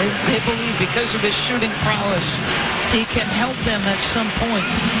organization. They believe because of his shooting prowess, he can help them at some point.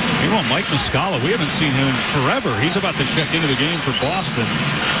 Meanwhile, Mike Muscala, we haven't seen him in forever. He's about to check into the game for Boston.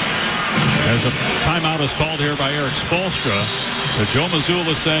 As a timeout is called here by Eric Spoelstra. So Joe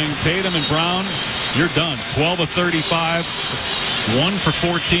Mazzulla saying, Tatum and Brown, you're done. 12 of 35, 1 for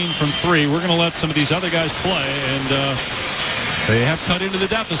 14 from 3. We're going to let some of these other guys play, and they have cut into the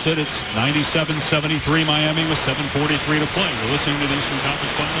deficit. It's 97-73 Miami with 7:43 to play. You're listening to the Eastern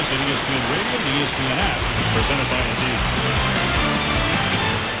Conference Finals on ESPN Radio and the ESPN app, presented by Indeed.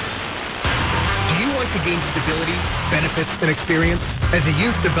 Do you want to gain stability, benefits, and experience? As a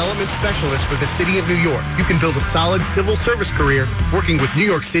youth development specialist for the City of New York, you can build a solid civil service career working with New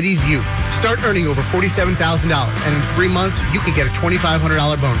York City's youth. Start earning over $47,000, and in 3 months, you can get a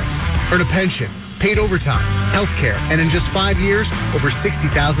 $2,500 bonus. Earn a pension, paid overtime, health care, and in just 5 years, over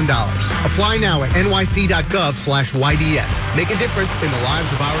 $60,000. Apply now at nyc.gov/YDS. Make a difference in the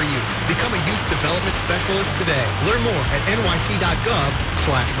lives of our youth. Become a youth development specialist today. Learn more at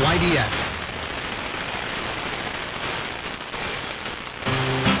nyc.gov/YDS.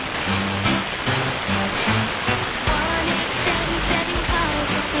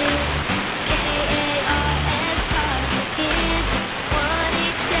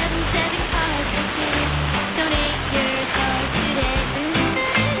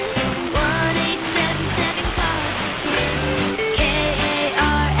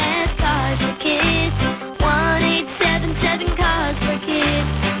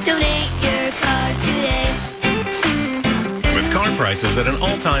 Prices at an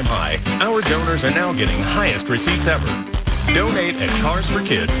all-time high, our donors are now getting highest receipts ever. Donate at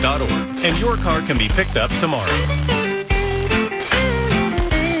carsforkids.org, and your car can be picked up tomorrow.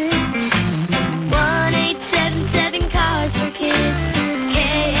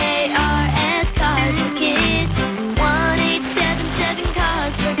 1-877-CARS-FOR-KIDS. KARS Cars for Kids.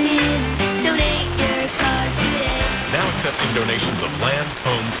 1-877-CARS-FOR-KIDS. Donate your car today. Now accepting donations of land,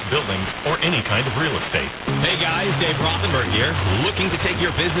 homes, buildings, or any kind of real estate. Hey guys, Dave Dave Rothenberg here. Looking to take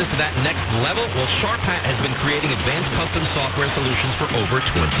your business to that next level? Well, SharpHat has been creating advanced custom software solutions for over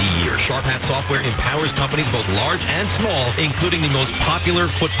 20 years. SharpHat software empowers companies both large and small, including the most popular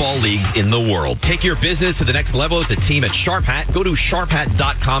football leagues in the world. Take your business to the next level with the team at SharpHat. Go to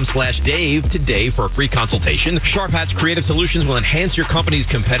sharphat.com/Dave today for a free consultation. SharpHat's creative solutions will enhance your company's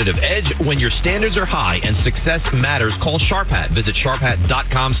competitive edge when your standards are high and success matters. Call SharpHat. Visit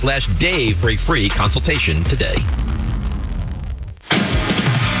sharphat.com/Dave for a free consultation today.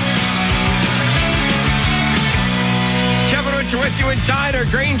 Kevin Richard with you inside our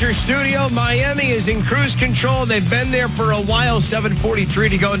Granger studio. Miami is in cruise control. They've been there for a while. 7:43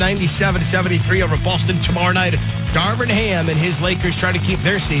 to go, 97-73 over Boston tomorrow night. Darvin Ham and his Lakers try to keep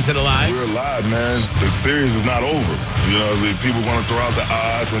their season alive. We're alive, man. The series is not over. You know, people want to throw out the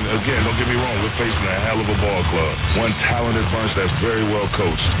odds. And again, don't get me wrong, we're facing a hell of a ball club. One talented bunch that's very well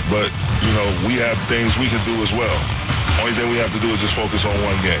coached. But, you know, we have things we can do as well. Only thing we have to do is just focus on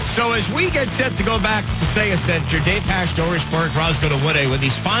one game. So as we get set to go back to Saya Center, Dave Pash, Doris Burke, Roscoe Woode, when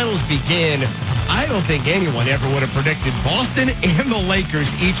these finals begin, I don't think anyone ever would have predicted Boston and the Lakers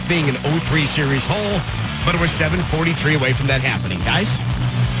each being an 0-3 series whole. But we're 7:43 away from that happening, guys.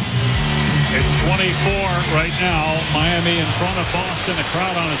 It's 24 right now. Miami in front of Boston. The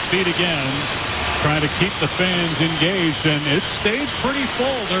crowd on its feet again, trying to keep the fans engaged, and it stayed pretty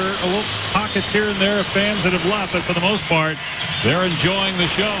full. There are a little pockets here and there of fans that have left, but for the most part, they're enjoying the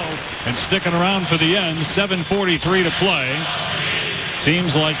show and sticking around for the end. 7:43 to play.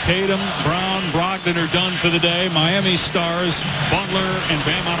 Seems like Tatum, Brown, Brogdon are done for the day. Miami stars Butler and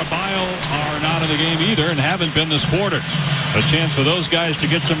Bam Adebayo are not in the game either and haven't been this quarter. A chance for those guys to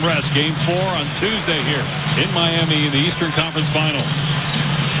get some rest. Game 4 on Tuesday here in Miami in the Eastern Conference Finals.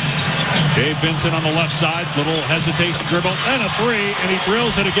 Gabe Vincent on the left side, little hesitation dribble, and a three, and he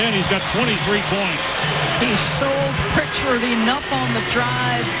drills it again. He's got 23 points. He's so pictured enough on the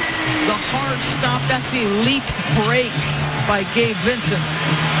drive. The hard stop, that's the elite break by Gabe Vincent.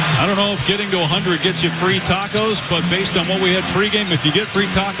 I don't know if getting to 100 gets you free tacos, but based on what we had pregame, if you get free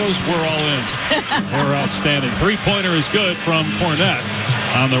tacos, we're all in. We're outstanding. Three-pointer is good from Fournette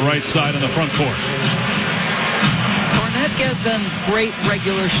on the right side in the front court. Fournette gets them great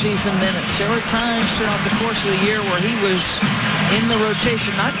regular season minutes. There were times throughout the course of the year where he was in the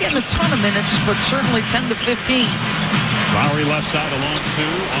rotation, not getting a ton of minutes, but certainly 10 to 15. Lowry left side along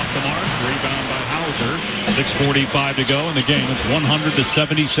two, off the mark, rebound by Hauser. 6:45 to go in the game. It's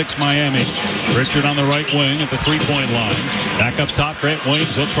 100-76 Miami. Richard on the right wing at the three-point line. Back up top, Grant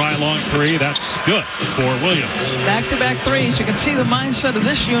Williams. He'll try a long three. That's good for Williams. Back-to-back threes. You can see the mindset of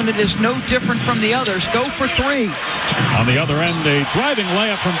this unit is no different from the others. Go for three. On the other end, a driving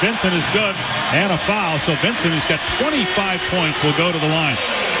layup from Vincent is good, and a foul. So Vincent, who's got 25 points, will go to the line.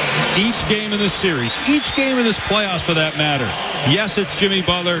 Each game in this series, each game in this playoffs for that matter. Yes, it's Jimmy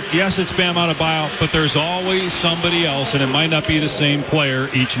Butler. Yes, it's Bam Adebayo, but there's always somebody else, and it might not be the same player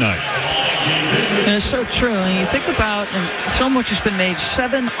each night. And it's so true. And you think about, and so much has been made,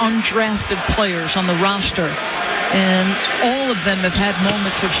 7 undrafted players on the roster, and all of them have had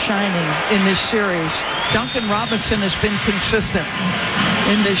moments of shining in this series. Duncan Robinson has been consistent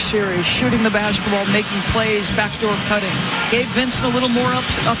in this series, shooting the basketball, making plays, backdoor cutting. Gabe Vincent a little more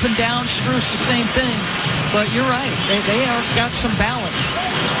up and down. Strus the same thing. But you're right. They are got some balance.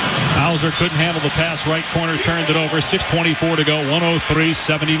 Hauser couldn't handle the pass. Right corner turned it over. 6:24 to go.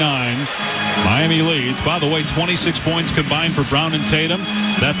 103-79. Miami leads. By the way, 26 points combined for Brown and Tatum.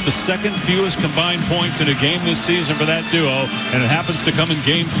 That's the second fewest combined points in a game this season for that duo, and it happens to come in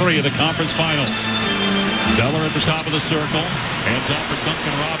Game 3 of the conference finals. Zeller at the top of the circle. Hands off for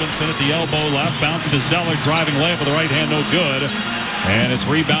Duncan Robinson at the elbow left. Bounce to Zeller. Driving layup with the right hand. No good. And it's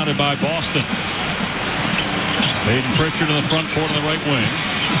rebounded by Boston. Hayden Pritchard in the front court on the right wing.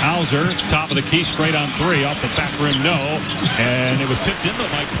 Hauser, top of the key, straight on three. Off the back rim, no. And it was tipped into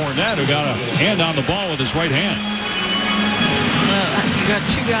Mike Fournette, who got a hand on the ball with his right hand. Well, you got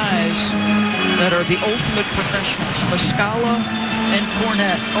two guys that are the ultimate professionals. Muscala and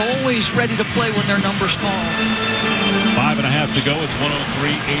Fournette, always ready to play when their numbers call. 5.5 to go. It's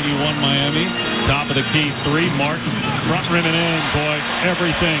 103-81 Miami. Top of the key, three. Martin, front rim and in. Boy,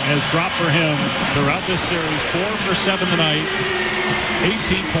 everything has dropped for him throughout this series. 4 for 7 tonight.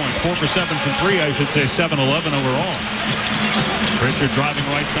 18 points. 4 for 7 from 3, I should say. 7-11 overall. Richard driving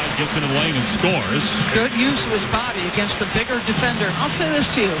right side, gets into the lane and scores. Good use of his body against the bigger defender. I'll say this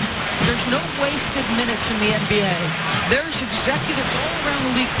to you. There's no wasted minutes in the NBA. There's executives all around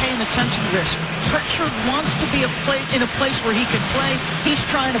the league paying attention to this. Pritchard wants to be in a place where he can play. He's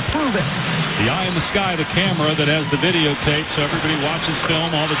trying trying to prove it. The eye in the sky, the camera that has the videotape, so everybody watches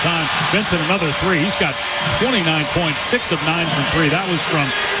film all the time. Vincent, another three. He's got 29 points, 6 of 9 from three. That was from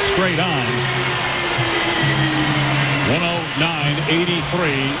straight on.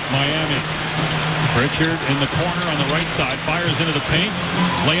 109-83, Miami. Pritchard in the corner on the right side, fires into the paint.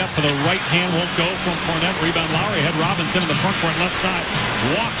 Layup to the right hand won't go from Cornette. Rebound Lowry, had Robinson in the front court left side.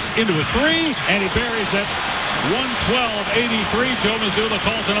 Walks into a three, and he buries it. 112-83. Joe Mazzulla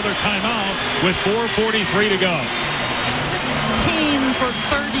calls another timeout with 4:43 to go. 16 for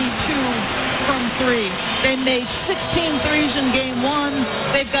 32 from three. They made 16 threes in game one.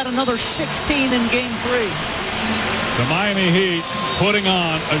 They've got another 16 in game three. The Miami Heat putting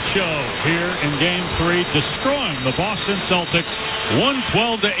on a show here in Game 3, destroying the Boston Celtics,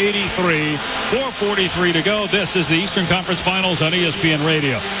 112-83, 4:43 to go. This is the Eastern Conference Finals on ESPN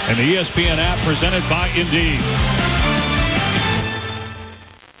Radio and the ESPN app presented by Indeed.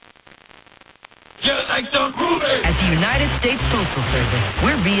 At the United States Postal Service,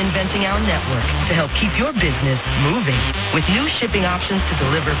 we're reinventing our network to help keep your business moving. With new shipping options to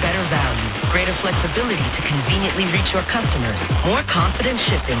deliver better value, greater flexibility to conveniently reach your customers, more confident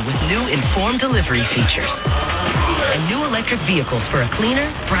shipping with new informed delivery features, and new electric vehicles for a cleaner,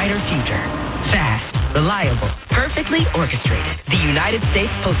 brighter future. Fast, reliable, perfectly orchestrated. The United States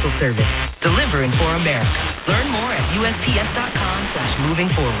Postal Service, delivering for America. Learn more at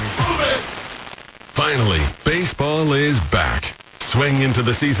USPS.com/movingforward. Finally, baseball is back. Swing into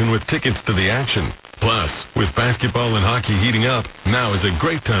the season with tickets to the action. Plus, with basketball and hockey heating up, now is a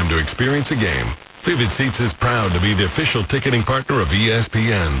great time to experience a game. Vivid Seats is proud to be the official ticketing partner of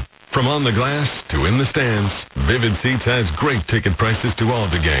ESPN. From on the glass to in the stands, Vivid Seats has great ticket prices to all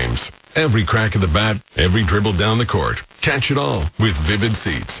the games. Every crack of the bat, every dribble down the court. Catch it all with Vivid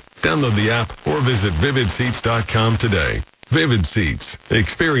Seats. Download the app or visit vividseats.com today. Vivid Seats.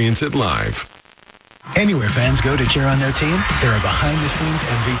 Experience it live. Anywhere fans go to cheer on their team, there are behind-the-scenes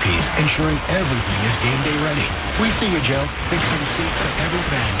MVPs ensuring everything is game day ready. We see you, Joe, fixing seats so every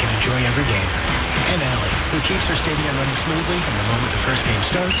fan can enjoy every game. And Allie, who keeps her stadium running smoothly from the moment the first game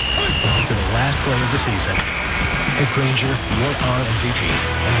starts to the last play of the season. At Grainger, you're our MVP,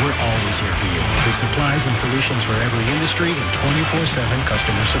 and we're always here for you with supplies and solutions for every industry and 24/7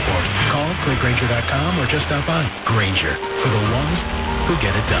 customer support. Call, click Grainger.com, or just stop by. Grainger, for the ones who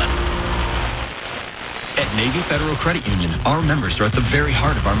get it done. At Navy Federal Credit Union, our members are at the very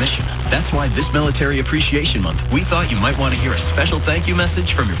heart of our mission. That's why this Military Appreciation Month, we thought you might want to hear a special thank you message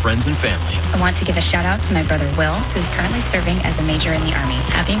from your friends and family. I want to give a shout out to my brother Will, who's currently serving as a major in the Army.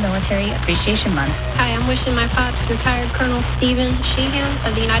 Happy Military Appreciation Month. Hi, I'm wishing my pops, retired Colonel Stephen Sheehan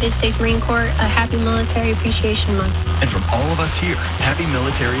of the United States Marine Corps, a happy Military Appreciation Month. And from all of us here, happy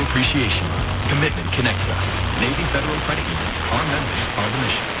Military Appreciation Month. Commitment connects us. Navy Federal Credit Union. Our members are the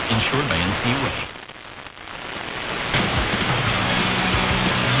mission. Insured by NCUA.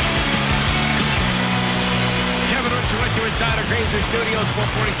 Inside our Grainger Studios,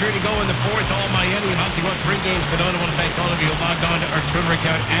 4:43 to go in the fourth. All Miami about to go 3 games to none. I want to thank all of you who logged on to our Twitter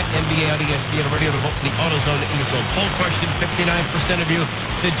account at NBA on ESPN Radio to vote for the AutoZone Eagle poll question. 59% of you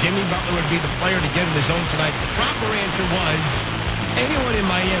said Jimmy Butler would be the player to get in the zone tonight. The proper answer was anyone in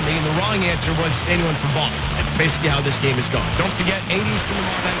Miami, and the wrong answer was anyone from Boston. That's basically how this game is going. Don't forget, 80s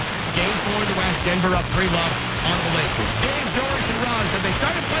tomorrow night. Game 4 in the West. Denver up 3-0 on the Lakers. Dave, Doris, and Ron, have they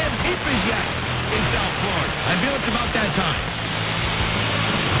started playing Peepers yet in South Florida? I feel it's about that time.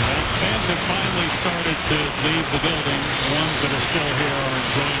 Fans have finally started to leave the building. The ones that are still here are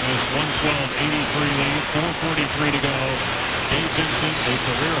enjoying this 112-83 lead. 4:43 to go. Dave Vincent, a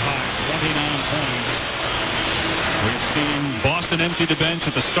career high, 29 points. We've seen Boston empty the bench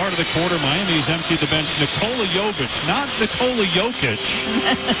at the start of the quarter. Miami's emptied the bench. Nikola Jovic, not Nikola Jokic,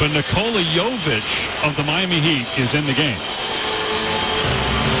 but Nikola Jovic of the Miami Heat is in the game.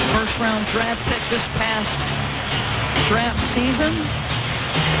 First-round draft pick this past draft season.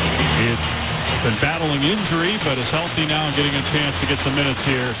 It's been battling injury, but is healthy now and getting a chance to get some minutes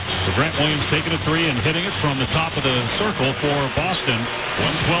here. So Grant Williams taking a three and hitting it from the top of the circle for Boston.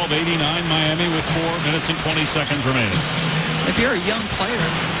 112-89 Miami with 4 minutes and 20 seconds remaining. If you're a young player,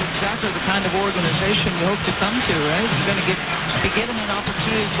 it's exactly the kind of organization you hope to come to, right? You're going to be given an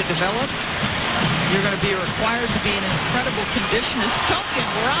opportunity to develop. You're going to be required to be in incredible condition. As Duncan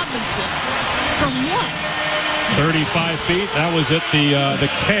Robinson, from what? 35 feet. That was at the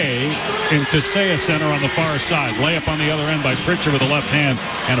K in Kaseya Center on the far side. Layup on the other end by Pritchard with the left hand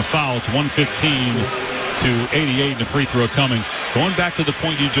and a foul. It's 115-88 and a free throw coming. Going back to the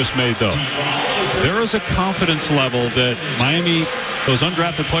point you just made, though, there is a confidence level that Miami, those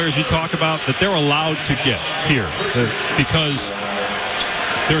undrafted players you talk about, that they're allowed to get here because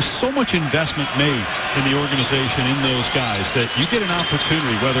there's so much investment made in the organization in those guys that you get an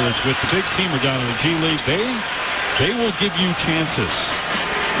opportunity, whether it's with the big team or down in the G League, they will give you chances.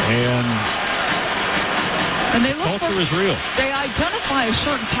 And they look culture is real. They identify a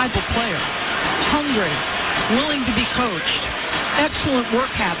certain type of player, hungry, willing to be coached, excellent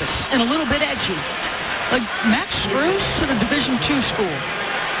work habits, and a little bit edgy. Like Max Strus to the Division II school,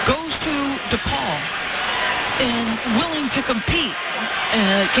 goes to DePaul, and willing to compete.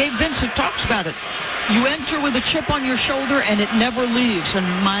 Gabe Vincent talks about it. You enter with a chip on your shoulder, and it never leaves. And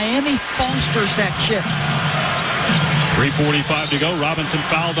Miami fosters that chip. 3:45 to go. Robinson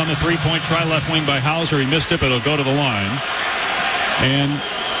fouled on the three-point try, left wing by Hauser. He missed it, but it'll go to the line. And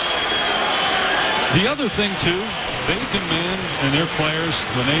the other thing, too, they demand, and their players,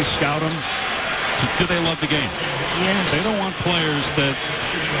 when they scout them, do they love the game? Yes. They don't want players that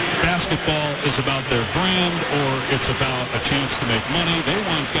basketball is about their brand or it's about a chance to make money. They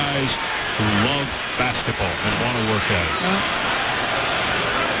want guys who love basketball and want to work at it.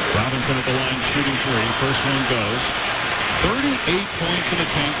 Robinson at the line shooting three. First one goes. 38 points in the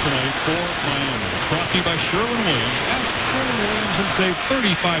tank tonight for Miami. Brought to you by Sherwin-Williams. Ask Sherwin-Williams and save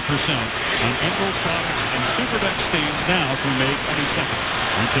 35% on Emerald products and Super Deck stains now through May 22nd.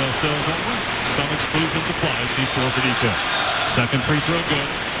 Retail sales only. Some exclusions apply. See store for details. Second free throw good.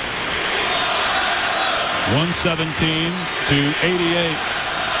 117-88.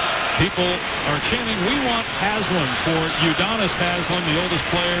 People are chanting, we want Haslam for Udonis Haslam, the oldest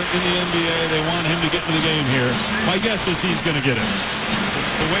player in the NBA. They want him to get into the game here. My guess is he's going to get it.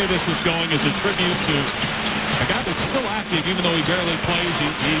 The way this is going is a tribute to a guy that's still active, even though he barely plays.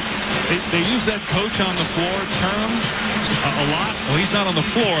 They use that coach on the floor term a lot. Well, he's not on the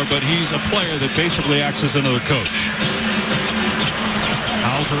floor, but he's a player that basically acts as another coach.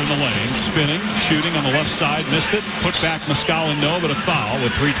 Hauser in the lane, spinning, shooting on the left side, missed it. Put back Muscala, no, but a foul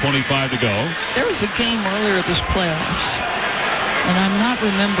with 3:25 to go. There was a game earlier this playoffs, and I'm not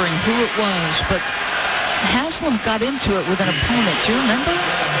remembering who it was, but Haslam got into it with an opponent. Do you remember?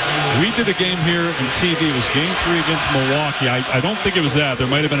 We did a game here in TV. It was Game 3 against Milwaukee. I don't think it was that. There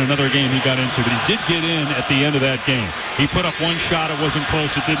might have been another game he got into, but he did get in at the end of that game. He put up one shot. It wasn't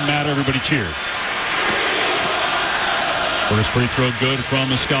close. It didn't matter. Everybody cheered. First free throw good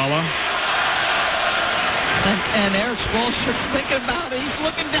from Muscala. And Eric Spoelstra's thinking about it. He's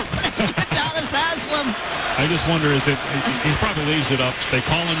looking down at Udonis Haslam. I just wonder, he probably leaves it up. They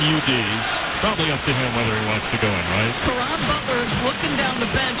call him UD. Probably up to him whether he wants to go in, right? Caron Butler is looking down the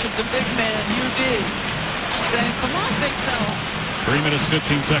bench at the big man, UD, saying, come on, big fella. 3 minutes,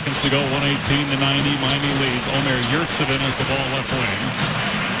 15 seconds to go. 118-90. Miami leads. Omer Yurtseven has the ball left wing.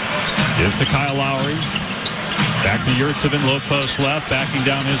 Gives to Kyle Lowry. Back to Yurtseven, low post left, backing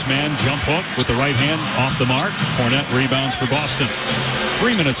down his man, jump hook with the right hand off the mark. Fournette rebounds for Boston.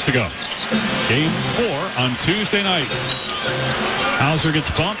 3 minutes to go. Game 4 on Tuesday night. Hauser gets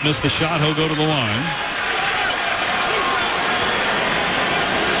bumped, missed the shot, he'll go to the line.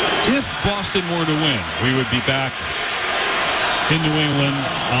 If Boston were to win, we would be back in New England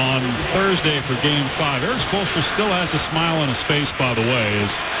on Thursday for Game 5. Eric Spoelstra still has a smile on his face, by the way,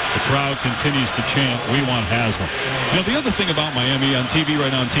 as the crowd continues to chant, we want Haslam. You know, the other thing about Miami, on TV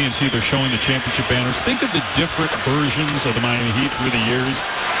right now on TNT, they're showing the championship banners. Think of the different versions of the Miami Heat through the years.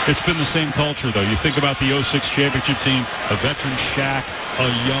 It's been the same culture, though. You think about the 06 championship team, a veteran Shaq, a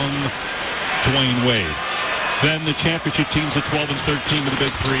young Dwayne Wade. Then the championship teams at 12 and 13 with the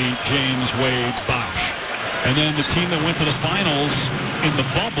big three, James, Wade, Bosh. And then the team that went to the finals in the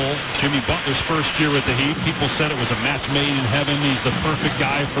bubble, Jimmy Butler's first year with the Heat, people said it was a match made in heaven. He's the perfect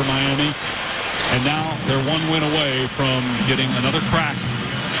guy for Miami. And now they're one win away from getting another crack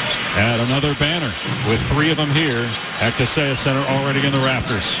at another banner with 3 of them here at Kaseya Center already in the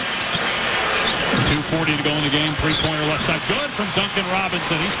rafters. 2:40 to go in the game. 3-pointer left side. Good from Duncan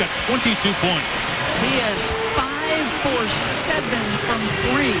Robinson. He's got 22 points. He has 5 for 7 from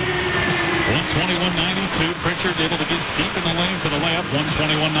 3. 121-92. Pritchard able to get deep in the lane for the layup.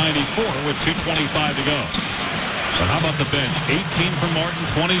 121-94 with 2:25 to go. But how about the bench? 18 for Martin,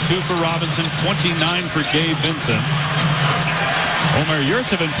 22 for Robinson, 29 for Gabe Vincent. Omer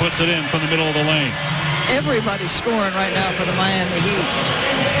Yurtseven puts it in from the middle of the lane. Everybody's scoring right now for the Miami Heat.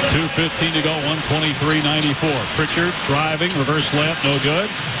 2:15 to go, 123-94. Pritchard driving, reverse layup, no good.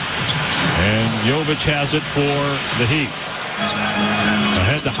 And Jovic has it for the Heat.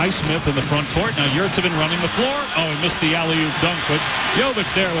 Ahead to Highsmith in the front court. Now Yurtseven running the floor. Oh, he missed the alley-oop dunk, but Jovic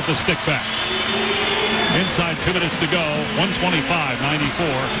there with the stick back. Inside 2 minutes to go,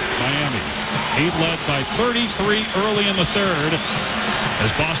 125-94, Miami. Heat led by 33 early in the third as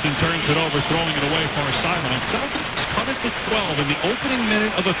Boston turns it over, throwing it away far sideline. Celtics cut it to 12 in the opening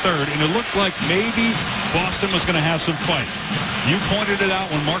minute of the third, and it looked like maybe Boston was going to have some fight. You pointed it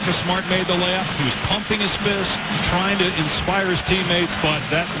out when Marcus Smart made the layup. He was pumping his fist, trying to inspire his teammates, but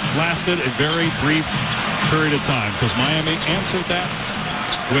that lasted a very brief period of time because Miami answered that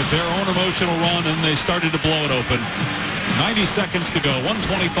with their own emotional run, and they started to blow it open. 90 seconds to go.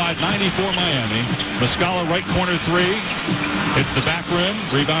 125-94 Miami. Muscala right corner three. Hits the back rim.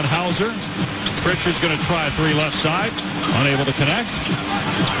 Rebound Hauser. Pritchard's going to try a three left side. Unable to connect.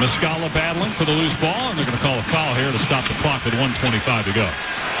 Muscala battling for the loose ball, and they're going to call a foul here to stop the clock with 1:25 to go.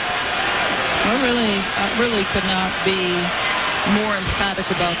 I really could not be more emphatic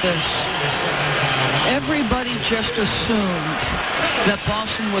about this. Everybody just assumed that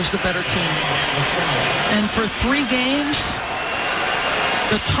Boston was the better team. And for 3 games,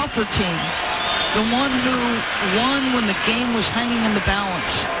 the tougher team, the one who won when the game was hanging in the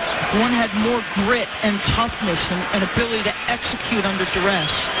balance, the one had more grit and toughness and ability to execute under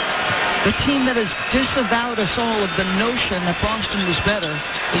duress. The team that has disavowed us all of the notion that Boston was better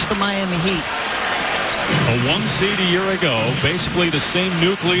is the Miami Heat. A 1 seed a year ago, basically the same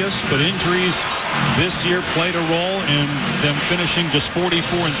nucleus, but injuries this year played a role in them finishing just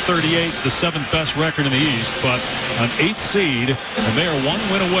 44-38, the 7th best record in the East, but an 8th seed, and they are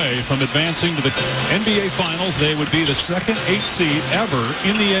 1 win away from advancing to the NBA Finals. They would be the second 8th seed ever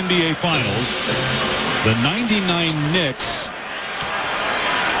in the NBA Finals. The 99 Knicks.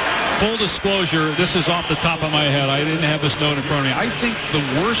 Full disclosure, this is off the top of my head. I didn't have this note in front of me. I think the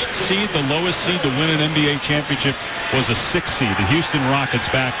worst seed, the lowest seed to win an NBA championship was a 6th seed, the Houston Rockets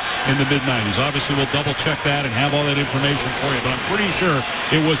back in the mid-90s. Obviously, we'll double-check that and have all that information for you, but I'm pretty sure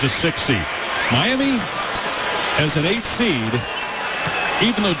it was a 6th seed. Miami, as an 8th seed,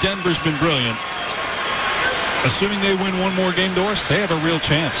 even though Denver's been brilliant, assuming they win one more game, Doris, they have a real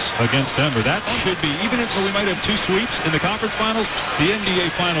chance against Denver. That should be, even if we might have 2 sweeps in the conference finals, the NBA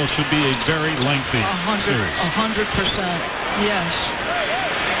finals should be a very lengthy series. 100%. Yes.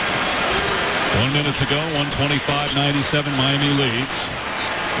 1 minute to go, 125-97, Miami leads.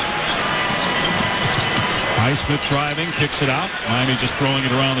 Highsmith driving, kicks it out. Miami just throwing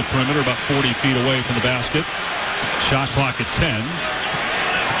it around the perimeter, about 40 feet away from the basket. Shot clock at 10.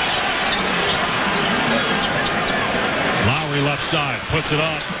 Lowry left side, puts it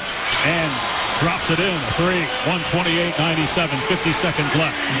up, and drops it in. A 3, 128-97, 50 seconds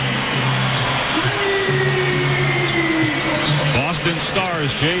left. Boston stars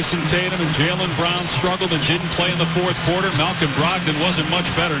Jason Tatum and Jaylen Brown struggled and didn't play in the fourth quarter. Malcolm Brogdon wasn't much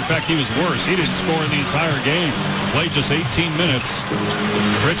better. In fact, he was worse. He didn't score in the entire game. Played just 18 minutes.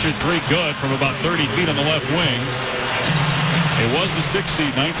 Pritchard 3 good from about 30 feet on the left wing. It was the 6th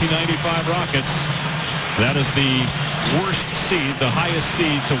seed, 1995 Rockets. That is the worst seed, the highest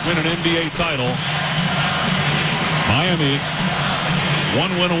seed to win an NBA title. Miami,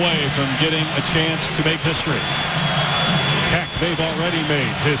 1 win away from getting a chance to make history. Heck, they've already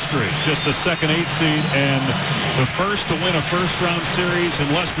made history. Just the second 8th seed and the first to win a first-round series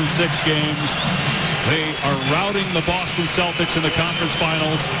in less than 6 games. They are routing the Boston Celtics in the conference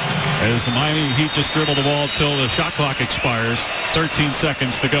finals as the Miami Heat just dribble the ball till the shot clock expires. 13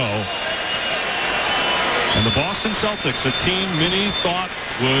 seconds to go. And the Boston Celtics, a team many thought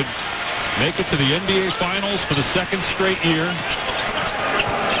would make it to the NBA Finals for the 2nd straight year,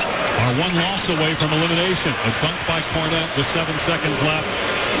 are 1 loss away from elimination. A dunk by Cornette with 7 seconds left.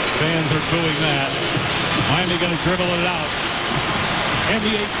 Fans are booing that. Miami going to dribble it out. And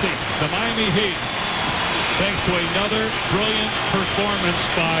the 8th seed, the Miami Heat, thanks to another brilliant performance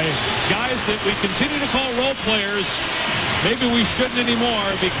by guys that we continue to call role players. Maybe we shouldn't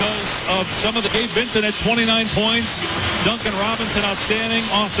anymore because of some of the Gabe Vincent at 29 points. Duncan Robinson outstanding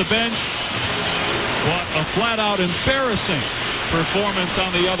off the bench. What a flat-out embarrassing performance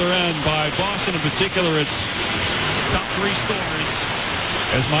on the other end by Boston, in particular its top 3 scorers,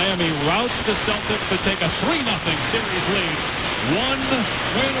 as Miami routs the Celtics to take a 3-0 series lead. 1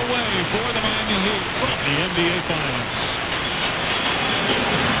 win away for the Miami Heat from the NBA Finals.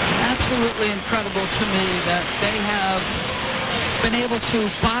 Absolutely incredible to me that they have been able to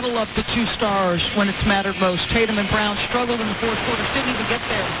bottle up the 2 stars when it's mattered most. Tatum and Brown struggled in the fourth quarter, didn't even get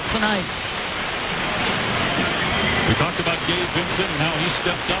there tonight. We talked about Gabe Vincent and how he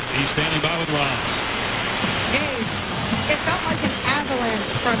stepped up. He's standing by with Rob. Gabe, it felt like an avalanche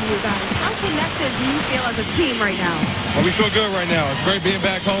from you guys. How connected do you feel as a team right now? Well, we feel good right now. It's great being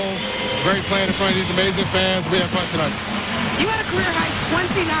back home. Great playing in front of these amazing fans. We had fun tonight. You had a career-high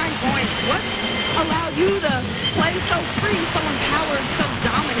 29 points. What allowed you to play so free, so empowered, so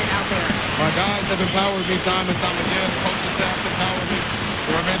dominant out there? My guys have empowered me time and time again. The coaching staff empowered me.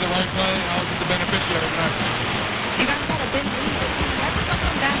 So I made the right play. I was at the benefit